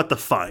forget about the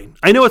fine.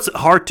 I know it's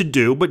hard to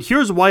do, but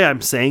here's why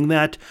I'm saying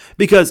that.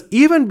 Because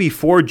even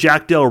before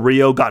Jack Del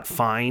Rio got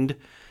fined,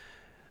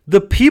 the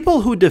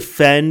people who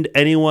defend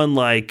anyone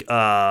like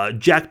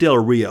Jack Del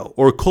Rio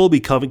or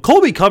Colby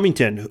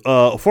Covington,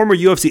 former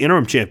UFC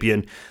interim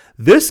champion,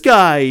 this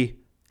guy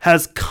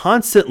has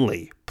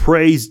constantly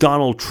praised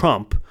Donald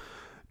Trump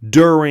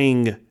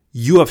during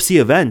UFC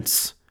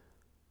events.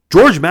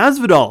 George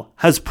Masvidal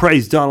has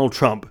praised Donald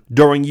Trump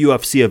during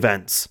UFC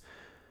events.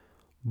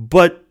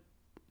 But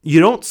you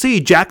don't see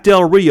Jack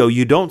Del Rio,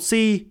 you don't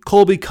see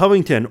Colby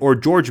Covington or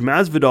George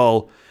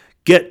Masvidal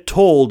get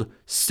told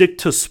stick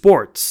to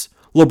sports.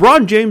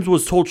 LeBron James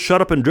was told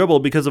shut up and dribble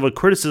because of a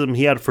criticism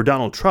he had for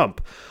Donald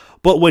Trump.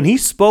 But when he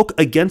spoke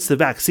against the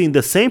vaccine,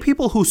 the same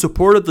people who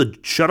supported the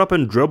shut up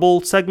and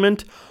dribble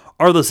segment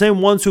are the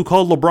same ones who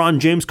called LeBron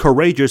James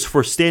courageous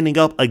for standing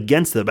up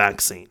against the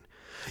vaccine.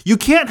 You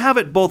can't have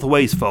it both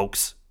ways,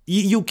 folks.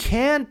 You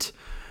can't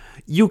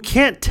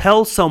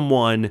tell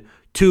someone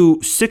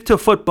to stick to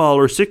football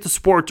or stick to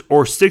sports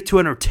or stick to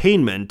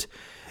entertainment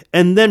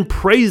and then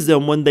praise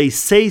them when they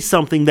say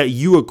something that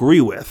you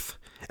agree with.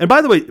 And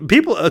by the way,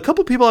 a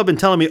couple people have been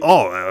telling me,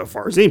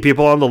 Farzine,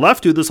 people on the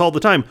left do this all the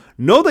time.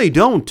 No, they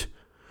don't.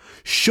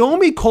 Show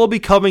me Colby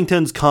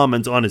Covington's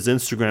comments on his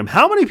Instagram.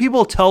 How many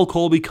people tell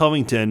Colby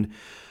Covington,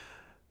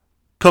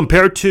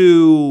 compared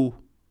to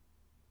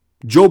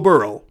Joe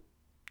Burrow,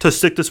 to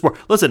stick to sport?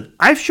 Listen,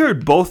 I've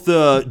shared both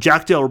the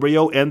Jack Del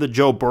Rio and the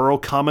Joe Burrow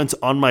comments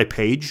on my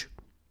page,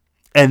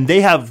 and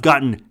they have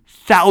gotten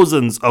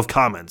thousands of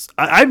comments.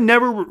 I've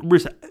never,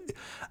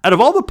 out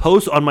of all the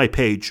posts on my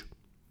page,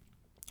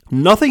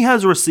 nothing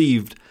has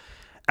received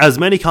as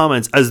many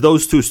comments as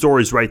those two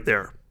stories right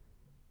there.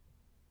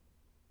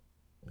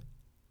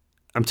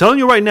 I'm telling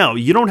you right now,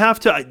 you don't have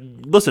to,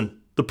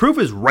 listen, the proof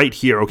is right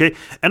here, okay?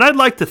 And I'd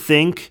like to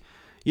think,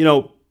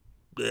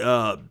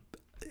 so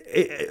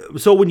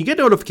when you get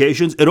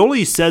notifications, it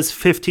only says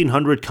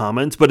 1,500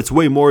 comments, but it's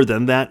way more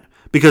than that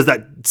because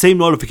that same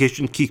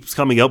notification keeps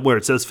coming up where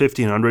it says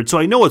 1,500. So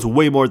I know it's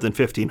way more than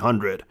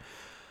 1,500.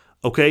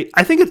 Okay,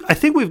 I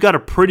think we've got a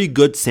pretty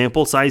good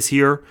sample size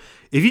here.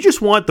 If you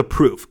just want the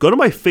proof, go to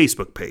my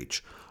Facebook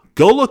page.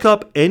 Go look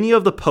up any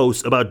of the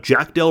posts about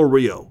Jack Del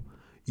Rio.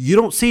 You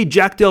don't see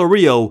Jack Del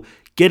Rio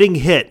getting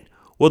hit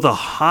with a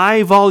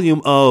high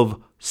volume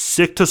of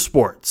stick to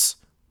sports.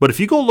 But if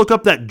you go look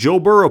up that Joe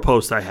Burrow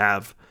post I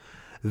have,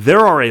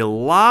 there are a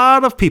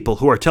lot of people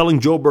who are telling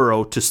Joe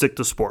Burrow to stick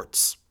to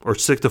sports or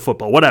stick to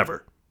football,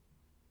 whatever.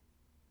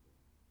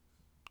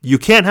 You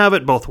can't have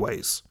it both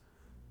ways.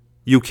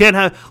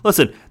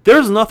 Listen,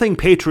 there's nothing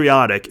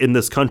patriotic in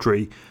this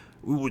country.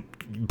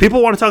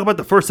 People want to talk about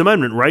the First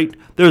Amendment, right?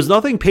 There's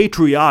nothing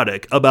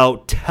patriotic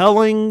about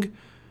telling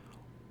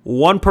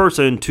one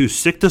person to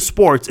stick to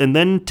sports and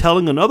then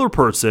telling another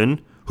person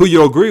who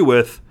you agree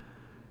with,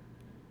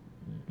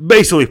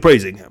 basically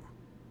praising him.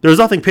 There's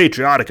nothing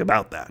patriotic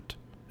about that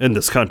in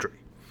this country.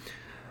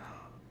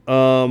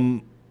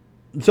 So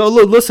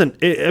listen,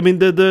 I mean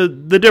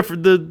the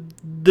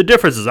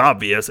difference is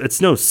obvious. It's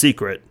no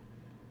secret.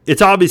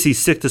 It's obviously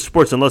stick to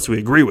sports unless we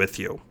agree with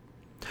you.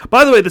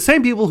 By the way, the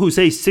same people who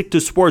say stick to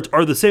sports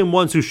are the same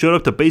ones who showed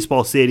up to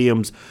baseball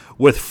stadiums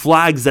with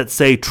flags that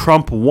say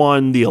Trump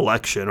won the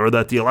election or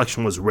that the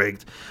election was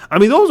rigged. I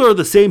mean, those are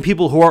the same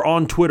people who are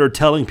on Twitter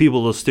telling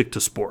people to stick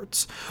to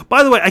sports.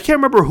 By the way, I can't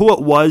remember who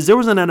it was. There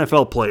was an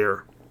NFL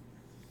player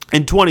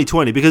in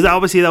 2020 because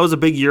obviously that was a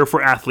big year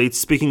for athletes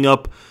speaking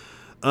up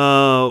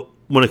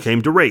when it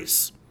came to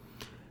race.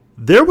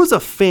 There was a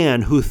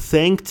fan who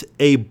thanked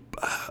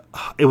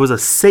it was a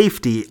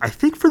safety, I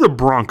think for the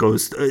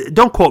Broncos.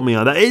 Don't quote me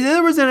on that.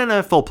 There was an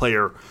NFL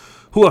player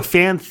who a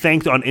fan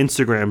thanked on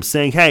Instagram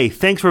saying, hey,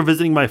 thanks for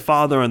visiting my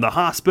father in the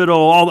hospital,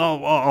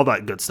 all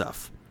that good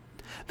stuff.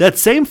 That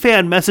same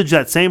fan messaged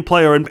that same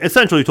player and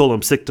essentially told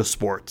him stick to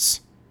sports.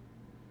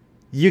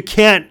 You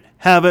can't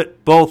have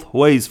it both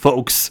ways,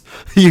 folks.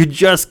 You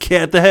just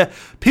can't.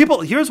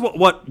 Here's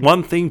what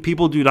one thing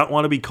people do not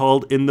want to be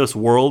called in this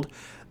world.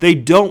 They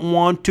don't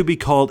want to be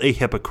called a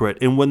hypocrite.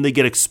 And when they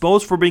get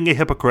exposed for being a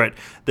hypocrite,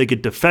 they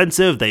get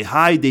defensive, they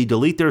hide, they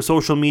delete their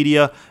social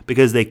media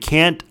because they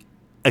can't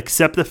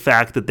accept the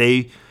fact that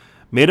they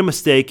made a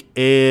mistake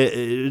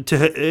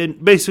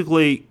and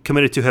basically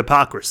committed to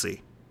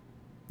hypocrisy.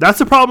 That's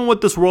the problem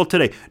with this world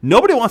today.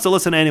 Nobody wants to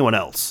listen to anyone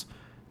else.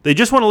 They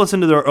just want to listen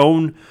to their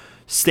own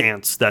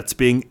stance that's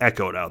being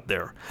echoed out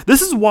there.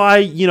 This is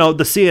why,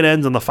 the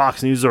CNNs and the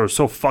Fox News are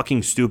so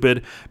fucking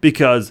stupid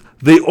because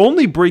they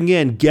only bring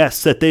in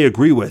guests that they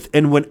agree with.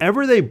 And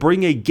whenever they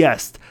bring a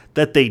guest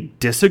that they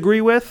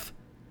disagree with,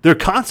 they're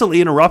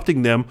constantly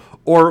interrupting them.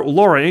 Or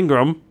Laura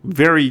Ingraham,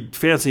 very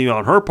fancy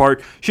on her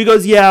part, she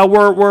goes, yeah,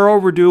 we're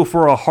overdue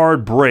for a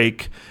hard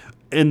break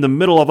in the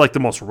middle of like the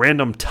most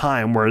random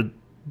time where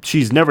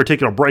she's never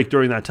taken a break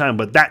during that time,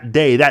 but that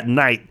day, that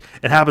night,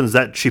 it happens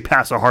that she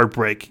passed a hard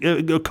break.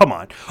 Come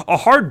on. A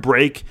hard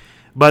break,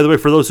 by the way,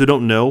 for those who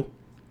don't know,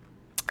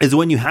 is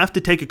when you have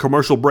to take a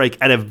commercial break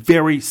at a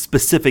very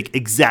specific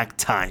exact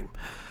time.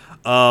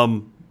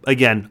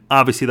 Again,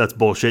 obviously that's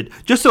bullshit.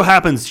 Just so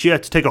happens she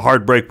had to take a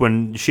hard break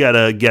when she had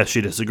a guest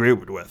she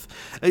disagreed with.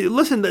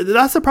 Listen,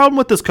 that's the problem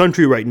with this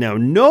country right now.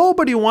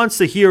 Nobody wants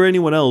to hear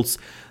anyone else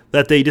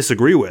that they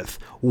disagree with.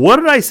 What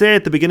did I say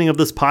at the beginning of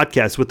this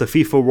podcast with the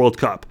FIFA World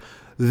Cup?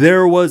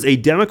 There was a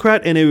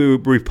Democrat and a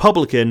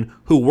Republican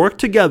who worked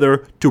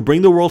together to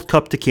bring the World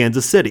Cup to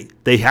Kansas City.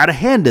 They had a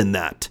hand in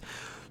that.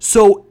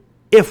 So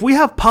if we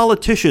have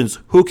politicians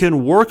who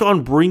can work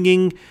on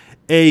bringing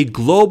a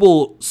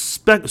global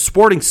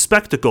sporting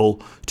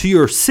spectacle to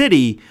your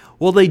city,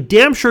 well, they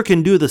damn sure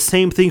can do the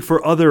same thing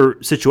for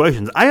other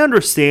situations. I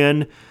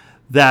understand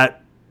that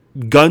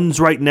guns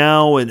right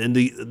now and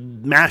the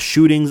mass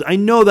shootings, I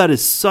know that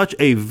is such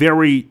a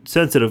very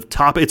sensitive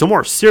topic. It's a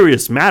more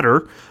serious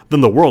matter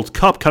than the World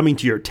Cup coming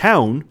to your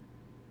town,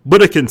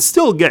 but it can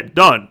still get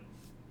done.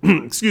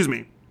 Excuse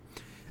me.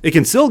 It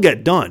can still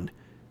get done.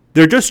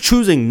 They're just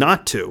choosing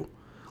not to.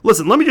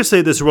 Listen, let me just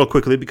say this real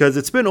quickly because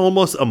it's been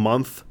almost a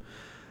month.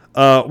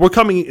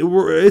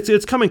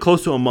 It's coming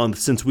close to a month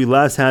since we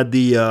last had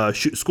the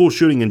school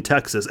shooting in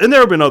Texas, and there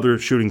have been other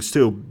shootings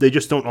too. They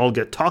just don't all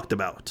get talked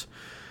about.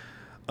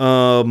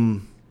 Let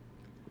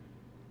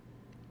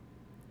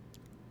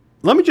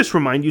me just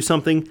remind you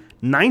something.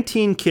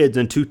 19 kids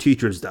and 2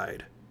 teachers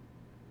died.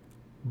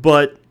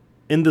 But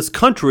in this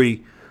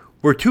country,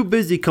 we're too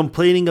busy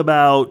complaining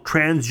about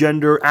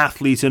transgender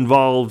athletes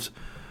involved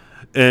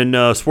in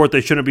sport they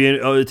shouldn't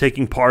be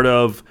taking part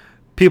of.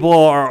 People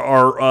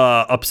are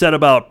upset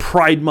about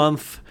Pride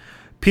Month.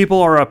 People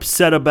are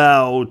upset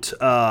about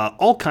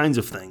all kinds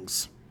of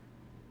things.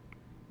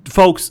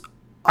 Folks,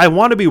 I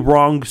want to be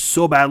wrong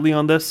so badly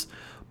on this,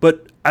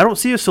 but I don't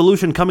see a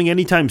solution coming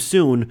anytime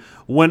soon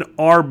when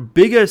our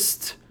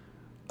biggest...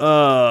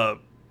 let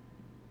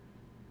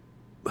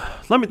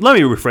me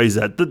rephrase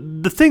that.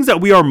 The things that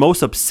we are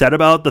most upset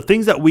about, the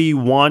things that we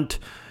want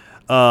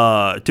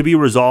to be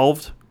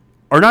resolved,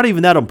 are not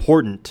even that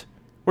important.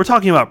 We're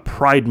talking about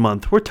Pride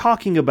Month. We're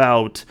talking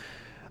about,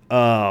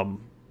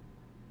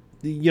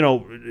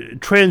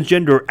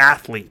 transgender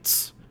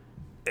athletes,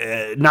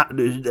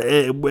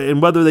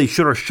 and whether they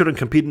should or shouldn't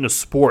compete in a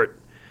sport.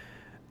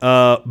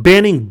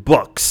 Banning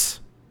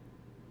books.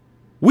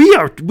 We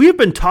have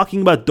been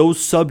talking about those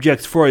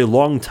subjects for a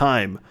long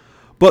time,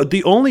 but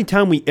the only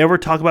time we ever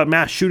talk about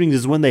mass shootings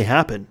is when they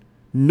happen.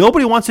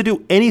 Nobody wants to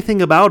do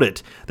anything about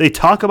it. They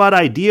talk about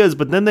ideas,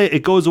 but then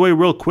it goes away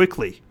real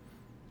quickly.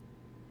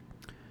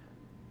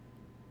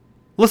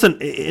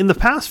 Listen, in the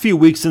past few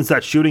weeks since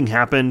that shooting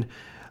happened,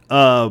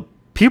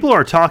 people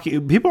are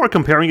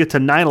comparing it to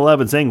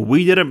 9/11, saying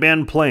we didn't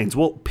ban planes.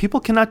 Well,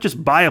 people cannot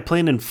just buy a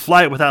plane and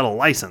fly it without a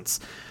license.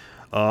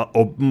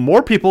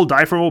 More people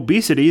die from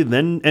obesity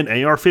than an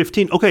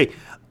AR-15. Okay,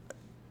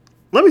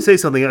 let me say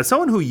something. As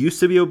someone who used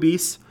to be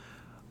obese,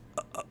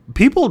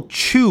 people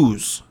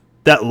choose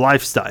that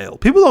lifestyle.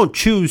 People don't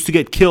choose to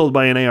get killed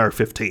by an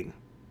AR-15.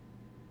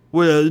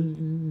 Well,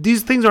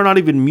 these things are not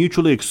even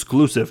mutually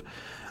exclusive.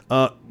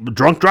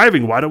 Drunk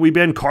driving, why don't we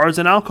ban cars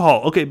and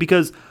alcohol? Okay,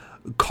 because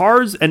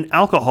cars and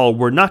alcohol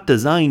were not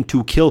designed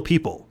to kill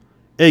people.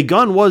 A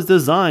gun was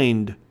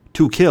designed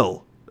to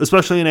kill,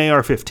 especially an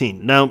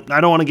AR-15. Now,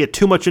 I don't want to get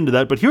too much into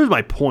that, but here's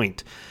my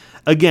point.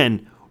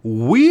 Again,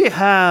 we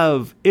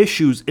have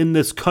issues in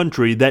this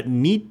country that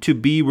need to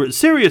be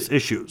serious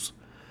issues.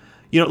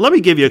 Let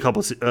me give you a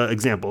couple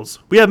examples.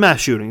 We have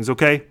mass shootings,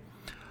 okay?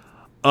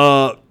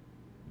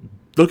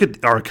 Look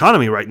at our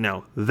economy right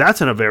now. That's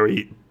in a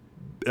very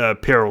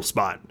peril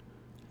spot.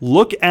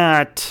 Look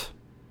at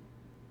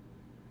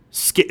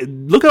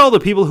all the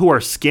people who are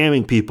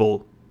scamming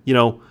people.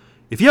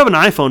 If you have an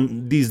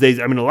iPhone these days,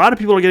 a lot of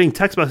people are getting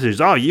text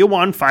messages. Oh, you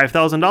won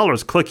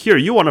 $5,000. Click here.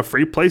 You want a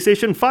free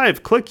PlayStation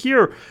 5. Click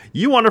here.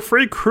 You want a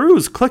free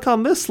cruise. Click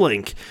on this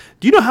link.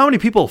 Do you know how many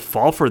people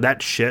fall for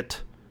that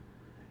shit?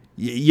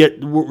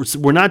 Yet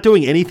we're not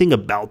doing anything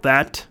about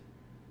that.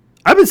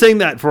 I've been saying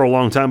that for a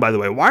long time, by the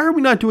way. Why are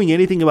we not doing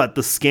anything about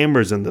the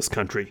scammers in this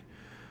country?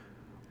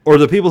 Or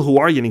the people who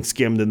are getting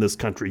scammed in this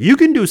country? You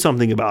can do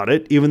something about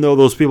it, even though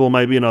those people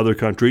might be in other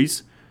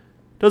countries.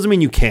 Doesn't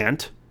mean you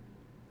can't.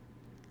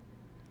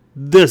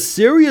 The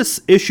serious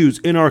issues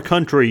in our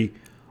country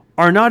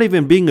are not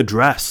even being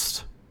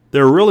addressed.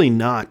 They're really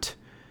not.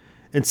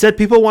 Instead,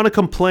 people want to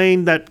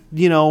complain that,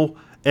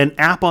 an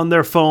app on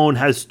their phone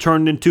has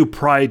turned into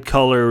pride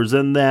colors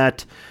and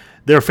that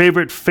their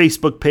favorite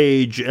Facebook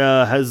page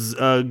has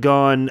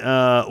gone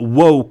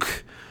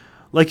woke.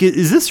 Like,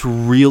 is this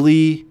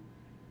really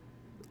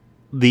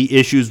the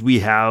issues we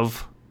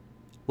have?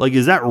 Like,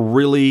 is that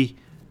really...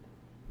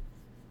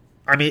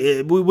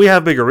 we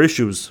have bigger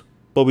issues,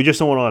 but we just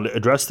don't want to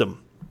address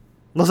them.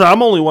 Listen,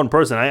 I'm only one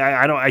person.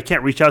 I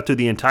can't reach out to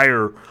the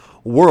entire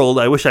world.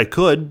 I wish I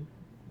could,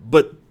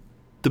 but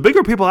the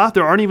bigger people out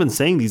there aren't even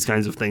saying these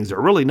kinds of things.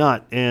 They're really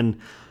not, and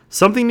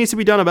something needs to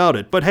be done about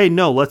it. But hey,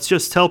 no, let's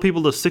just tell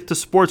people to stick to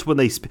sports when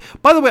they...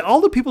 By the way,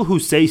 all the people who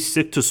say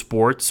stick to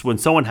sports when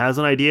someone has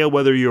an idea,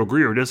 whether you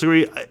agree or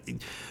disagree...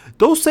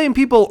 Those same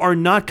people are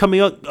not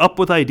coming up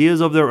with ideas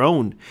of their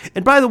own.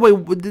 And by the way,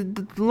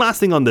 the last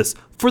thing on this,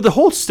 for the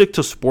whole stick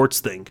to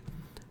sports thing,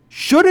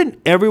 shouldn't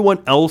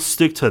everyone else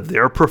stick to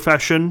their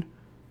profession?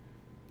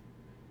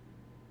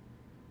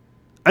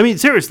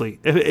 Seriously,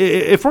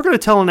 if we're going to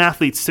tell an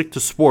athlete stick to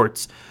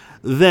sports,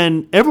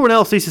 then everyone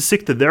else needs to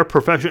stick to their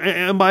profession.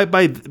 And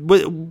by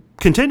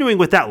continuing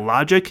with that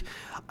logic,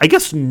 I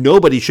guess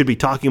nobody should be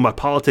talking about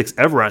politics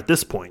ever at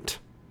this point.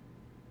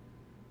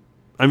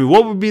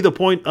 What would be the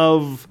point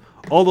of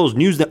all those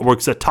news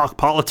networks that talk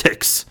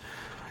politics?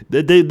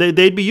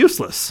 They'd be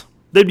useless.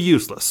 They'd be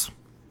useless.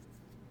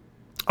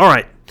 All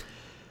right.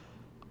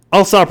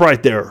 I'll stop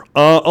right there.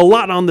 A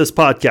lot on this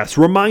podcast.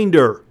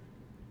 Reminder,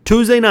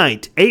 Tuesday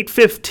night,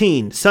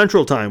 8:15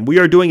 Central Time, we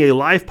are doing a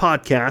live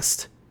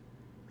podcast.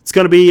 It's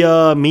going to be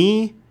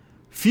me,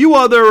 few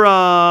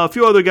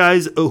other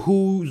guys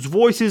whose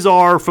voices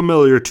are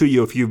familiar to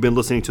you if you've been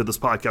listening to this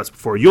podcast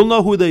before. You'll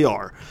know who they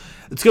are.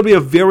 It's going to be a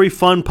very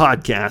fun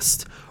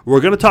podcast. We're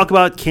going to talk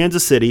about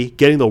Kansas City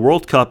getting the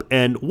World Cup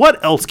and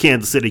what else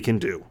Kansas City can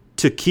do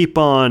to keep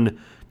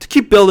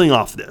building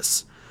off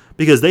this,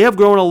 because they have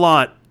grown a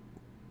lot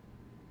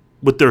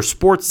with their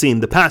sports scene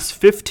the past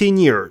 15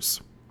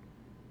 years,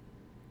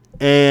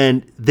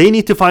 and they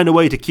need to find a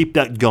way to keep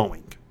that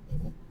going.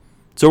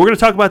 So we're going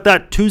to talk about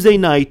that Tuesday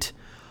night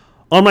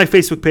on my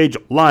Facebook page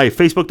live,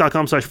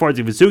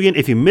 facebook.com/FarziVesugian.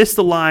 If you missed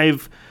the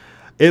live,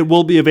 it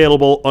will be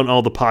available on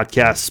all the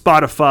podcasts,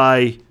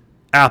 Spotify,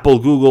 Apple,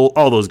 Google,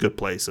 all those good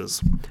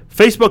places.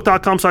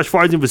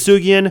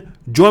 Facebook.com/FarziVesugian.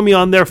 Join me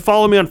on there.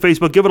 Follow me on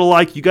Facebook. Give it a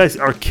like. You guys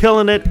are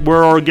killing it.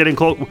 We're getting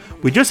close.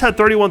 We just had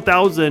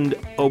 31,000.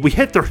 We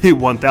hit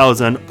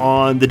 31,000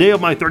 on the day of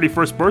my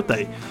 31st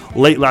birthday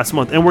late last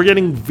month. And we're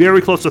getting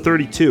very close to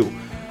 32.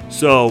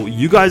 So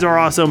you guys are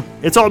awesome.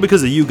 It's all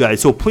because of you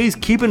guys. So please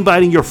keep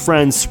inviting your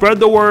friends.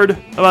 Spread the word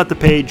about the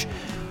page.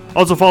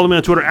 Also follow me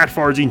on Twitter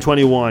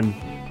 @Farzine21.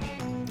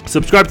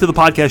 Subscribe to the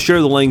podcast.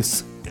 Share the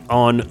links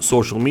on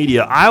social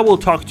media. I will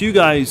talk to you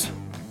guys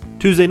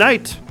Tuesday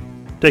night.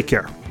 Take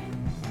care.